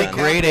 being They so were done. like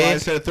grade A.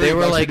 capitalized at They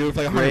were $30, like you do it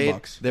for like grade.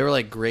 $100. They were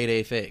like grade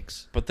A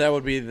fakes. But that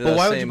would be the But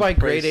why would same you buy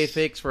grade A price.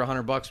 fakes for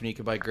 $100 when you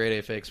could buy grade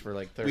A fakes for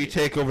like 30? We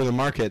take over the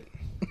market.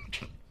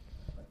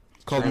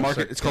 It's called Start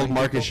market. It's called killing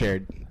market people? share.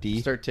 D.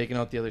 Start taking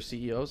out the other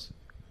CEOs.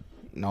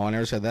 No, I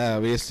never said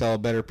that. We just sell a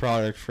better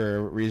product for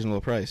a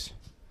reasonable price.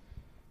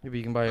 Maybe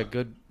you can buy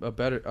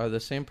the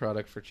same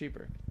product for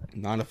cheaper.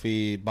 Not if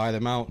we buy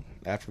them out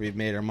after we've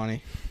made our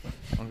money.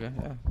 Okay,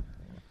 yeah.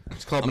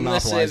 It's called I'm gonna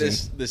say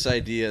monopolizing. this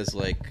idea is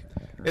like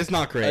It's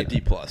not a great.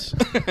 D plus.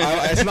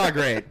 It's not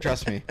great.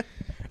 Trust me.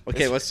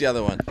 Okay, what's the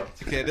other one?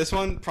 Okay, this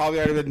one probably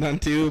already been done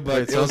too, but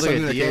Wait, it was sounds like a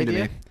something that D came to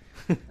idea?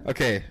 me.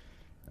 Okay,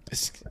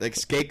 like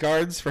skate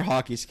guards for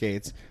hockey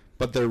skates,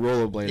 but they're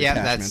rollerblade Yeah,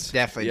 attachments. that's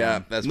definitely Yeah,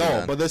 done. that's no, been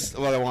done. but this is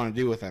what I want to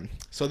do with them.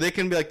 So they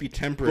can be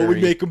temporary. But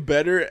we make them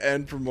better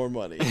and for more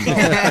money.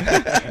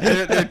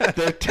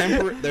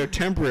 they're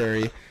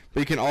temporary, but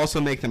you can also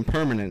make them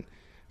permanent,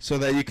 so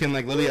that you can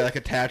literally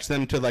attach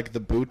them to the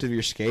boot of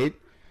your skate,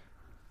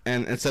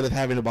 and instead of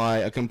having to buy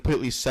a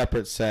completely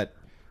separate set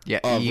Yeah,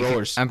 of you can-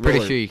 rollers. I'm pretty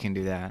sure you can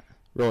do that.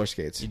 roller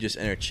skates. You just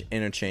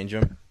interchange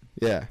them.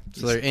 Yeah.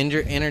 So they're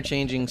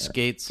interchanging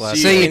skates. So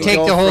you can take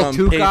go the whole from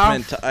toque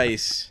pavement off? to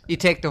ice. You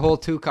take the whole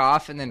toque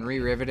off and then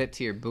re-rivet it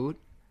to your boot.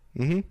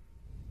 Mm-hmm.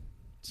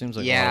 Seems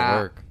like a lot Yeah.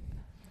 of work.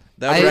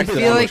 That I would wreck be the that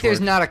feel boot. much like there's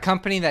work. not a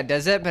company that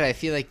does it, but I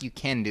feel like you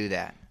can do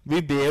that.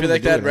 We'd be I able feel to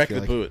like do that'd it, I wreck feel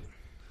the like. boot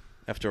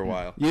after a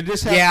while. You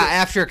just have Yeah, to,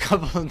 after a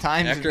couple of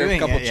times of After a doing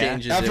couple it, yeah.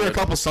 changes, after it a would-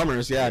 couple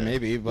summers, yeah,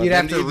 maybe. But You'd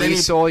have to then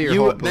re-sole your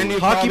whole boot. then you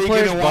Hockey probably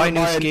players gonna buy wanna new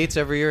buy skates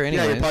every year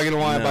anyway. Yeah, you're probably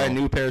gonna want to buy a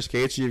No. new pair of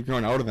skates. You've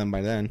grown out of them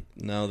by then.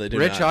 No, they do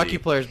Rich not. hockey D.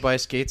 players buy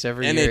skates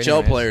every year. NHL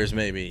anyways. players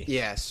maybe.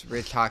 Yes,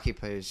 rich hockey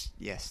players.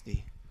 Yes,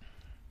 the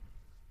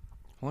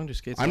How long do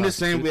skates I'm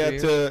just last? saying 2, we 3 have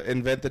years? to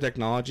invent the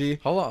technology.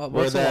 How long?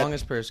 where What's the that-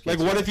 longest pair of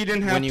skates? what if you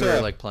didn't have when you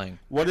to- were playing?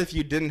 What if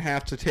you didn't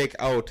have to take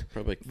out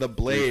Probably the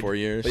blade, 3-4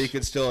 years. but you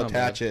could still Not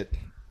attach bad. it,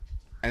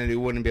 and you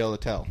wouldn't be able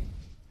to tell?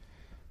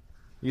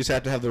 You just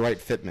have to have the right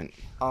fitment.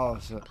 oh,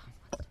 so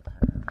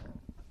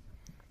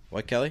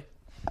What, Kelly?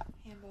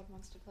 Handball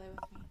wants to play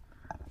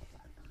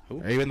with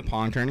me. Are you in the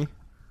pong tourney?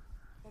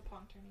 What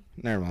pong tourney?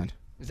 Never mind.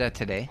 is that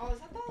today? Oh, is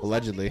that the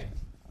Allegedly.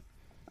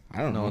 I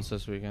don't No, know. it's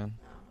this weekend.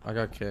 I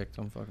got kicked.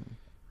 I'm fucking.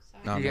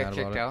 Sorry. No, I'm you got mad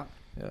kicked about out?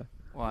 Yeah.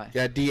 Why?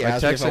 Yeah, D I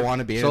asked me if I texted- want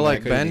to be in it. So but I like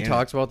couldn't Ben be in it.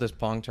 talks about this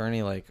pong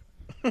tourney like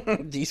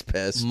D's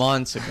pissed.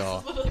 months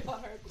ago, Literally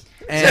hard.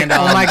 and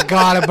oh my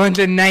god, a bunch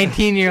of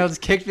 19-year-olds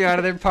kicked me out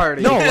of their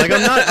party. no, like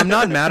I'm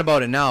not mad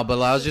about it now,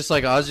 but I was just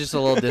a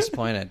little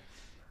disappointed.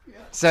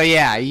 So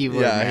yeah, you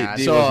were Yeah, mad.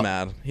 he So- was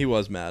mad. He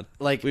was mad.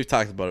 Like We've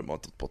talked about it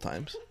multiple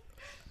times.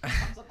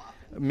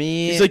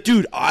 me, He's like,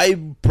 dude, I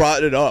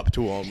brought it up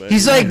to him.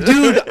 He's like,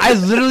 dude, I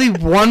literally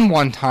won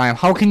one time.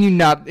 How can you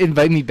not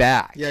invite me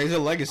back? Yeah, he's a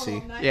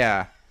legacy.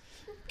 Yeah.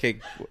 okay,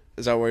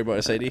 is that worried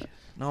about SID?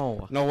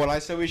 no. No, what I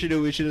said we should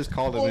do, we should just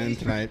call them in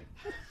tonight.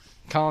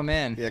 Call him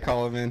in. Yeah,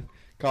 call them in.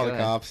 Call the Good.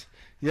 cops.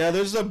 Yeah,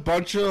 there's a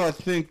bunch of, I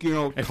think,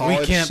 If we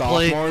college can't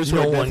play, sophomores who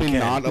no are one definitely can.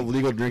 not of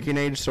legal drinking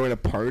age sort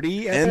of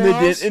party at And their they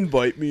house. didn't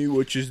invite me,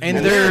 which is And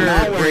And they're they're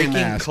not wearing breaking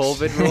masks.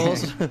 COVID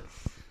rules.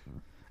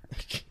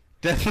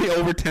 Definitely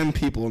over 10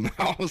 people in the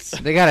house.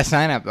 They got to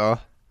sign up though.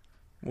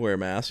 wear a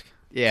mask.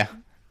 Yeah.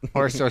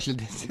 Or social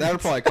distance. That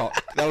would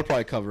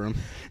probably cover them.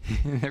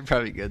 They're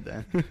probably good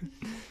then.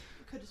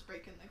 Could just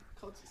break in the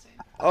codes the same.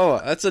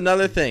 Oh, that's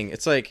another thing.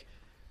 It's like,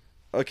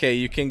 okay,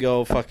 you can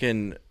go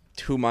fucking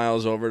 2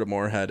 miles over to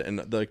Moorhead, and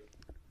the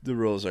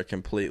rules are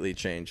completely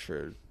changed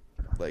for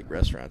like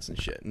restaurants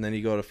and shit. And then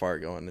you go to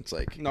Fargo, and it's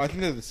like, No, I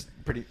think they're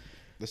pretty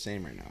the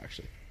same right now,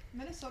 actually.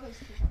 Minnesota's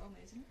takeout only,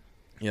 isn't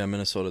it? yeah,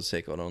 Minnesota's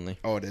takeout only.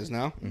 Oh, it is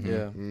now? Mhm.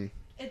 Yeah. Mm.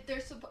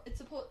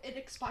 It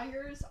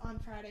expires on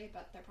Friday,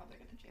 but they're probably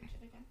going to change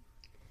it again.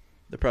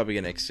 They're probably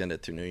gonna extend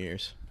it through New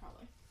Year's.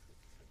 Probably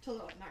till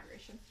the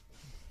inauguration.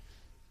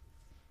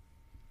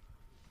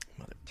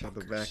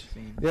 Motherfuckers.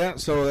 Yeah,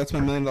 so that's my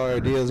 $1 million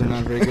ideas are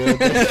not very good.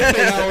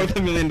 They're not worth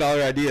 $1 million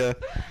idea.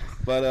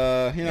 But,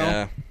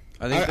 Yeah.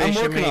 I think they I'm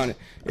should working make, on it.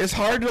 It's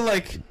hard to,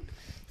 like,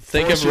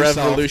 Think force of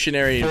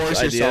revolutionary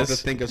force yourself to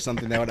ideas. think of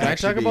something that would Can I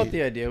actually talk be... about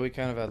the idea we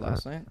kind of had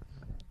last night?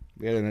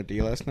 We had an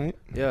idea last night?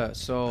 Yeah.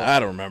 So I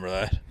don't remember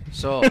that.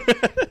 so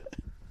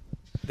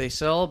they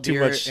sell Too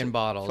beer much in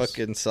bottles.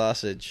 Fucking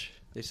sausage.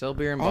 They sell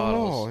beer in Oh,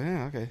 bottles.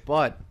 yeah, okay.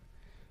 But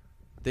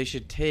they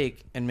should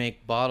take and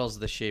make bottles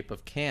the shape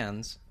of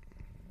cans,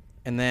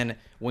 and then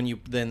when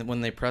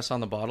they press on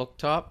the bottle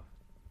top,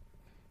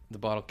 the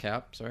bottle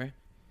cap, sorry,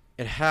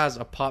 it has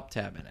a pop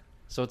tab in it.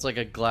 So it's like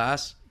a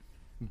glass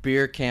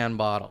beer can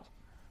bottle.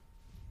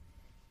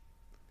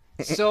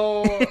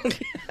 So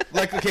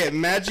Like, okay,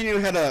 imagine you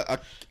had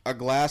a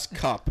glass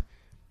cup,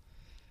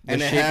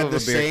 and The it shape had of the a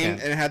beer same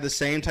can. and it had the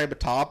same type of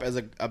top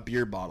as a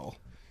beer bottle,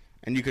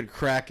 and you could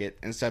crack it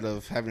instead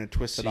of having to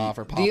twist it off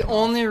or pop the it off.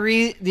 only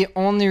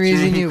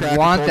reason you you can crack a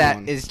want cold that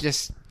one. is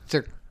just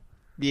to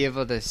be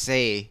able to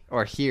say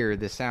or hear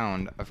the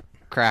sound of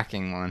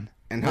cracking one.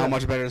 And how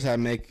much better does that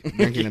make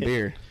drinking a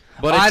beer?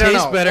 But I it don't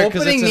tastes know. better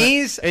because Opening it's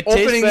these, it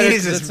tastes opening better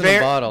these 'cause is it's in a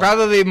very bottle.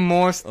 probably the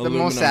most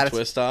Aluminum satisfying.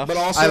 twist off. But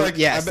also,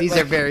 Yes, these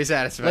are very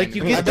satisfying. Like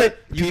you I get bet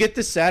you get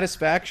the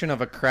satisfaction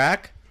of a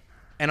crack,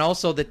 and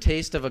also the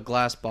taste of a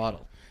glass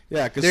bottle.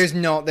 Yeah, because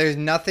there's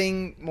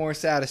nothing more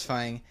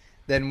satisfying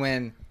than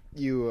when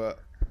you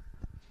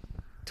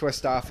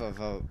twist off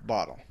of a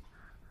bottle.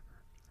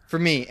 For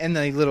me, and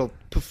the little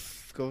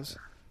poof goes.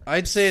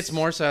 I'd say it's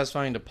more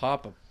satisfying to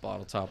pop a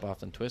bottle top off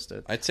than twist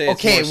it. I'd say it's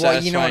Okay, more well,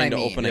 you satisfying know what I to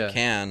mean. open Yeah. a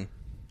can,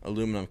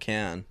 aluminum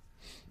can,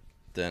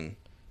 than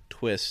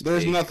twist.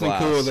 there's a nothing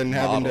glass cooler than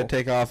having to bottle.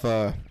 take off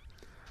a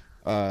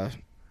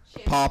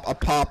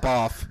pop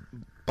off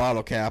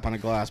bottle cap on a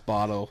glass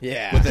bottle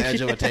Yeah. with the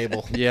edge of a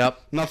table. Yep.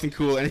 Nothing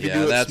cool. And if you Yeah,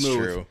 do it that's smooth,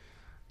 true.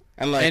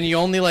 and like And you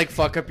only like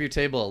fuck up your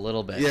table a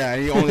little bit. yeah,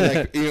 you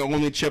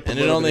only chip a And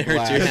it little only bit of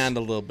hurts your glass. hand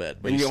a little bit.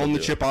 But And you still only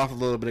do it. chip off a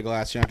little bit of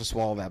glass. You don't have to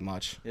swallow that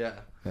much. Yeah.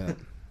 Yeah.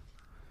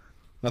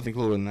 Nothing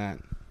cooler than that.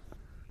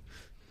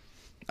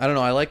 I don't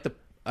know. I like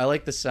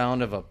the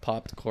sound of a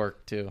popped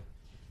cork too.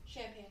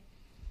 Champagne.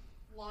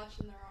 Launch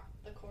in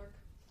the cork.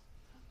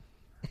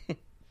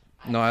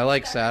 No, I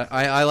like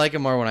I like it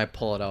more when I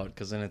pull it out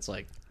because then it's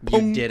like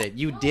you did it.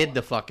 You did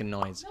the fucking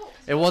noise.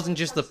 It wasn't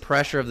just the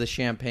pressure of the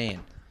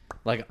champagne.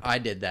 Like I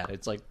did that.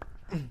 It's like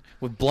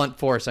with blunt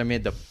force. I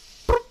made the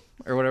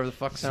or whatever the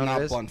fuck It's sound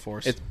not it is. blunt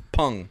force. It's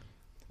pung.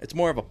 It's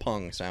more of a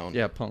pung sound.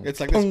 Yeah, pong. It's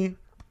like this. Pung.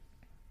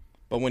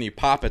 But when you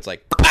pop, it's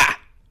like pa.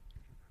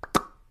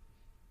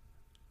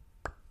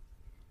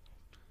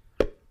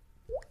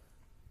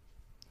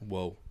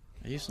 Whoa.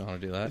 I used to know how to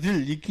do that.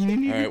 Dude, you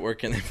can. All right, where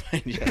can they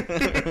find you?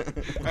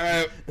 All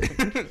right.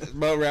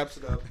 About wraps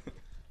it up.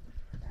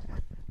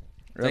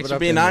 Thanks for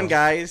being on,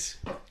 guys.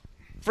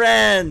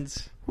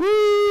 Friends.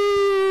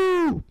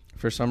 Woo!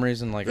 For some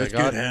reason, like Let's I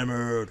got. get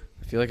hammered.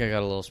 I feel like I got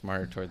a little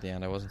smarter toward the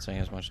end. I wasn't saying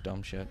as much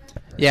dumb shit.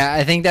 Yeah,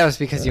 I think that was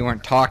because you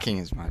weren't talking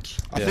as much.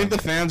 I Yeah. think the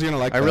fans are gonna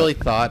like. I that. really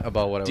thought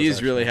about what I was. Dee's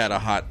actually- really had a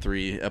hot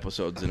 3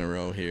 episodes in a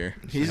row here.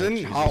 He's Yeah, in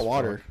Jesus hot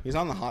water. He's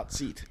on the hot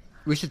seat.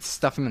 We should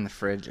stuff him in the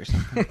fridge or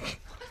something.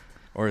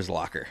 Or his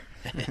locker.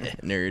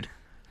 Nerd.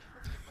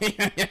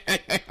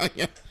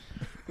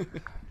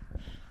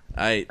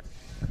 Alright.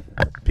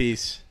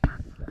 Peace.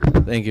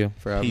 Thank you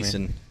for having Peace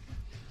me. and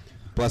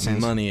Blessings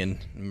money and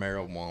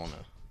marijuana.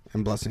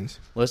 and blessings.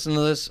 Listen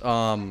to this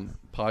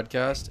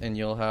podcast, and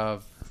you'll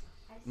have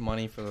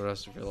money for the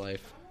rest of your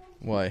life.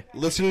 Why?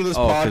 Listen to this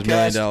Oh, because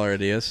podcast. $1 million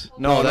ideas.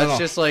 No, No, that's no.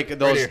 just like Right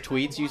those here.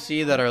 tweets you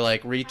see that are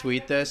like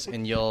retweet this,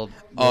 and you'll.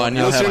 Oh, and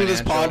you'll Listen have to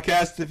this financial-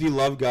 podcast if you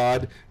love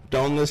God.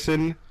 Don't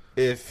listen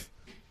if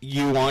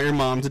you want your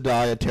mom to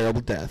die a terrible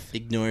death.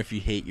 Ignore if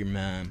you hate your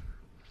mom.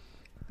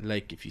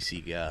 Like if you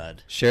see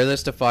God. Share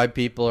this to 5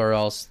 people, or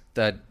else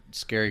that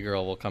scary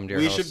girl will come to your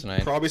We house should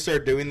tonight. probably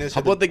start doing this.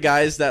 How about the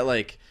guys that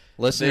like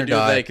Listen they or do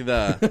die. like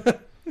the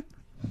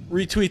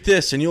retweet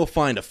this and you'll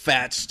find a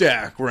fat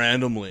stack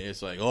randomly.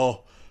 It's like,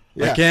 oh,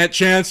 I Yeah. can't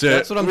chance it.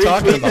 That's what I'm Retweet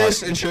talking about.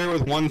 this and share it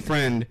with one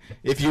friend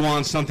if you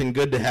want something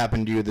good to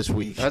happen to you this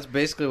week. That's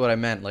basically what I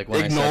meant. Like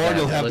when I Ignore, said that,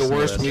 you'll have the listen to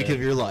worst this, week yeah.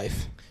 of your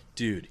life.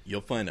 Dude,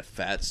 you'll find a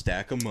fat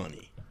stack of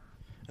money.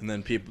 And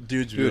then dudes will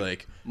Dude, be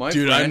like, my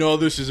dude, I friend- know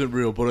this isn't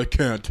real, but I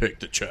can't take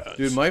the chance.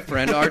 Dude, my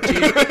friend RT.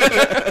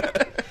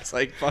 It's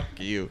like, fuck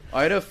you.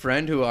 I had a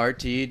friend who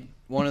RT'd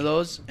one of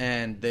those,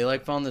 and they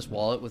like found this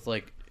wallet with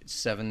like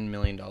 $7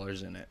 million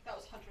in it. That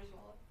was Hunter's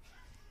wallet.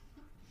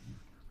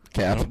 I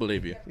Cap. don't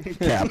believe you.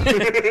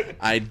 Cap.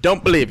 I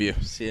don't believe you.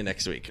 See you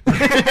next week. No,